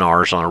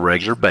seminars on a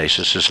regular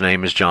basis. His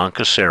name is John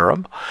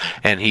Casera,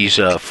 and he's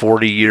a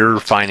 40-year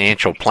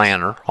financial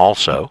planner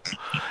also,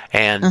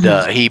 and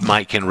he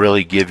can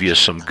really give you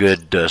some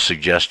good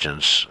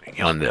suggestions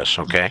on this,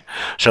 okay?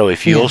 So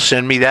if you'll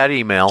send me that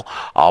email,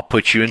 I'll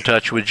put you in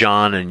touch with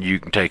John, and you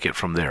can take it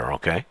from there,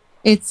 okay?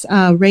 It's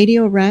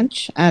Radio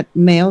Ranch at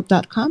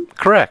mail.com?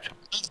 Correct.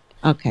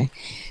 Okay.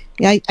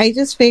 Yeah, I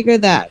just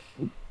figured that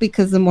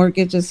because the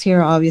mortgage is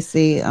here,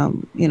 obviously,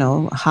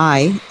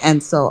 high.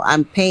 And so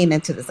I'm paying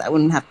into this. I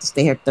wouldn't have to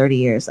stay here 30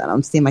 years. I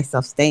don't see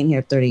myself staying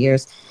here 30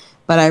 years.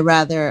 But I'd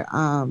rather,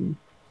 not.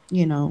 Do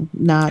you know,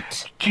 not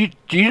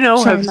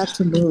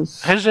to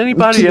lose. Has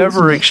anybody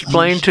ever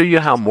explained to you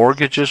how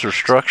mortgages are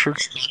structured?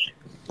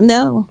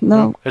 No.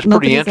 It's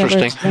pretty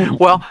interesting.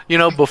 Well,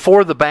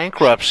 before the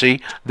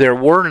bankruptcy, there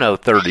were no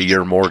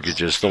 30-year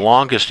mortgages. The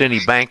longest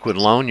any bank would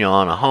loan you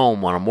on a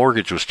home on a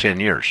mortgage was 10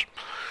 years.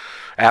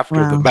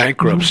 After the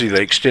bankruptcy,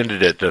 they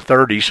extended it to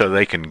 30 so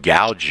they can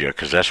gouge you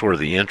because that's where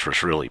the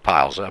interest really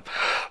piles up.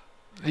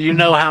 Do you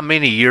know how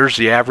many years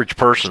the average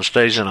person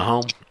stays in a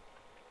home?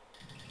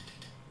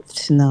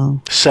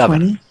 No.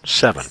 7.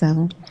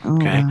 7. Oh,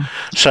 okay. Wow.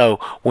 So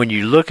when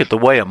you look at the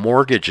way a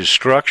mortgage is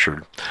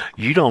structured,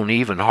 you don't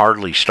even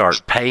hardly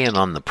start paying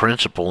on the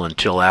principal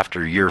until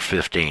after year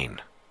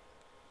 15.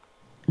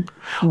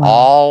 Wow.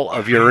 All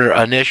of your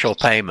initial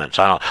payments,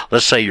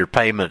 let's say your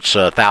payment's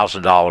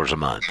 $1,000 a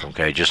month,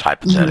 okay, just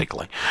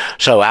hypothetically.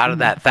 So out of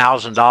that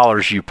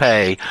 $1,000 you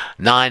pay,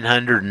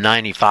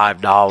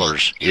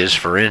 $995 is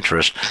for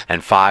interest,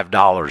 and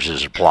 $5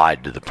 is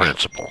applied to the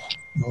principal.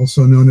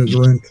 Also known as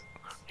rent.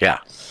 Yeah.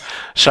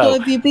 So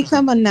if you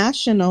become a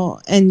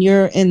national and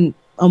you're in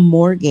a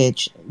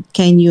mortgage,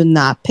 can you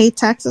not pay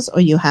taxes,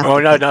 or you have?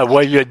 No.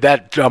 Well,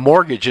 that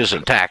mortgage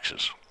isn't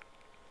taxes.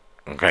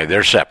 Okay,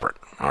 they're separate.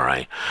 All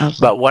right. Okay.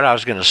 But what I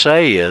was going to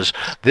say is,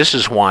 this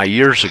is why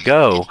years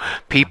ago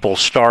people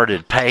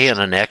started paying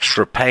an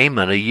extra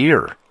payment a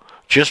year.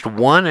 Just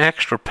one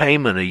extra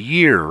payment a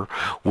year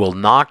will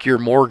knock your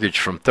mortgage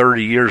from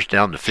 30 years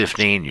down to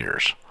 15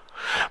 years.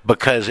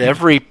 Because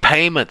every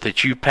payment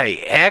that you pay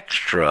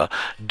extra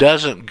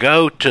doesn't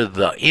go to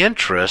the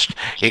interest,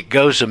 it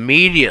goes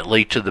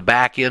immediately to the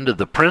back end of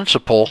the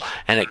principal,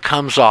 and it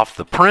comes off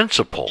the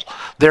principal.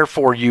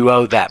 Therefore, you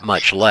owe that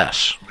much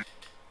less.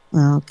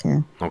 Okay.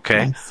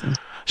 Okay.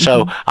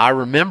 So I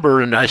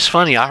remember, and it's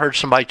funny, I heard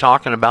somebody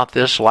talking about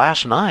this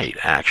last night,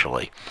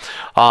 actually.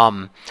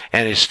 And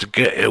it's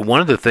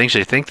one of the things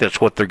they think that's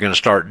what they're going to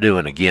start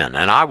doing again.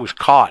 And I was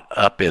caught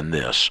up in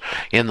this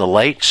in the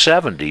late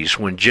 70s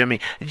when Jimmy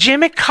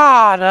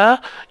Carter,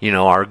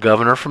 our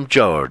governor from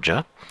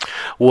Georgia,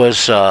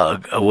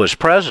 was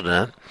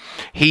president.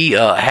 He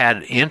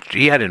had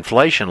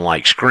inflation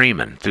like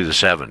screaming through the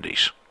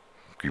 70s.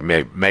 You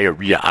may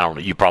I don't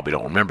know. You probably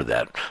don't remember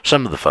that.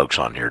 Some of the folks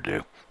on here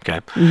do. Okay.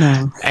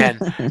 No.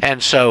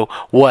 and so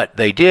what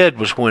they did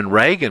was when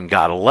Reagan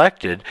got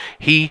elected,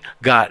 he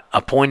got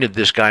appointed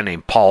this guy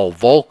named Paul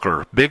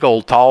Volcker, big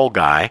old tall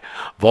guy.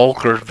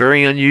 Volcker,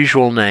 very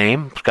unusual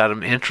name. It's got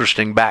an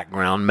interesting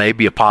background,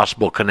 maybe a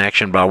possible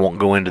connection, but I won't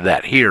go into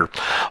that here.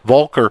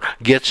 Volcker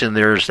gets in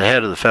there as the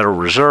head of the Federal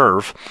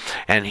Reserve,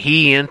 and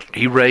he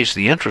raised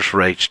the interest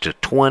rates to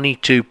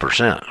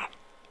 22%.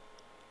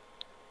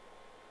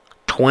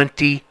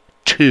 22%.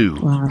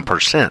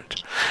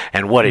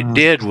 And what it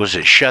did was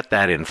it shut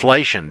that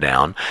inflation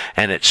down,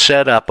 and it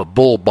set up a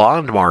bull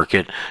bond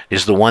market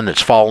is the one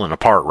that's falling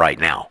apart right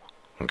now.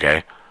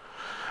 Okay?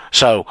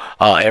 So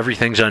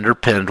everything's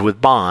underpinned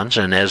with bonds,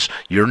 and as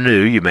you're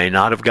new, you may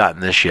not have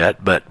gotten this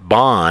yet, but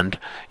bond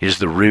is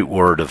the root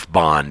word of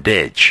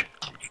bondage.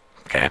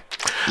 Okay,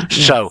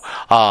 so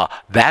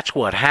that's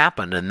what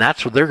happened, and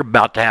that's what they're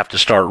about to have to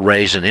start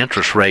raising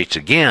interest rates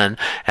again.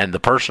 And the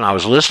person I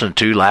was listening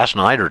to last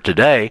night or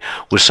today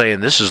was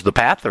saying this is the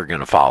path they're going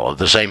to follow.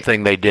 The same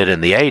thing they did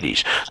in the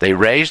 80s. They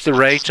raised the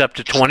rates up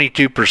to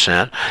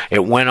 22%.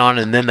 It went on,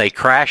 and then they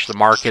crashed the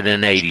market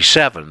in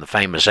 87, the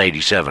famous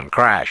 87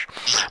 crash.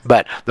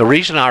 But the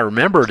reason I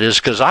remember it is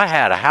because I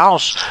had a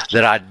house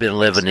that I'd been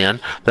living in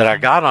that I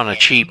got on a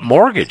cheap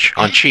mortgage,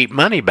 on cheap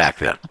money back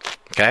then.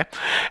 Okay,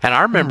 and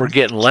I remember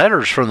getting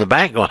letters from the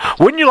bank going,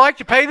 "Wouldn't you like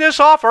to pay this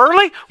off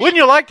early? Wouldn't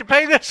you like to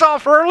pay this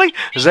off early?"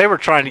 Because they were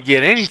trying to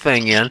get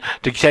anything in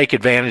to take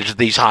advantage of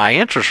these high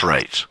interest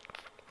rates.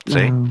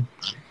 See?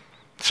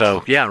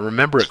 So, yeah, I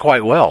remember it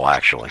quite well,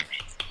 actually.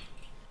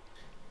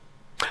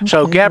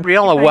 So,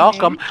 Gabriella,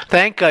 welcome.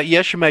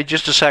 Yes, you may.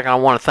 Just a second. I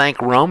want to thank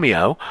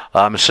Romeo.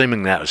 I'm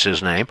assuming that was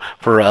his name,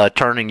 for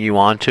turning you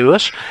on to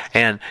us.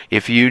 And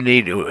if you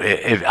need,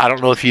 I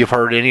don't know if you've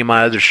heard any of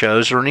my other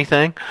shows or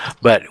anything,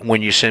 but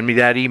when you send me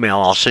that email,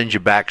 I'll send you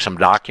back some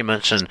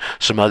documents and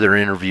some other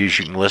interviews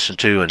you can listen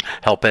to and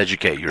help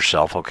educate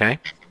yourself. Okay?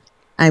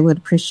 I would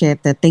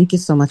appreciate that. Thank you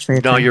so much for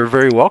your time. No, you're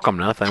very welcome.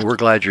 Nothing. We're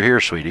glad you're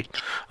here, sweetie.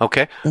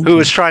 Okay. Who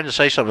was trying to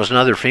say something? It was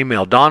another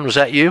female. Dawn, was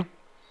that you?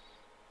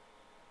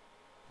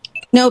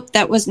 Nope,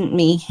 that wasn't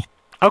me.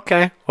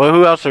 Okay. Well,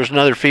 who else? There's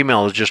another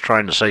female who's just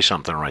trying to say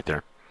something right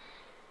there.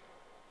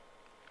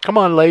 Come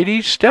on,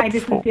 ladies. Step Hi,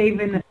 this is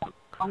Dave.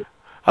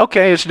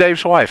 Okay, it's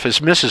Dave's wife. It's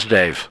Mrs.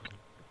 Dave.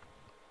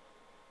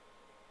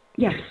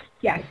 Yes.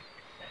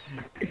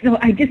 So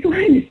I just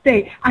wanted to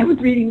say, I was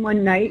reading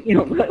one night,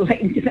 late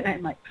into the night,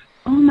 I'm like,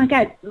 oh my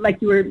God,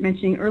 like you were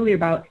mentioning earlier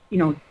about,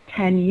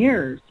 10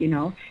 years,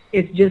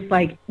 it's just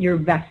like you're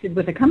vested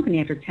with a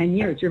company after 10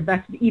 years. You're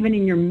vested even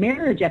in your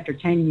marriage after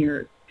 10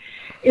 years.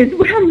 Is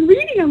what I'm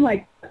reading. I'm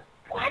like,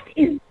 what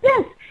is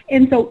this?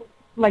 And so,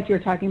 like you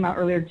were talking about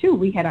earlier, too,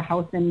 we had a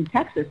house in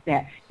Texas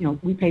that,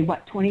 we pay,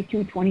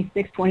 22,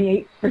 26,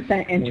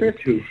 28% interest?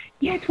 22.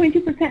 Yeah,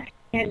 22%.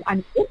 And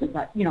I'm thinking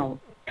about,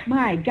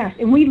 my gosh.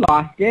 And we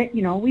lost it.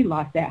 We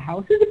lost that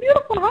house. It was a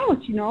beautiful house,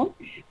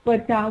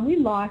 but we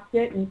lost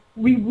it. And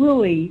we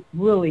really,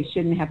 really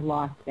shouldn't have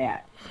lost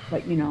that.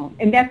 But,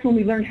 and that's when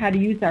we learned how to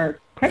use our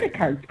credit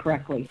cards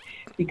correctly,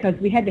 because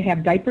we had to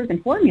have diapers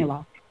and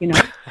formula.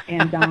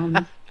 And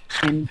then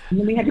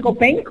we had to go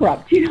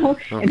bankrupt,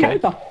 and that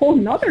was a whole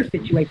nother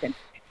situation.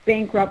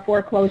 Bankrupt,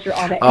 foreclosure,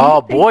 all that.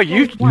 Oh boy,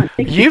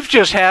 you've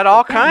just had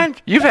all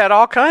kinds. You've had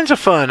all kinds of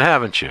fun,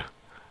 haven't you?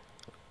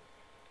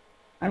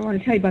 I don't want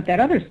to tell you about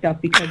that other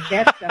stuff because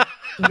that stuff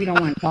we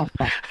don't want to talk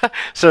about.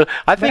 So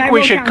I think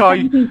we should call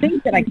you.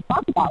 Things that I can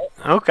talk about.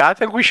 Okay, I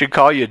think we should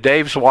call you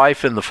Dave's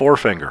wife in the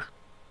forefinger,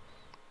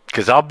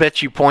 because I'll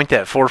bet you point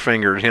that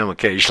forefinger at him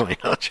occasionally,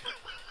 don't you?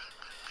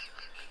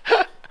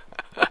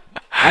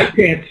 I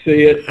can't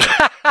see it.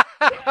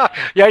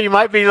 Yeah, you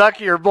might be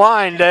lucky you're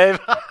blind,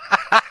 Dave.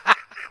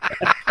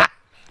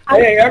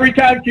 Hey, every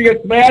time she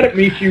gets mad at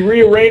me, she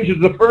rearranges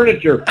the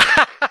furniture.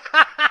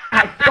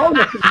 I told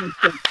her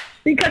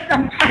because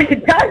I'm trying to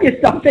tell you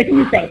something, and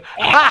you say,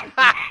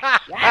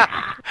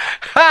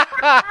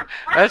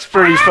 That's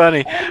pretty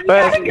funny.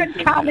 That's a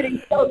good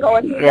comedy still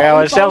going. Yeah,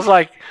 well, it sounds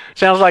like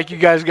you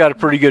guys got a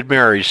pretty good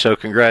marriage, so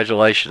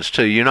congratulations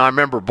to you. I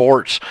remember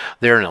Bortz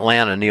there in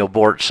Atlanta, Neil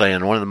Bortz,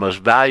 saying one of the most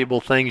valuable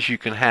things you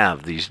can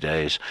have these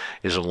days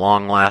is a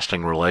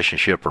long-lasting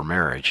relationship or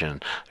marriage,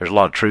 and there's a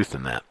lot of truth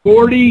in that.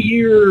 40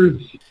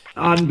 years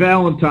on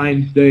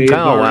Valentine's Day is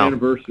our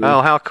anniversary.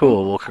 Oh, how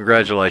cool. Well,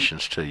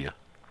 congratulations to you.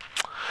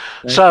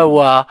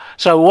 So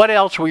what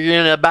else? We're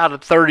in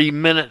about 30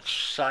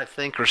 minutes, I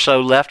think, or so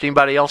left.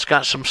 Anybody else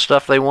got some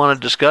stuff they want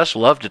to discuss?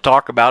 Love to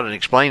talk about it and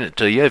explain it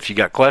to you if you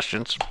got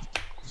questions.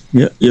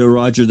 Yeah,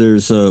 Roger,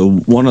 there's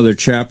one other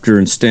chapter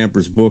in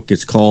Stamper's book.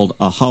 It's called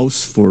A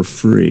House for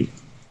Free.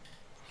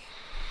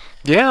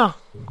 Yeah.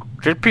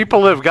 There's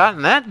people that have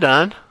gotten that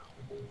done.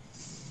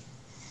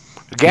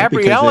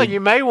 Gabriella, you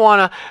may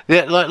want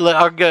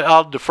to.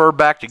 I'll defer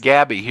back to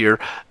Gabby here.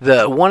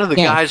 One of the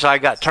guys I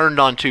got turned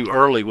on to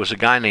early was a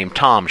guy named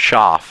Tom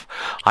Schaff.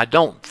 I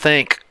don't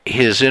think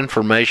his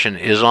information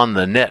is on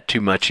the net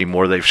too much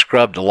anymore. They've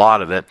scrubbed a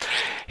lot of it.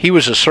 He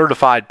was a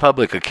certified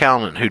public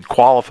accountant who'd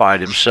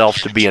qualified himself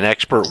to be an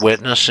expert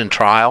witness in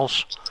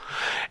trials.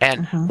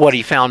 And what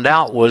he found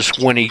out was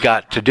when he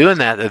got to doing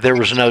that there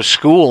was no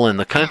school in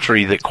the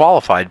country that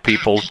qualified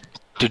people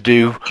to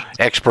do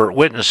expert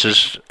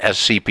witnesses as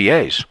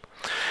CPAs.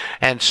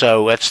 And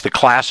so that's the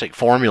classic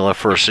formula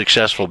for a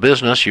successful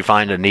business. You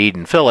find a need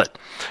and fill it.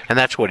 And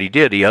that's what he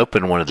did. He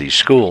opened one of these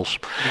schools.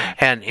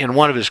 And in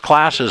one of his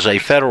classes, a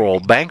federal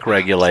bank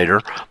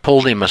regulator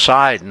pulled him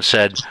aside and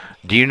said,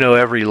 "Do you know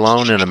every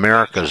loan in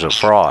America is a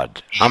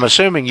fraud?" I'm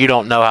assuming you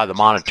don't know how the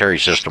monetary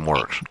system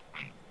works.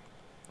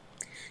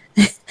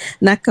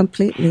 Not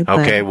completely.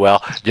 Okay,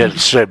 well,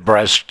 just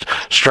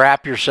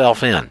strap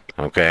yourself in,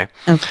 okay?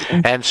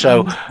 And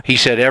so he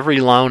said every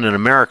loan in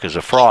America is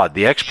a fraud.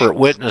 The expert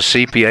witness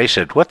CPA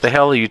said, "What the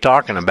hell are you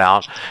talking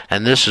about?"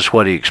 And this is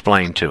what he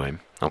explained to him,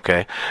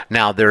 okay?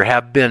 Now, there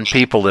have been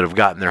people that have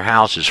gotten their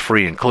houses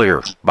free and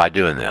clear by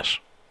doing this.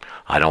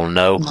 I don't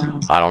know.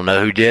 I don't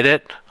know who did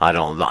it. I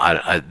don't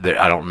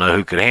know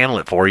who could handle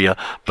it for you,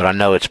 but I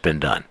know it's been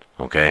done.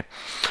 Okay,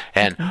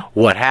 and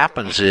what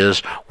happens is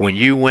when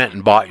you went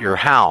and bought your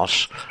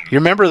house, you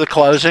remember the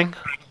closing?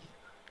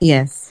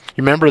 Yes.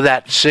 You remember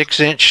that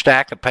 6-inch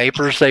stack of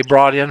papers they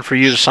brought in for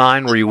you to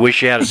sign where you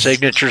wish you had a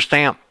signature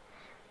stamp?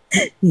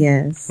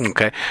 Yes.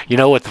 Okay. You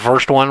know what the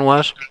first one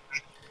was?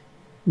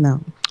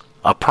 No.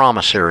 A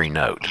promissory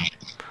note.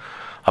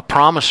 A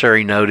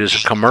promissory note is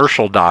a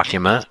commercial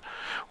document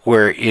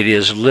where it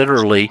is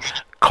literally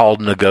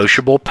called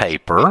negotiable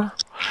paper,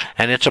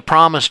 and it's a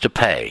promise to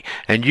pay.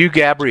 And you,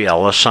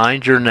 Gabriella,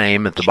 signed your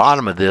name at the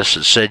bottom of this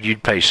that said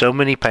you'd pay so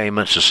many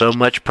payments and so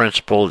much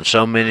principal and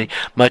so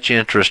much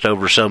interest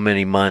over so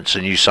many months,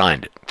 and you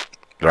signed it,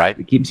 right?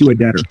 It keeps you a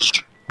debtor.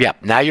 Yeah,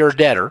 now you're a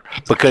debtor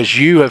because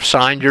you have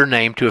signed your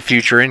name to a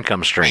future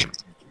income stream.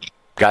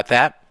 Got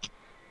that?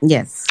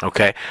 Yes.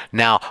 Okay.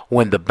 Now,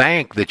 when the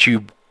bank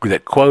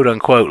that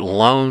quote-unquote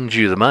loans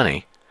you the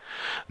money,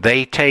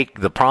 they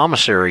take the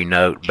promissory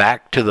note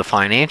back to the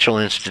financial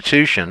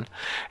institution,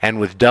 and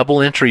with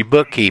double entry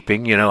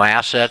bookkeeping,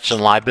 assets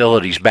and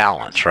liabilities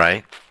balance,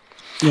 right?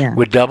 Yeah.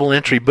 With double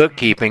entry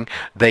bookkeeping,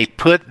 they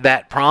put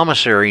that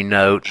promissory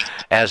note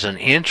as an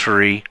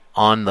entry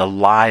on the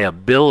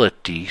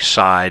liability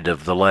side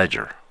of the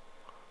ledger.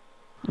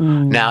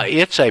 Now,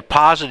 it's a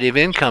positive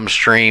income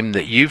stream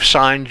that you've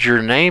signed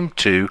your name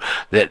to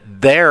that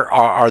there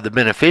are the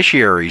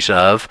beneficiaries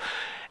of,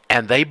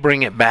 and they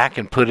bring it back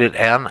and put it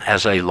in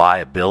as a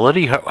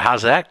liability.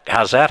 How's that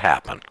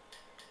happen?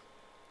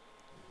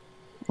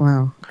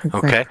 Wow.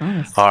 Okay.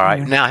 All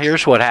right. Now,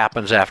 here's what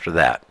happens after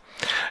that.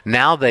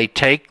 Now they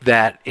take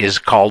that is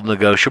called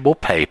negotiable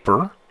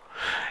paper,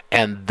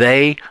 and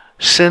they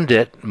send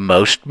it.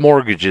 Most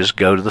mortgages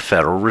go to the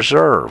Federal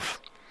Reserve,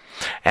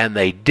 and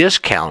they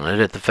discount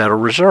it at the Federal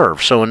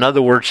Reserve. So in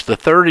other words, the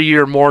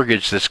 30-year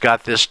mortgage that's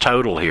got this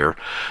total here,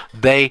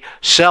 they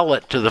sell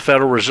it to the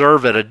Federal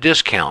Reserve at a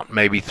discount,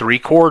 maybe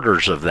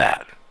 3/4 of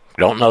that.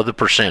 Don't know the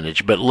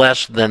percentage, but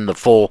less than the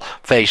full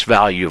face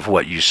value of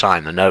what you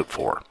signed the note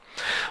for.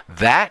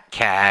 That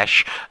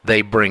cash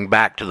they bring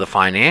back to the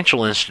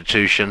financial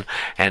institution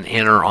and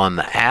enter on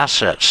the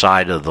asset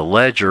side of the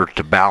ledger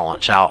to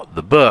balance out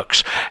the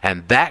books,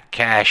 and that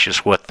cash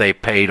is what they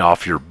paid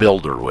off your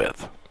builder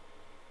with.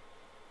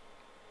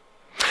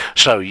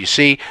 So, you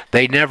see,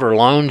 they never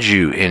loaned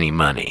you any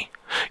money.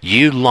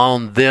 You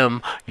loaned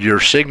them your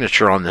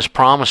signature on this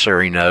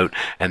promissory note,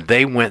 and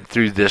they went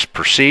through this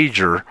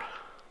procedure,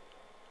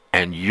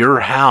 and your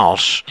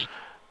house,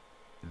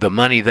 the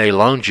money they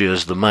loaned you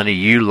is the money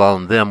you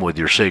loaned them with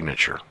your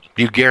signature.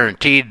 You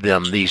guaranteed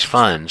them these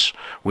funds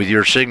with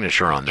your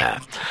signature on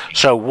that.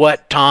 So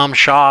what Tom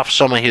Schaff,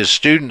 some of his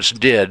students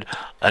did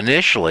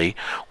initially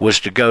was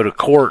to go to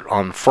court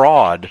on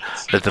fraud,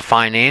 that the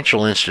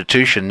financial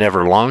institution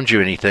never loaned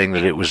you anything,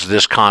 that it was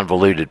this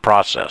convoluted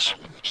process.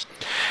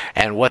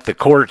 And what the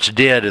courts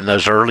did in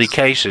those early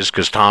cases,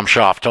 because Tom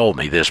Schaff told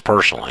me this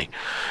personally,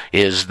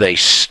 is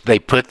they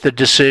put the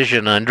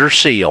decision under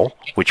seal,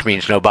 which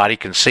means nobody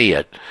can see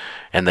it,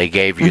 and they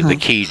gave you the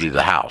key to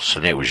the house,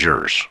 and it was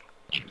yours.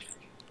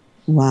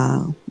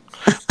 Wow.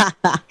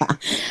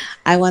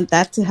 I want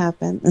that to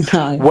happen.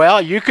 No.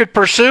 Well, you could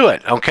pursue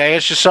it, okay?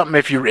 It's just something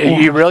if you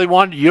really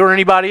want, you or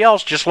anybody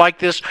else, just like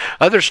this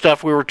other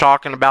stuff we were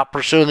talking about,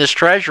 pursuing this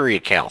treasury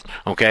account,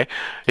 okay?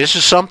 This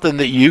is something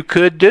that you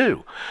could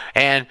do.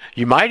 And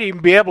you might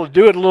even be able to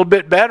do it a little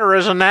bit better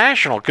as a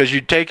national, because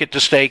you'd take it to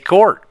state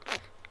court,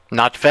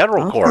 not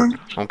federal court,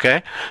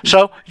 okay?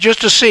 So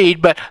just a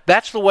seed, but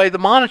that's the way the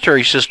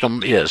monetary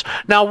system is.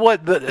 Now,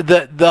 what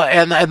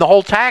the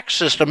whole tax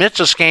system, it's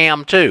a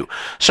scam too.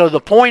 So the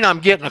point I'm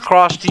getting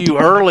across to you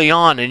early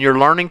on in your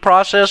learning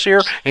process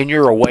here, in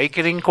your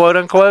awakening, quote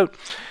unquote,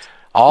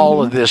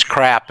 all of this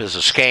crap is a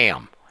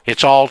scam.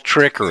 It's all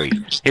trickery.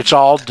 It's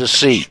all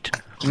deceit.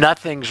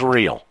 Nothing's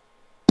real.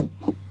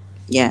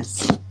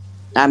 Yes,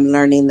 I'm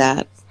learning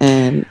that,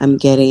 and I'm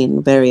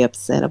getting very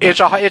upset about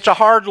it. It's a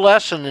hard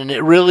lesson, and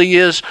it really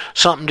is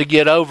something to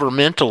get over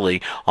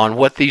mentally on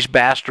what these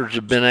bastards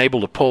have been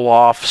able to pull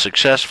off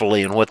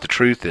successfully and what the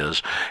truth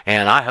is.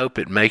 And I hope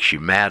it makes you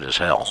mad as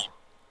hell.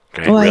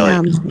 Okay, Well, really.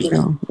 I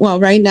am, Well,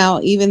 right now,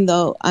 even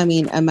though,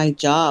 at my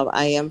job,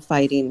 I am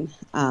fighting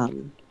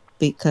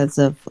because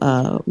of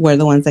we're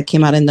the ones that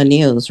came out in the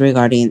news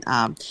regarding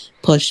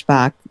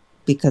pushback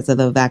because of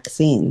the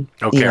vaccine.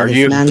 Okay, are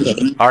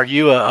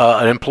you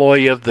an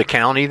employee of the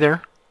county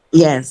there?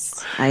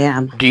 Yes, I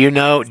am. Do you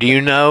know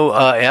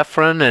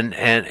Efren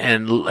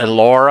and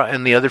Laura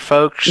and the other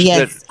folks?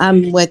 Yes,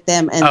 I'm with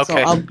them, and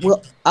Okay.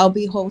 so I'll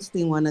be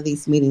hosting one of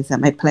these meetings at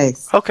my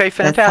place. Okay,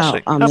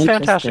 fantastic. That's how I'm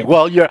Fantastic. interested.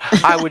 Well,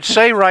 I would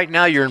say right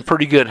now you're in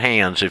pretty good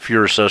hands if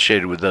you're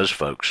associated with those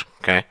folks.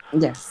 Okay.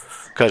 Yes.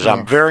 Because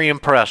I'm very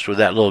impressed with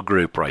that little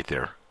group right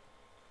there.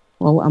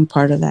 Well, I'm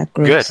part of that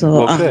group. Good.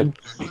 So, Well, good.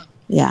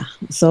 Yeah.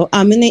 So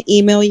I'm going to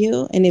email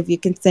you, and if you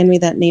can send me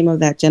that name of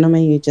that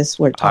gentleman you just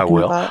were I talking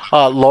will.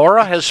 about.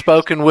 Laura has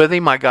spoken with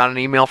him. I got an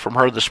email from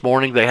her this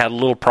morning. They had a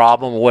little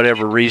problem,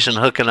 whatever reason,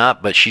 hooking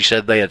up, but she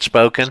said they had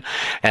spoken,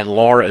 and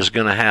Laura is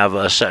going to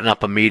have setting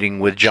up a meeting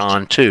with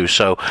John, too.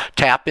 So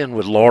tap in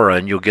with Laura,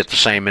 and you'll get the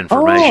same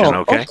information,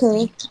 okay?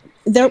 Okay.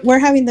 We're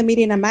having the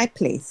meeting at my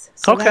place.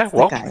 So Okay, that's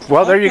the guy.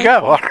 well, there you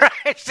go. All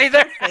right, see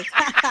there?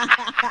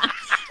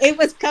 It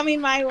was coming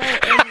my way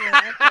anyway.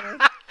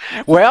 Okay.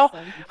 Well,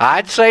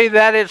 I'd say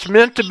that it's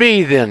meant to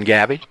be then,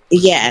 Gabby.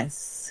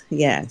 Yes.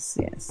 Okay,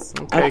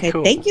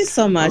 cool. Thank you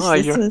so much. Oh,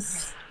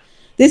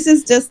 This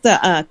is just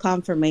a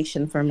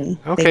confirmation for me.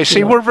 Okay, Thank see,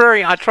 you.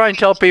 I try and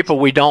tell people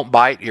we don't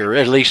bite here,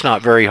 at least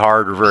not very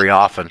hard or very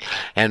often,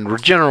 and we're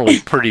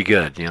generally pretty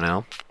good,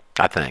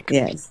 I think.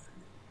 Yes.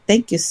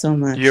 Thank you so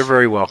much. You're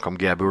very welcome,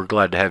 Gabby. We're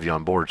glad to have you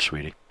on board,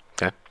 sweetie.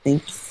 Okay.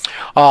 Thanks.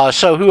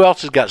 So who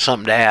else has got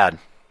something to add?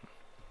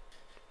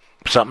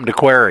 Something to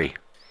query?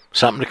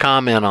 Something to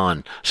comment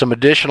on? Some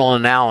additional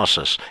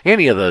analysis?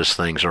 Any of those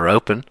things are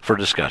open for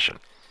discussion.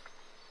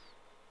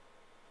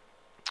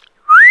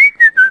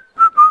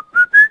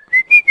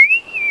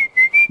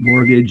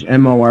 Mortgage,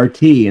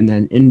 M-O-R-T, and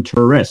then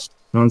interest.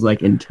 Sounds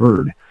like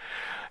interred.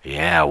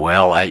 Yeah,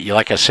 well,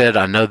 like I said,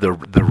 I know the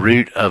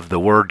root of the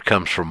word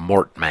comes from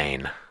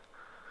mortmain.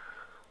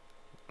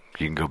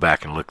 You can go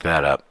back and look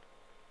that up.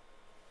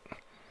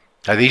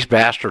 Now, these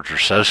bastards are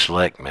so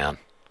slick, man.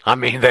 I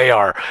mean, they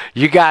are.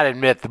 You got to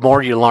admit, the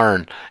more you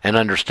learn and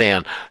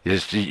understand,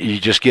 you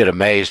just get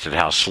amazed at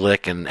how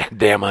slick and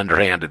damn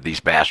underhanded these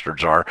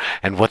bastards are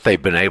and what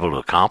they've been able to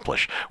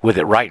accomplish with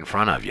it right in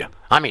front of you.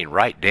 I mean,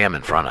 right damn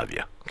in front of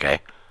you, okay?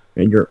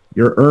 And your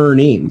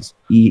earnings,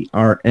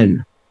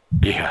 E-R-N.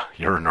 Yeah,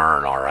 you're an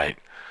earn, all right.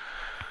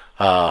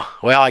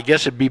 Well, I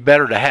guess it'd be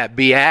better to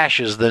be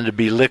ashes than to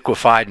be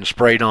liquefied and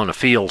sprayed on a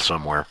field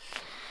somewhere.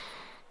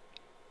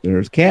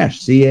 There's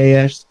cash,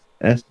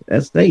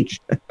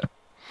 C-A-S-S-H.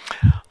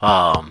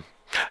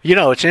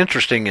 It's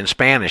interesting in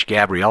Spanish.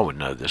 Gabrielle would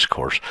know this, of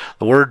course.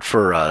 The word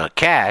for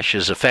cash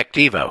is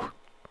efectivo.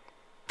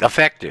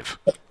 Effective.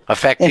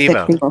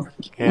 Efectivo.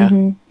 Yeah.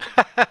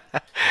 Mm-hmm.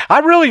 I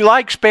really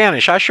like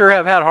Spanish. I sure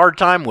have had a hard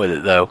time with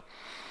it, though.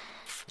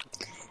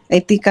 I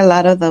think a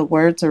lot of the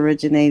words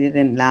originated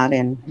in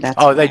Latin.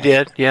 They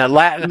did? Yeah,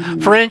 Latin, mm-hmm.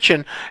 French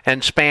and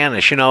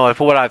Spanish.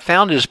 What I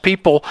found is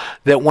people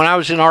that when I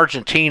was in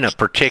Argentina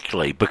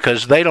particularly,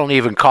 because they don't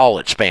even call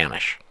it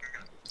Spanish.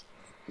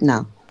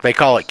 No. They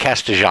call it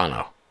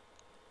Castellano.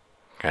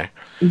 Okay.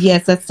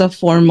 Yes, that's the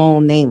formal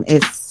name.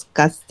 It's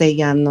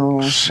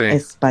Castellano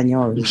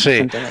Español.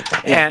 Something like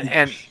that.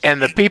 Yeah.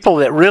 And the people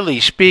that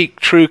really speak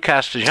true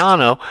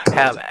Castellano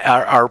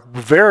are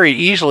very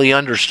easily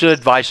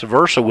understood vice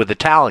versa with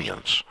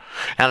Italians.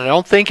 And I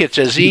don't think it's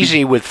as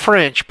easy with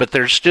French, but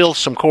there's still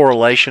some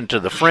correlation to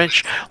the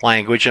French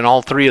language, and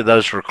all three of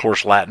those are, of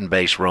course,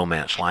 Latin-based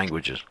Romance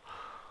languages.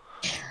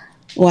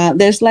 Well,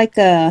 there's like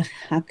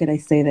how could I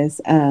say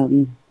this?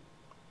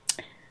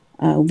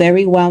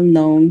 Very well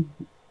known,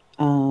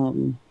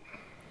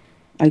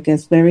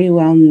 very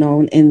well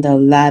known in the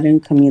Latin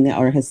community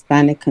or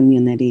Hispanic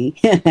community,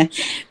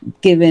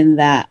 given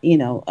that,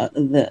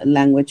 the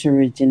language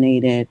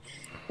originated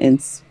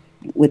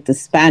with the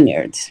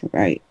Spanians,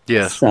 right?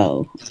 Yes.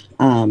 So,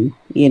 and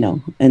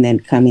then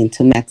coming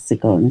to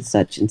Mexico and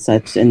such,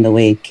 and the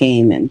way it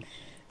came. And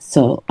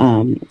so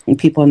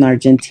people in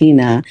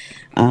Argentina,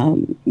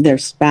 they're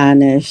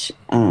Spanish,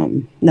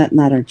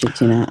 not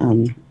Argentina,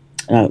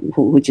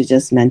 who you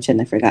just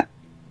mentioned, I forgot.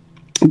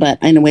 But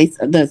anyways,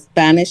 the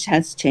Spanish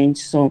has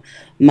changed so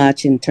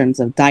much in terms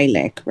of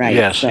dialect, right?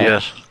 Yes, so,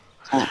 yes.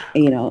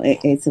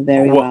 It's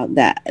very well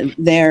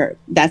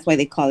that's why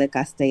they call it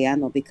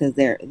Castellano, because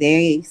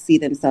they see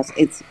themselves.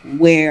 It's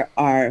where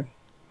our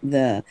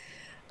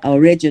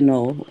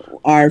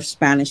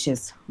Spanish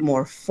is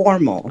more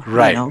formal,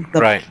 right?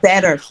 Right.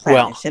 Better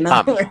Spanish.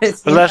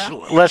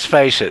 Well, let's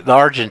face it. The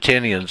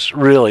Argentinians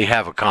really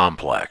have a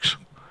complex.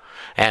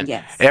 And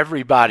Yes.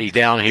 everybody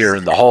down here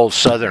in the whole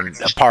southern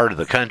part of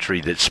the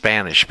country that's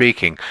Spanish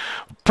speaking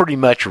pretty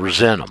much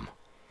resent them.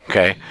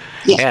 Okay,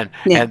 Yeah.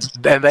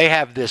 and they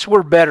have this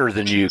 "we're better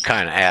than you"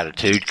 kind of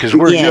attitude because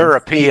we're Yes.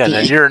 European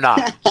and you're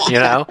not, you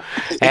know,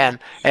 and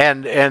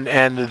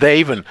they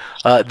even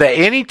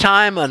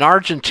anytime an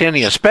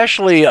Argentinian,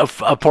 especially a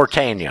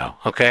porteño,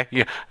 okay,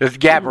 if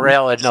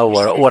Gabrielle would know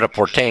what a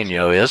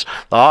porteño is,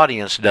 the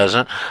audience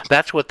doesn't.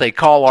 That's what they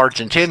call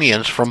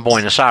Argentinians from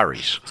Buenos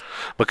Aires.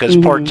 Because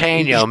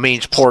porteño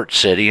means port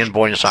city, and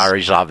Buenos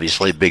Aires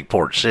obviously a big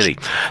port city.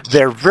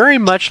 They're very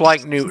much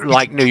like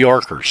New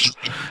Yorkers.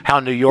 How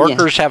New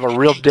Yorkers have a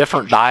real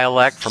different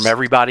dialect from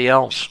everybody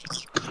else.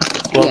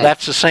 Well,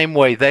 that's the same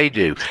way they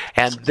do.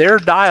 And their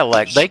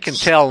dialect, they can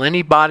tell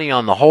anybody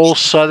on the whole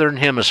southern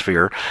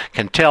hemisphere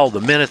can tell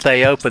the minute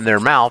they open their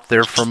mouth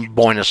they're from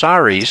Buenos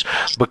Aires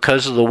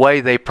because of the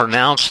way they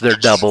pronounce their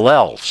double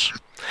L's.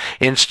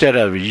 Instead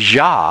of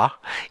ja,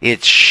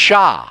 it's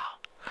sha.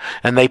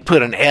 And they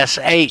put an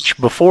SH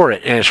before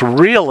it, and it's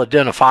real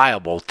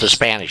identifiable to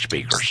Spanish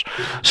speakers.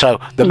 So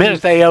the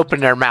minute they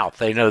open their mouth,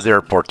 they know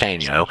they're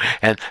porteño,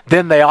 and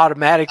then they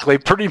automatically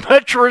pretty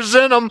much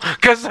resent them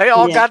because they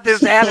all got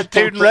this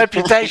attitude and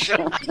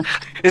reputation.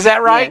 Is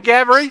that right,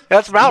 Gabby?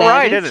 That's about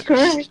right, isn't it?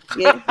 Correct.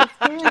 Yes, that's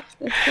correct.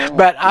 That's correct.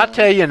 But I'll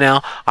tell you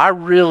now, I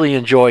really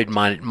enjoyed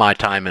my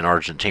time in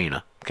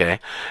Argentina.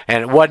 Okay,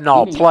 and it wasn't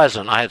all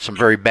pleasant. I had some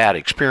very bad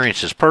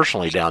experiences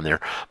personally down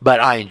there, but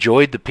I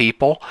enjoyed the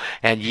people,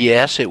 and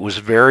yes, it was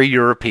very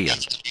European.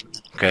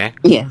 Okay,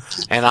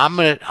 yes, and I'm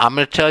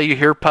gonna tell you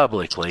here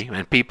publicly,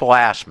 and people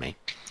ask me,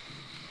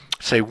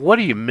 say, what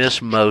do you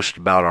miss most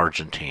about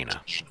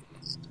Argentina?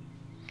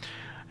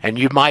 And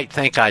you might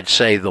think I'd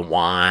say the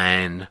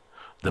wine,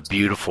 the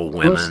beautiful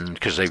women,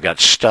 because they've got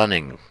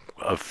stunning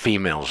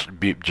females,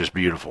 just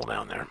beautiful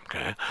down there.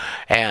 Okay,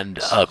 and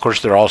of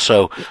course they're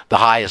also the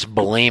highest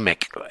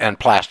bulimic and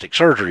plastic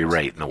surgery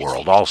rate in the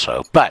world,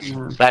 also. But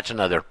that's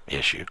another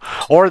issue.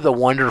 Or the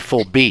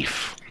wonderful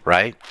beef,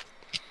 right?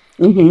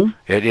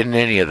 It isn't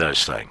any of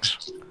those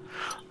things.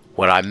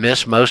 What I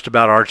miss most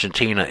about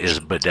Argentina is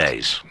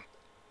bidets.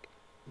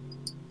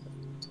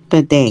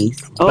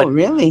 Bidets. Oh,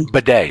 really?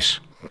 Bidets.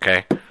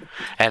 Okay.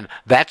 And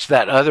that's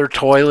that other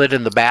toilet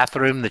in the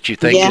bathroom that you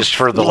think is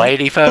for the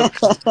lady folk.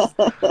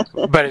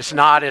 But it's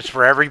not. It's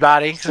for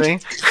everybody. See?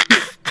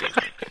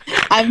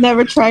 I've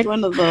never tried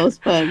one of those,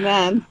 but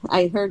man,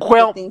 I heard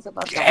good things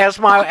about that. As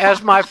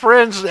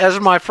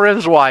my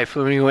friend's wife,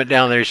 when we went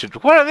down there, she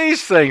said, "What are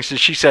these things?" And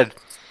she said,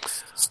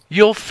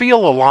 "You'll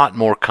feel a lot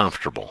more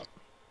comfortable."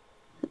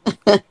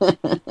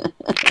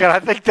 And I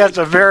think that's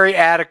a very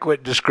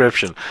adequate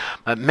description.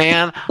 But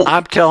man,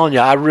 I'm telling you,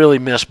 I really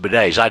miss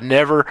bidets. I'd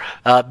never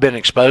been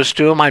exposed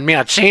to them. I mean,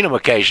 I'd seen them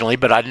occasionally,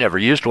 but I'd never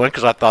used one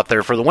because I thought they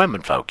were for the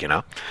women folk, you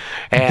know.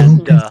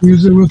 And don't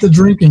confuse it with the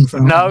drinking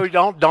fountain. No,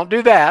 don't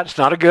do that. It's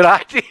not a good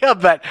idea.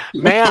 But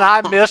man,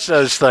 I miss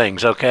those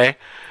things. Okay,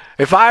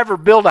 if I ever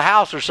build a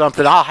house or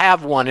something, I'll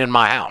have one in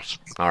my house.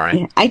 All right.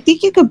 Yeah, I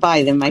think you could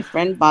buy them. My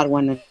friend bought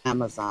one on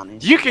Amazon.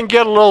 You can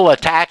get a little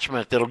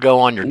attachment that'll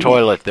go on your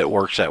toilet that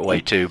works that way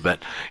too. But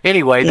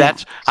anyway,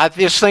 I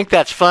just think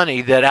that's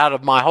funny that out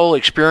of my whole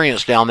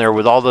experience down there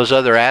with all those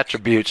other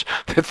attributes,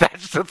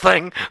 that's the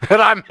thing that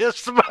I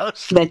miss the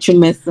most. That you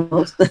miss the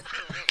most.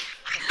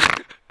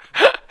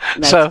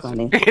 That's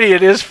funny.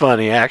 It is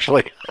funny,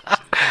 actually.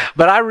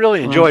 But I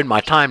really enjoyed my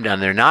time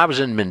down there. Now, I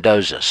was in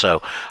Mendoza,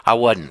 so I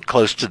wasn't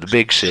close to the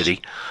big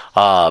city.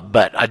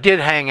 But I did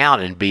hang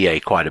out in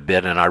BA quite a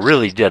bit, and I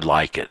really did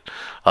like it.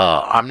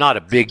 I'm not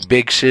a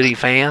big city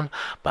fan,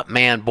 but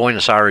man,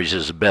 Buenos Aires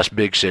is the best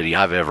big city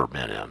I've ever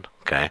been in.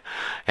 Okay,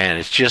 and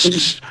it's just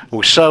it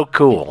was so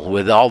cool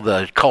with all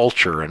the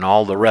culture and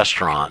all the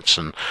restaurants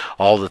and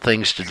all the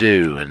things to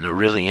do and the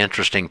really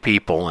interesting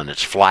people, and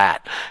it's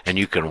flat and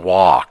you can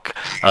walk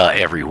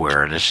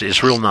everywhere, and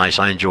it's real nice.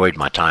 I enjoyed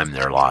my time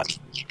there a lot.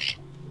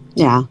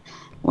 Yeah,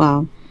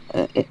 wow.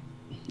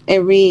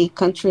 Every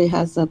country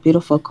has a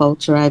beautiful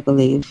culture, I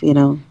believe. You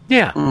know.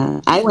 Yeah.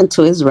 I went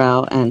to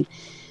Israel, and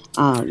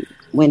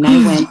when I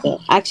went there,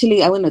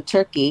 actually I went to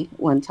Turkey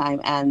one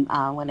time, and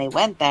when I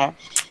went there,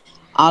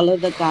 all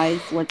of the guys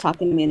were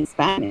talking to me in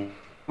Spanish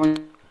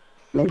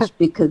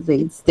because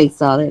they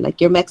saw they're like,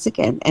 you're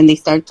Mexican, and they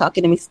started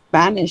talking to me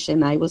Spanish,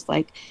 and I was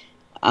like,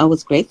 I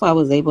was grateful I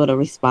was able to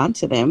respond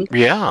to them.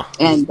 Yeah.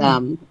 And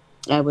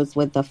I was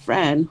with a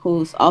friend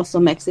who's also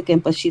Mexican,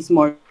 but she's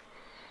more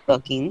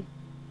looking,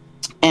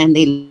 and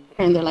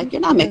they're like, you're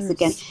not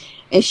Mexican.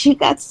 And she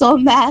got so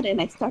mad, and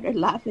I started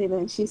laughing,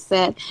 and she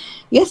said,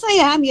 yes, I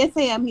am. Yes,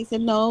 I am. He said,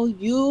 no,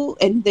 you.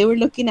 And they were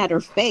looking at her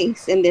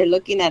face, and they're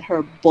looking at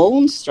her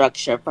bone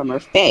structure from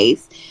her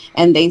face.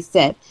 And they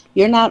said,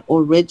 you're not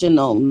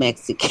original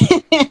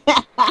Mexican. And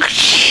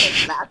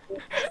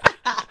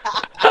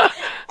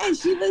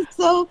she was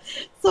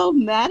so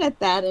mad at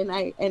that.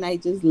 And I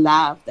just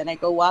laughed. And I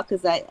go, wow,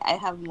 because I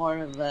have more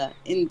of a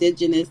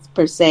indigenous,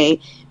 per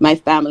se. My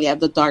family, I have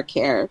the dark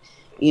hair.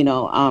 You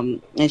know,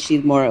 and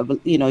she's more of a,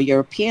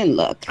 European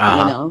look,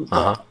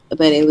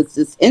 but it was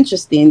just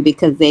interesting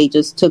because they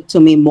just took to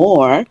me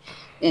more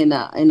in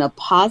a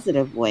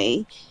positive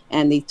way,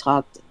 and they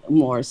talked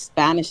more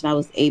Spanish, and I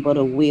was able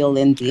to wheel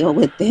and deal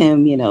with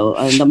them, in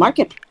the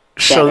market.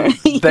 So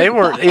they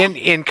were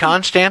in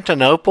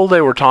Constantinople.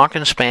 They were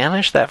talking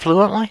Spanish that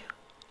fluently.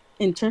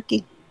 In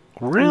Turkey.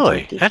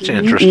 Really, that's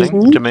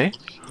interesting to me.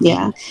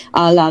 Yeah,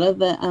 a lot of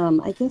the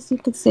I guess you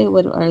could say,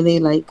 what are they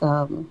like?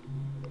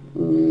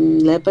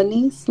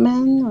 Lebanese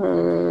men,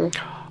 or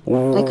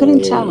I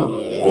couldn't tell.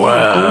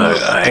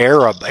 Well,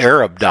 Arab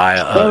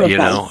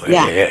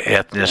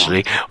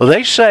ethnicity. Yeah. Well,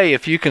 they say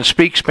if you can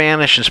speak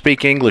Spanish and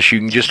speak English, you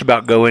can just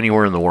about go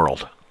anywhere in the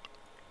world.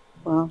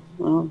 Well,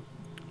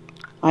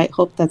 I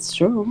hope that's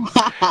true.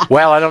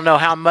 Well, I don't know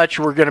how much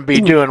we're going to be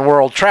doing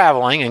world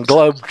traveling and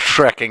globe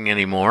trekking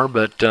anymore,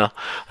 but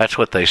that's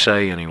what they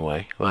say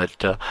anyway.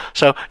 But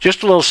so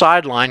just a little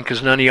sideline,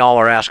 because none of y'all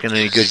are asking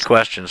any good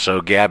questions,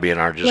 so Gabby and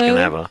I are just going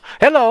to have a...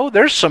 Hello,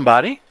 there's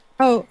somebody.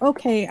 Oh,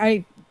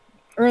 okay.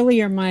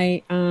 Earlier,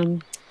 my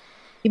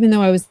even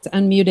though I was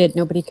unmuted,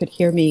 nobody could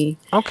hear me.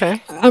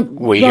 Okay.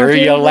 We hear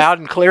you loud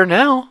and clear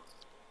now.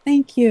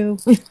 Thank you.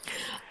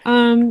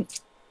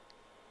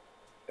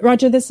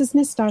 Roger, this is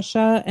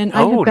Nastashia, and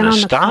I have been on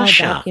the call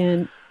back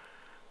in.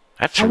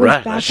 That's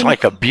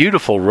like a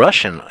beautiful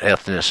Russian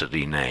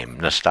ethnicity name,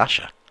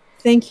 Nastashia.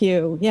 Thank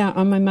you. Yeah,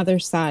 on my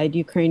mother's side,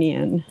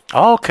 Ukrainian.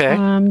 Oh, okay.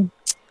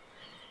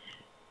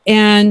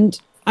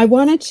 And I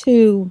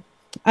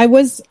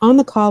was on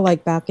the call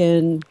like back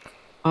in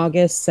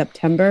August,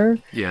 September.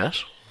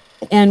 Yes.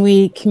 And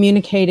we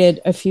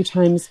communicated a few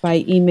times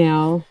by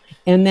email,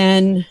 and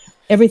then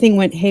everything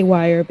went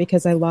haywire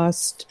because I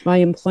lost my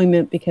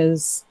employment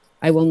because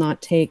I will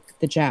not take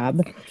the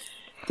jab,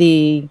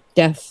 the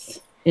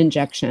death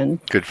injection.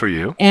 Good for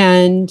you.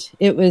 And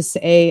it was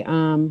a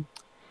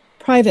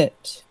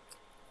private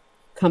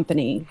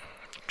company.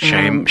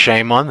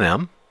 Shame on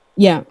them.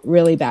 Yeah,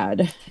 really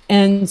bad.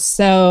 And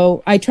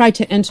so I tried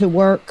to enter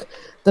work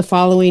the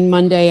following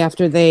Monday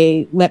after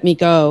they let me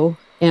go.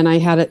 And I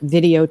had it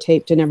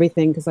videotaped and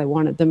everything because I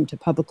wanted them to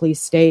publicly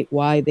state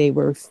why they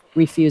were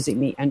refusing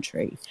me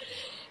entry.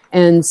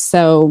 And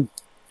so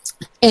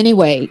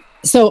anyway,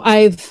 so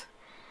I've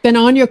been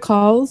on your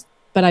calls,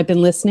 but I've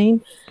been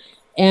listening.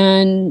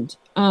 And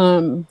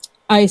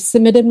I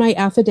submitted my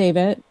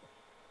affidavit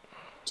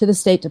to the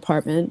State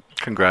Department.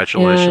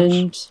 Congratulations.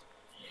 And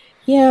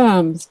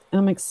yeah,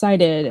 I'm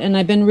excited. And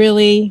I've been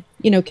really,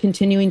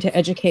 continuing to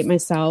educate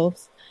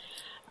myself.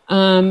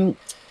 My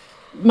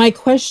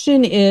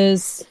question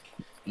is,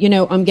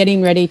 I'm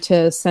getting ready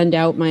to send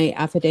out my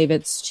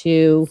affidavits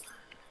to...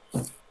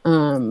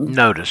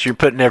 notice. You're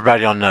putting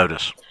everybody on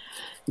notice.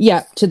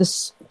 Yeah, to the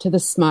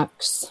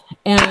SMUCs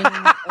and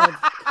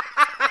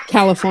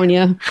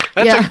California.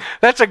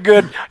 That's a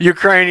good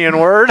Ukrainian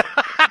word.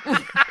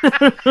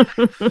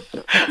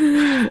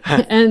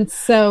 And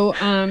so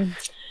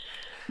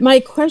my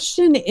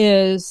question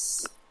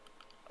is,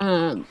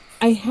 I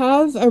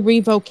have a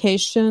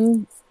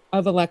revocation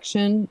of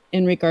election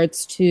in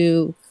regards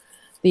to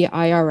the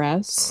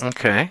IRS.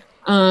 Okay.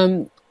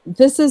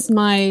 This is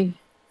my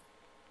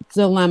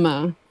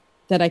dilemma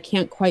that I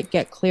can't quite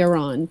get clear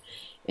on.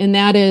 And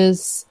that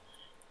is,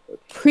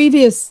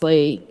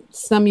 previously,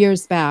 some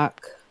years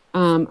back,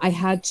 I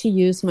had to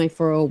use my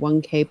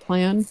 401k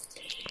plan.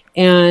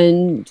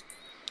 And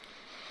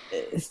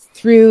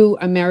through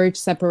a marriage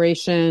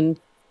separation,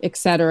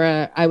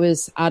 etc., I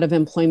was out of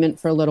employment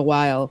for a little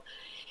while.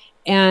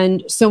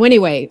 And so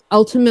anyway,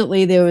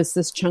 ultimately, there was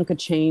this chunk of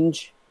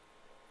change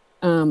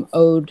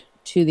owed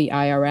to the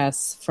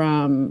IRS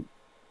from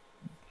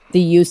the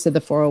use of the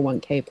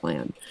 401k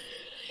plan.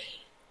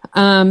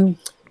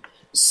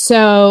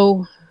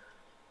 So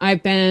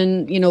I've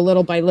been,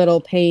 little by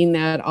little paying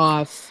that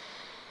off,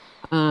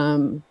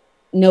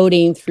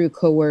 noting through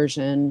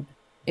coercion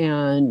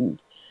and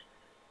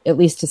at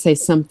least to say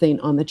something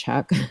on the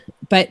check.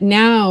 But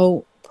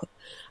now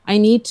I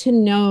need to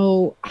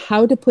know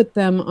how to put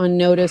them on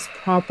notice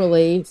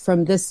properly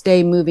from this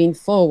day moving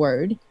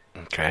forward.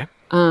 Okay.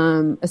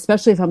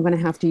 Especially if I'm going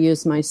to have to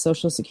use my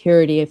Social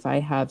Security if I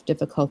have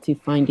difficulty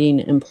finding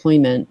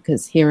employment,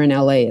 because here in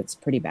LA it's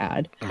pretty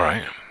bad.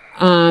 Right.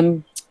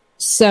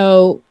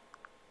 So,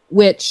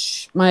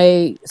 which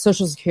my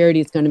Social Security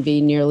is going to be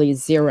nearly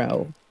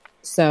zero.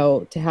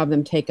 So to have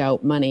them take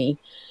out money.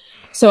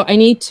 So I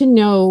need to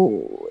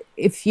know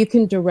if you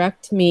can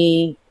direct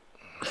me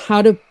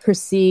how to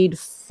proceed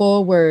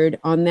forward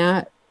on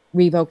that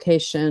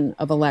revocation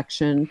of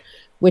election,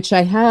 which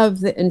I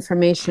have the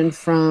information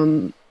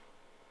from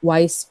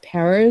Weiss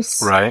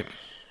Paris. Right.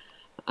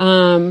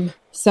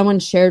 Someone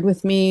shared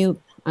with me,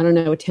 I don't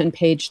know, a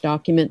 10-page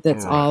document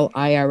that's all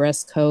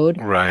IRS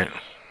code. Right.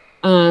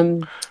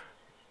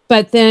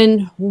 But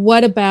then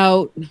what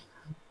about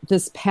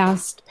this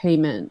past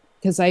payment?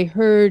 Because I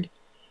heard,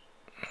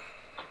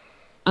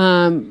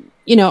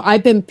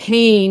 I've been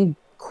paying,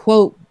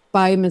 quote,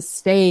 by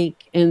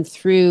mistake and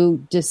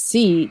through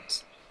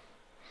deceit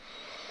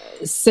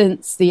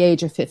since the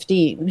age of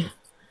 15.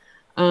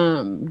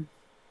 Through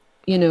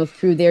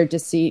their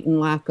deceit and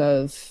lack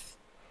of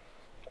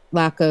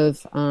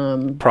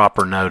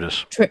proper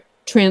notice.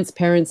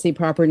 transparency,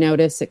 proper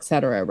notice,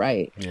 etc.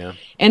 Right? Yeah.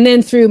 And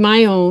then through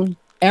my own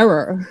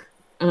error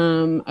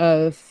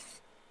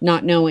of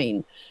not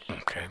knowing.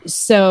 Okay.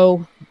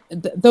 So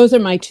those are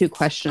my two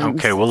questions.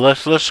 Okay, well,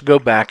 let's go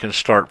back and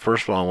start.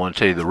 First of all, I want to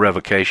tell you the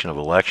revocation of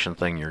election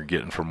thing you're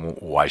getting from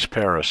Weiss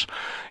Paris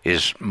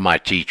is my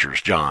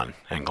teachers, John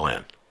and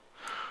Glenn.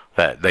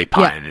 That they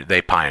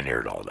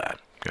pioneered all that.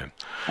 Okay.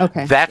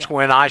 Okay. That's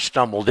when I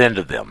stumbled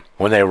into them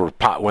when they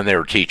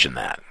were teaching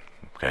that.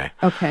 Okay.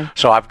 Okay.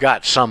 So I've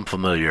got some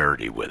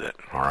familiarity with it.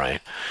 All right.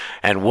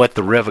 And what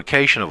the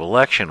revocation of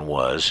election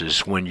was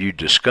is when you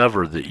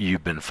discover that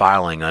you've been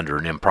filing under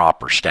an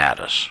improper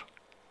status.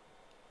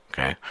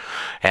 Okay.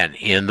 And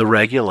in the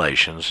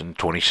regulations in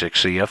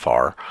 26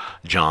 CFR,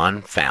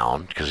 John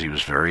found, because he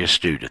was very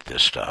astute at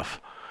this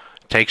stuff,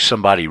 takes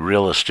somebody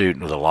real astute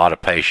and with a lot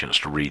of patience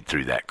to read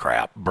through that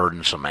crap.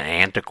 Burdensome and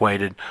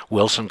antiquated,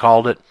 Wilson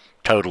called it.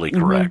 Totally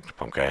correct.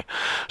 Mm-hmm. Okay.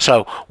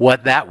 So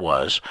what that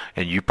was,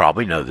 and you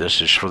probably know this,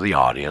 is for the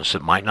audience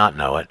that might not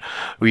know it,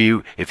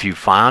 if you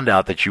found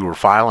out that you were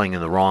filing in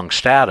the wrong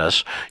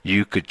status,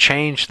 you could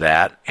change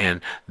that,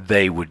 and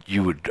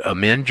you would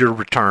amend your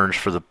returns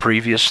for the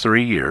previous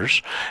 3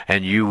 years,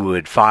 and you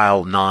would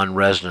file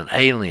non-resident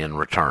alien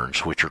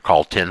returns, which are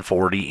called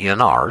 1040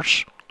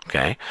 NRs.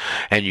 Okay,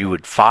 and you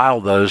would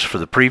file those for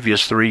the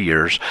previous 3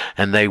 years,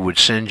 and they would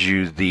send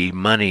you the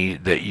money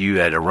that you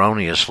had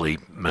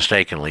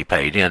mistakenly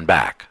paid in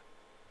back.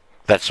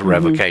 That's the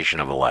revocation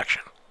of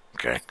election.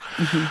 Okay,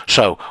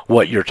 so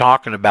what you're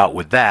talking about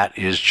with that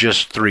is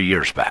just 3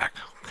 years back.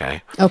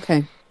 Okay.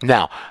 Okay.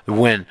 Now,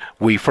 when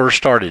we first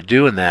started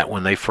doing that,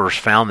 when they first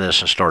found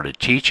this and started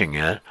teaching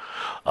it,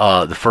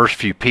 the first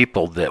few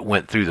people that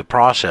went through the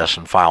process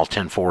and filed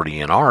 1040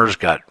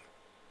 NRs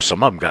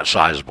some of them got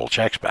sizable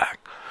checks back.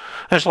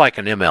 It's like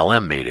an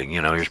MLM meeting,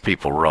 there's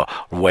people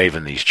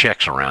waving these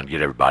checks around,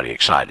 get everybody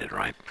excited,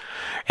 right?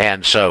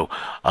 And so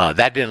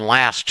that didn't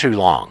last too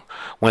long.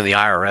 When the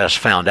IRS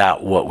found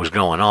out what was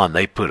going on,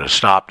 they put a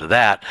stop to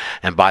that,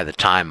 and by the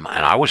time,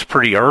 and I was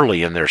pretty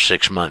early in their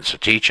 6 months of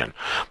teaching,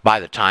 by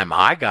the time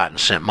I got and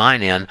sent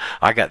mine in,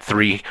 I got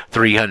three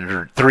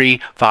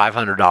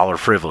 $500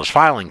 frivolous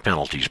filing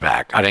penalties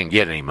back. I didn't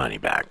get any money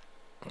back.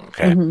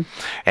 Okay.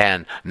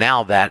 And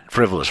now that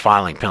frivolous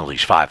filing penalty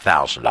is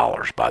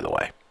 $5,000, by the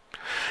way.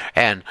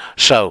 And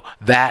so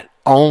that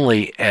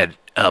only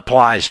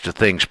applies to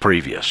things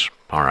previous,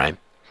 all right?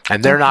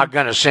 And they're not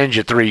going to send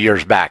you 3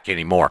 years back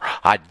anymore.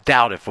 I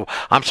doubt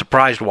I'm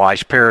surprised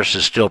Weiss Paris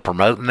is still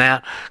promoting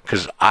that,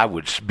 because I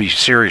would be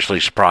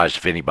seriously surprised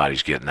if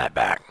anybody's getting that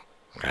back.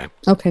 Okay.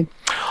 Okay.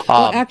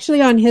 Well,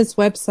 actually, on his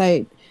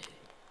website,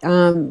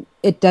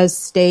 it does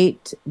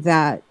state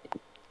that,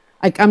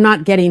 I'm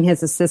not getting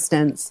his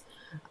assistance.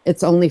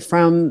 It's only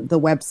from the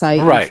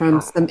website, right, and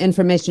from some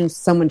information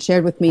someone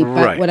shared with me.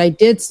 But what I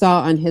did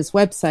saw on his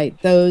website,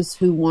 those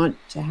who want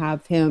to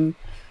have him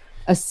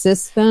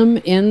assist them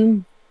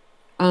in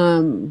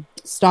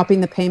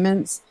stopping the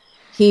payments,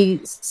 he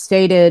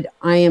stated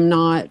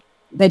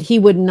that he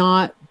would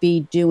not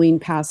be doing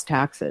past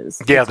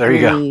taxes. Yeah, there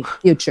you go.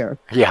 Future.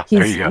 Yeah,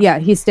 there you go. Yeah,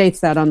 he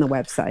states that on the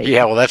website.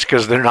 Yeah, well, that's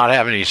because they're not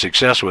having any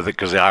success with it,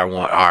 because the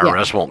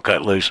IRS won't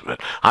cut loose of it.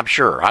 I'm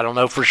sure. I don't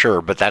know for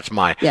sure, but that's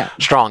my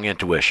strong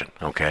intuition.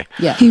 Okay.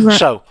 Yeah.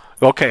 So,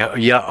 okay.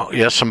 Yeah.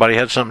 Yes. Somebody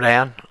had something to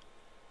add?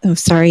 Oh,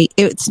 sorry.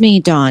 It's me,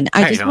 Dawn.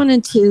 I just Dawn.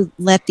 wanted to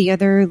let the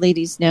other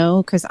ladies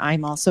know, because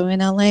I'm also in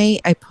LA.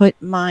 I put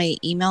my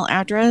email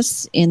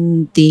address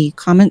in the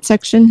comment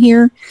section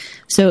here.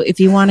 So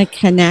if you want to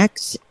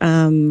connect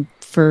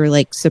for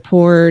like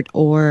support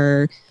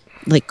or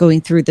like going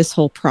through this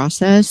whole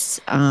process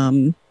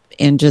and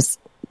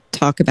just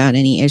talk about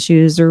any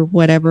issues or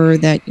whatever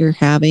that you're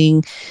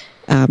having,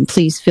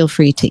 please feel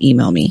free to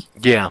email me.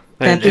 Yeah.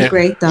 That'd be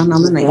great, Don.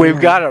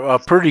 We've got a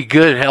pretty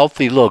good,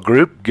 healthy little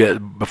group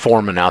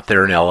forming out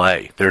there in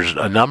L.A. There's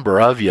a number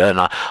of you,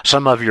 and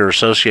some of you are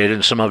associated,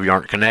 and some of you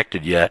aren't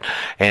connected yet.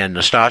 And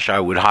Nastashia, I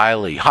would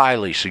highly,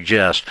 highly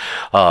suggest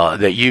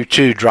that you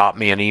too drop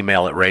me an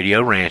email at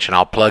Radio Ranch, and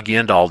I'll plug you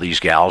into all these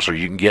gals, or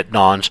you can get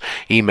Dawn's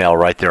email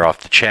right there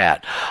off the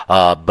chat.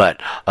 But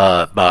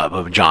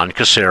John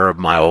Casera,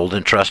 my old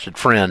and trusted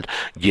friend,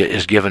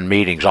 is giving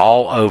meetings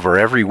all over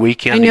every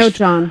weekend. I know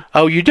John.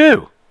 Oh, you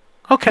do?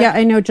 Okay. Yeah,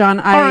 I know John.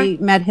 I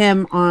met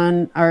him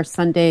on our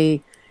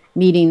Sunday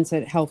meetings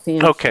at Healthy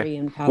and Free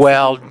in Pasadena.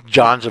 Well,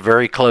 John's a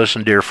very close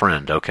and dear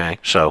friend, okay?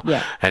 So,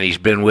 and he's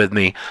been with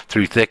me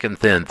through thick and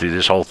thin through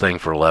this whole thing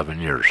for 11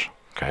 years,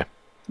 okay?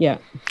 Yeah.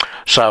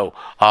 So,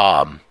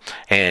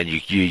 and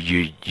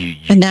you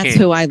and that's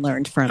who I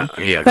learned from.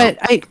 Yeah. But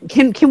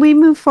can we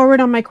move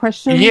forward on my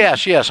question?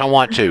 Yes, I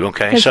want to.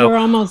 Okay, so we're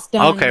almost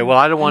done. Okay, well,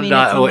 I don't want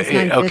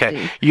to.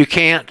 Okay, you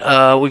can't.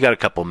 We got a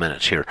couple of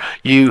minutes here.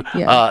 You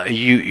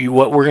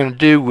what we're going to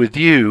do with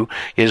you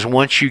is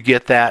once you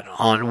get that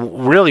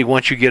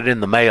once you get it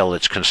in the mail,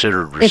 it's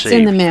considered received. It's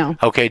in the mail.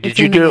 Okay. Did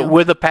you do it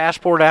with a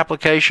passport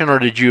application, or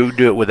did you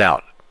do it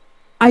without?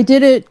 I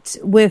did it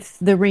with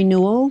the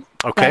renewal.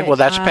 Okay, well,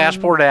 that's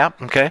Passport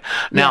app. Okay,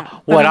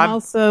 now what I'm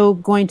also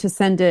going to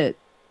send it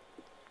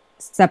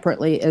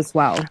separately as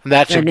well.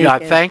 That's They're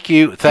naked.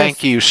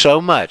 thank you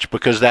so much,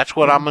 because that's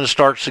what I'm going to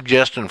start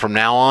suggesting from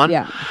now on.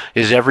 Yeah.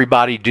 Is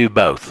everybody do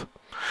both.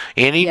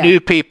 Any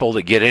new people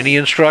that get any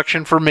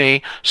instruction from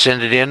me,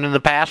 send it in the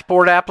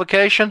passport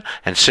application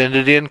and send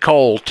it in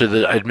cold to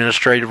the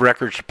Administrative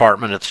Records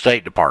Department at the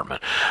State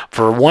Department.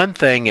 For one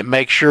thing, it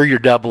makes sure you're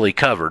doubly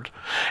covered.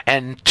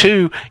 And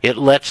two, it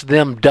lets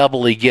them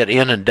doubly get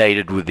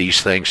inundated with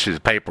these things through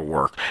the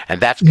paperwork. And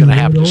that's going to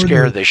have to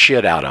scare the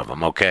shit out of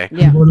them, okay?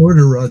 Yeah. In what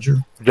order, Roger?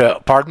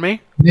 Pardon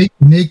me?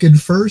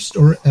 Naked first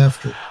or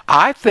after?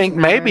 I think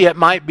maybe it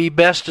might be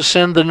best to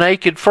send the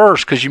naked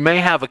first, because you may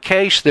have a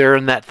case there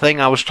in that thing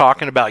I was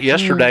talking about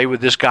yesterday with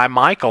this guy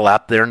Michael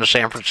out there in the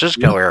San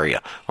Francisco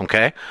area,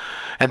 okay?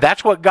 And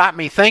that's what got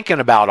me thinking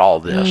about all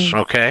this,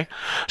 okay?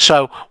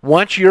 So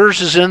once yours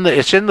is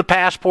it's in the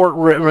passport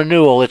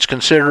renewal, it's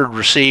considered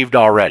received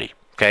already,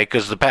 okay?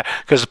 Because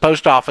the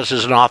post office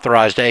is an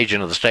authorized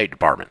agent of the State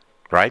Department,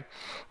 right?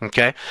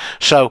 Okay,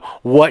 so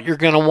what you're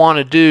going to want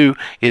to do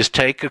is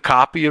take a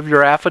copy of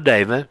your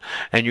affidavit,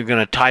 and you're going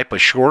to type a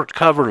short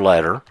cover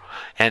letter,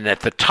 and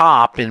at the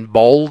top in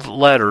bold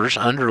letters,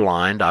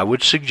 underlined, I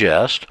would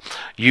suggest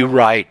you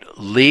write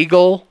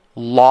legal,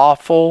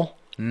 lawful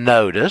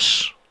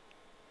notice,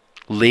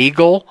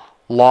 legal,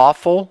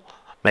 lawful,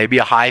 maybe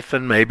a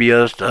hyphen, maybe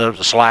a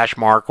slash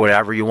mark,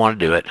 whatever you want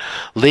to do it,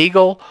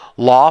 legal,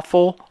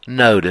 lawful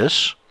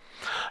notice,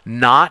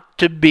 not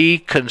to be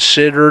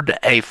considered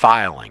a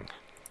filing,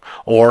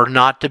 or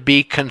not to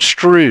be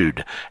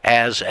construed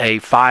as a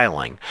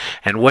filing.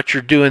 And what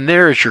you're doing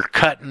there is you're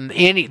cutting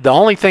the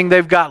only thing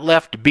they've got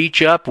left to beat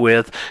you up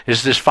with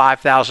is this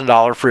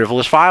 $5,000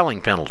 frivolous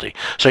filing penalty.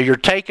 So you're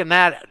taking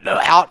that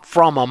out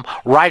from them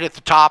right at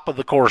the top of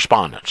the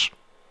correspondence.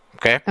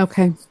 Okay?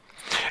 Okay.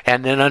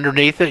 And then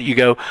underneath it, you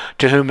go,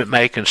 to whom it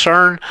may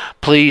concern,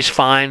 please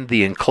find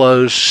the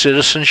enclosed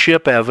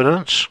citizenship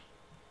evidence.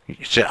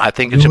 I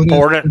think it's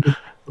important.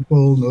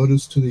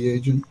 Notice to the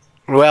agent.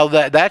 Well,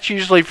 that's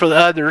usually for the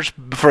others,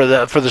 for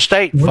the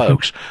state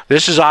folks.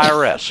 This is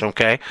IRS,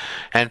 okay?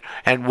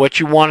 And what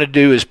you want to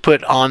do is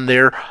put on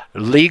their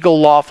legal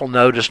lawful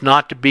notice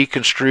not to be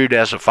construed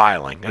as a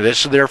filing.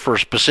 This is there for a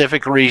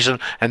specific reason,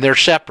 and they're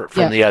separate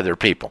from the other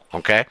people,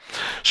 okay?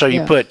 So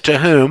you put to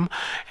whom.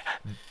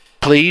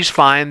 Please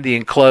find the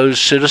enclosed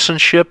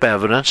citizenship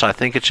evidence. I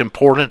think it's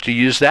important to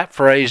use that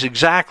phrase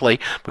exactly,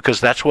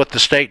 because that's what the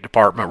State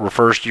Department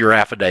refers to your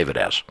affidavit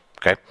as,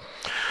 okay?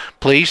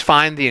 Please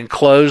find the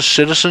enclosed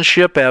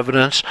citizenship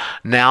evidence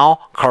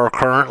now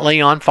currently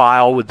on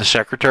file with the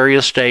Secretary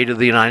of State of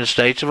the United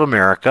States of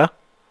America.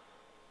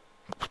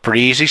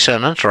 Pretty easy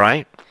sentence,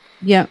 right?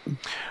 Yeah.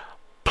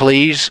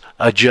 Please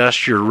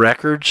adjust your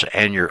records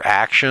and your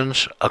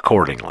actions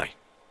accordingly.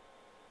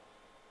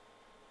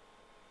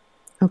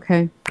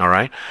 Okay. All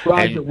right.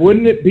 Roger,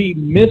 wouldn't it be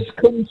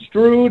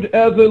misconstrued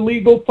as a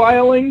legal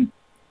filing?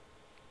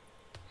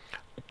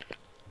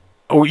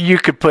 Oh, you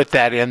could put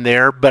that in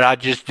there,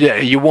 but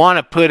you want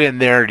to put in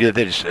there that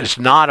it's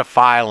not a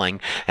filing,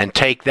 and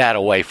take that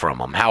away from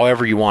them,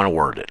 however you want to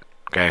word it,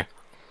 okay?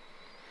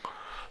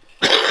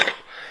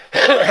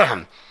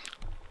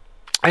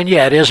 And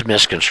yeah, it is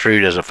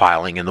misconstrued as a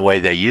filing in the way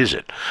they use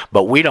it,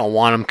 but we don't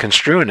want them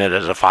construing it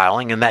as a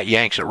filing, and that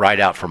yanks it right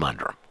out from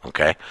under them,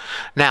 okay?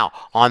 Now,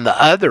 on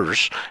the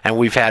others, and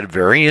we've had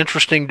very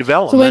interesting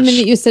developments. So wait a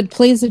minute, you said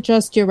please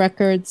adjust your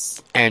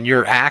records. And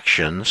your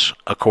actions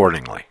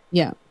accordingly.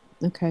 Yeah.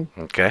 Okay.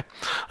 Okay.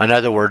 In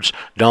other words,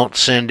 don't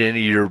send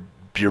any of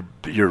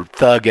your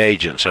thug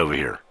agents over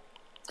here.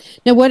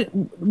 Now,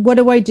 what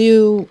do I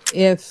do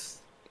if?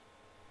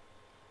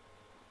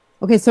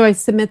 Okay, so I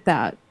submit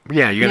that.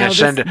 Yeah, you're going to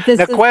send it.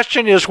 The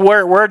question is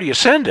where do you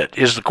send it?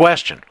 Is the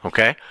question?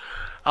 Okay.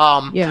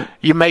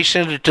 You may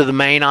send it to the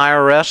main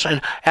IRS,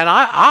 and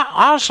I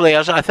honestly,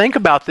 as I think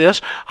about this,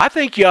 I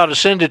think you ought to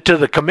send it to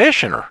the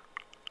commissioner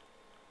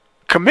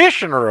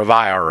of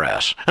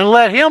IRS, and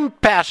let him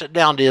pass it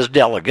down to his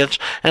delegates,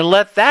 and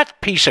let that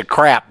piece of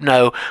crap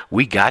know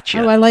we got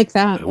you. Oh, I like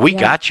that. We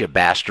got you,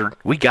 bastard.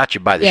 We got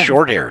you by the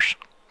short hairs.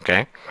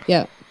 Okay?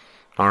 Yeah.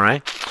 All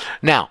right.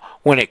 Now,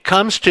 when it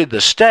comes to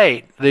the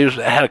state, they've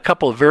had a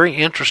couple of very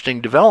interesting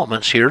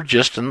developments here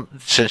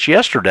since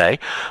yesterday,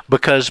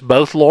 because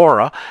both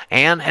Laura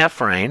and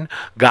Ephraim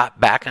got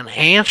back an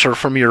answer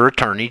from your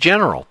Attorney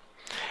General.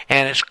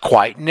 And it's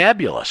quite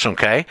nebulous,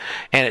 okay?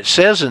 And it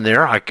says in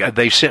there,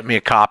 they sent me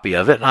a copy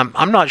of it, and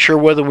I'm not sure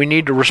whether we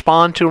need to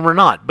respond to them or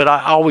not, but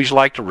I always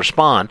like to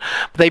respond.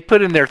 But they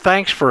put in there,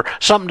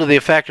 something to the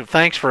effect of,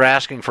 thanks for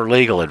asking for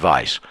legal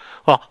advice.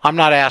 Well, I'm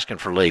not asking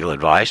for legal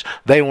advice.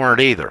 They weren't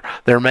either.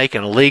 They're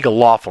making a legal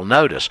lawful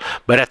notice.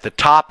 But at the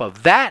top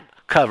of that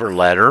cover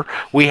letter,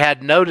 we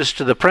had notice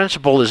to the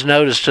principal is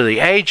notice to the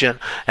agent,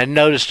 and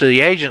notice to the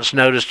agent's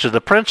notice to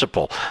the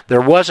principal.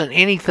 There wasn't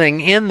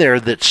anything in there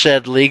that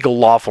said legal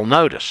lawful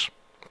notice.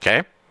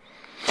 Okay?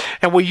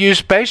 And we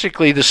use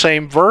basically the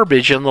same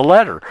verbiage in the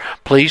letter.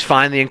 Please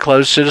find the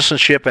enclosed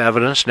citizenship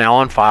evidence now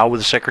on file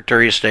with the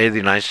Secretary of State of the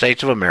United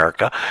States of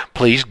America.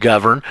 Please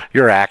govern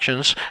your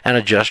actions and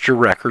adjust your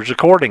records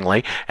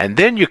accordingly. And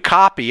then you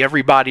copy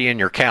everybody in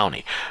your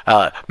county.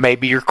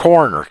 Maybe your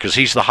coroner, because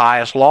he's the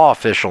highest law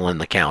official in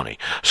the county.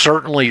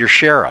 Certainly your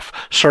sheriff.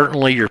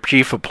 Certainly your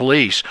chief of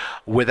police.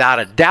 Without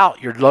a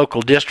doubt, your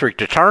local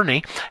district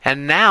attorney.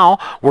 And now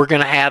we're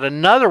going to add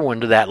another one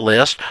to that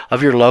list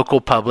of your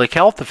local public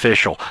health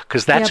official,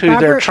 because that's who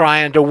they're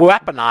trying to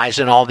weaponize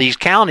in all these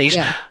counties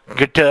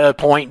to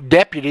appoint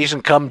deputies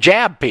and come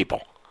jab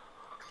people.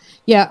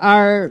 Yeah,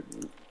 our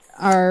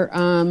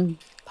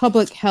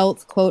public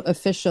health quote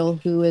official,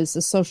 who is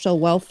the social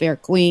welfare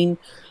queen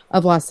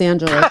of Los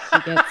Angeles,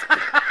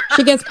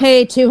 she gets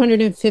paid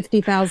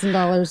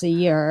 $250,000 a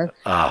year,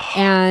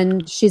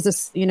 and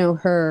she's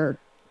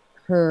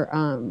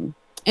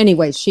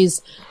anyways,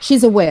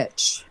 she's a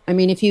witch. I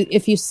mean,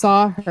 if you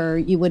saw her,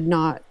 you would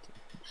not.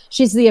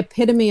 She's the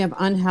epitome of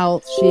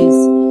unhealth.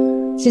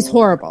 She's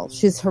horrible.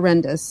 She's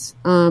horrendous.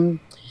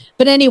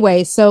 But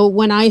anyway, so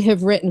when I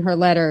have written her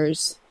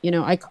letters,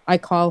 I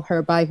call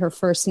her by her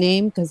first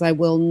name, because I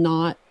will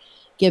not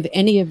give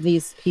any of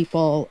these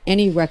people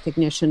any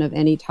recognition of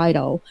any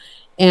title.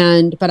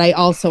 But I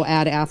also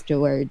add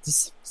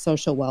afterwards,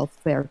 social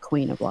welfare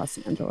queen of Los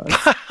Angeles.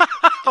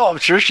 Oh, I'm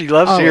sure she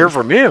loves to hear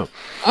from you.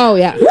 Oh,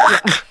 yeah.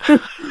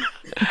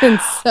 And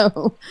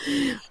so,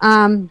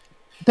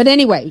 but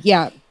anyway,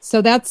 yeah.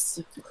 So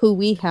that's who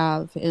we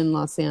have in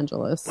Los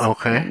Angeles.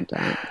 Okay.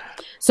 And,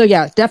 so,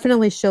 yeah,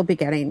 definitely she'll be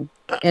getting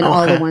in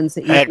all the ones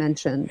that you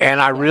mentioned. And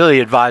I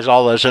really advise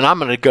all those, and I'm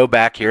going to go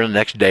back here in the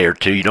next day or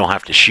two. You don't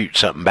have to shoot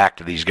something back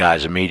to these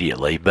guys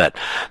immediately. But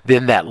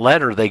then that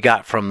letter they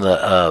got from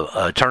the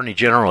Attorney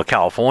General of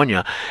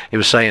California, it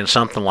was saying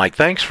something like,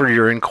 thanks for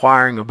your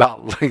inquiring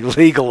about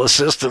legal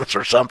assistance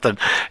or something.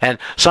 And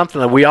something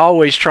that we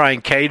always try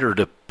and cater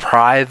to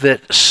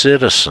private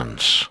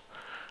citizens.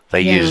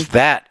 They used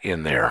that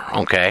in there,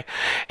 okay?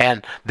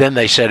 And then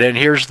they said, and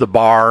here's the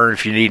bar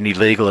if you need any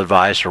legal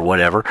advice or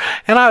whatever.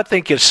 And I would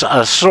think it's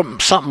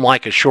something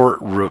like a short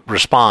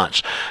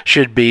response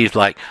should be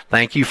like,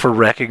 thank you for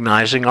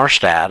recognizing our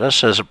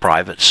status as a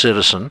private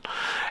citizen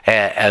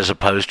as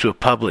opposed to a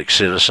public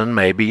citizen,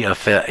 maybe well,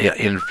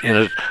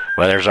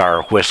 there's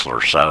our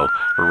whistler, so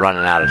we're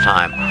running out of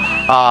time.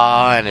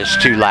 And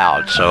it's too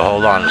loud, so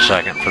hold on a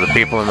second for the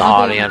people in the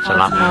audience, and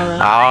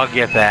I'll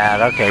get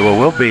that. Okay, well,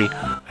 we'll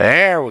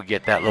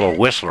get that little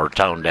whistler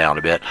toned down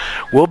a bit.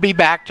 We'll be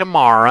back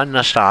tomorrow,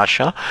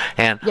 Nastashia,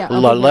 and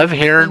love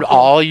hearing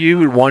all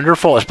you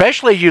wonderful,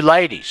 especially you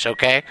ladies,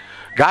 okay?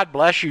 God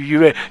bless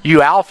you,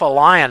 you alpha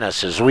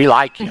lionesses. We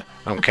like you.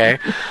 Okay,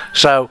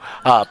 so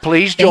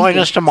please join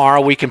us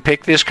tomorrow. We can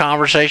pick this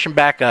conversation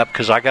back up,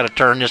 because I got to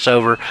turn this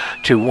over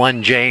to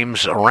one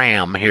James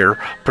Ram here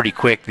pretty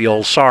quick. The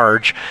old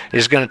Sarge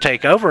is going to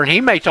take over, and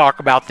he may talk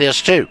about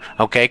this too,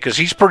 okay, because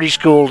he's pretty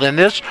schooled in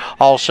this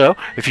also.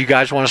 If you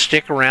guys want to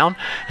stick around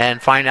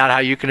and find out how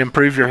you can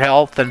improve your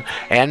health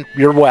and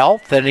your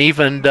wealth, and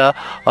even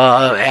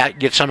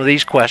get some of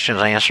these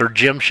questions answered,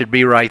 Jim should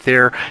be right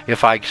there.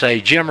 If I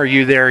say, Jim, are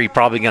you there? He's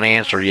probably going to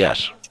answer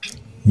yes.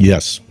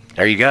 Yes.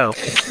 There you go.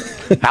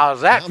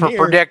 How's that for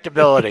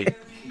predictability?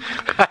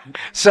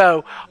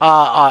 So,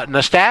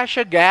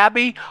 Nastashia,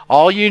 Gabby,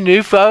 all you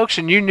new folks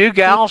and you new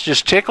gals,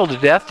 just tickled to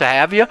death to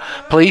have you.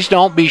 Please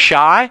don't be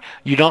shy.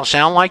 You don't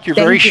sound like you're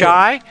very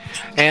shy,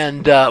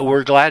 and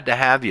we're glad to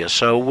have you.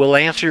 So we'll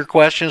answer your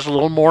questions a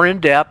little more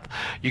in depth.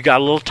 You got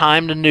a little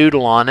time to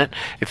noodle on it.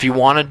 If you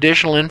want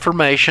additional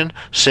information,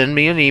 send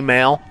me an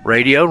email,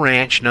 Radio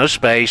Ranch, no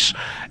space,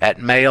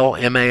 at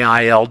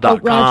mail.com.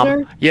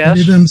 Roger?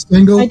 Yes?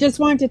 I just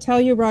wanted to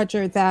tell you,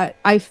 Roger, that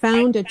I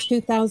found a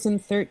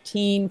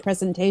 2013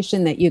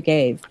 presentation that you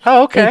gave.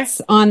 Oh, okay.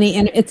 It's on the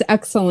it's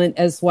excellent,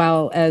 as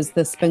well as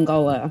the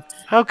Spingola.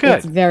 Oh, good.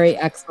 It's very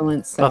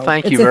excellent. So well,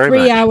 thank you very much.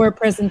 It's a 3-hour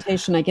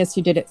presentation. I guess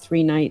you did it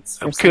 3 nights.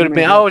 Could have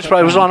been. Oh, it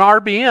was on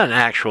RBN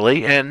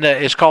actually, and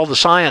it's called The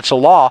Science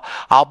of Law.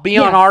 I'll be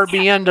on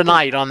RBN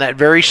tonight on that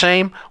very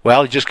same.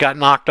 Well, it just got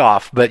knocked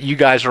off, but you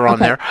guys are on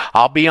there.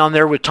 I'll be on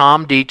there with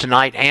Tom D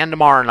tonight and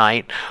tomorrow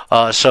night.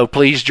 So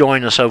please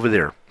join us over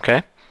there.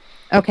 Okay.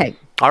 Okay.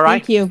 All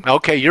right. Thank you.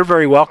 Okay, you're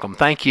very welcome.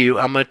 Thank you.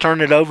 I'm going to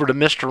turn it over to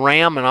Mr.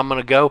 Ram, and I'm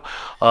going to go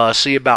see about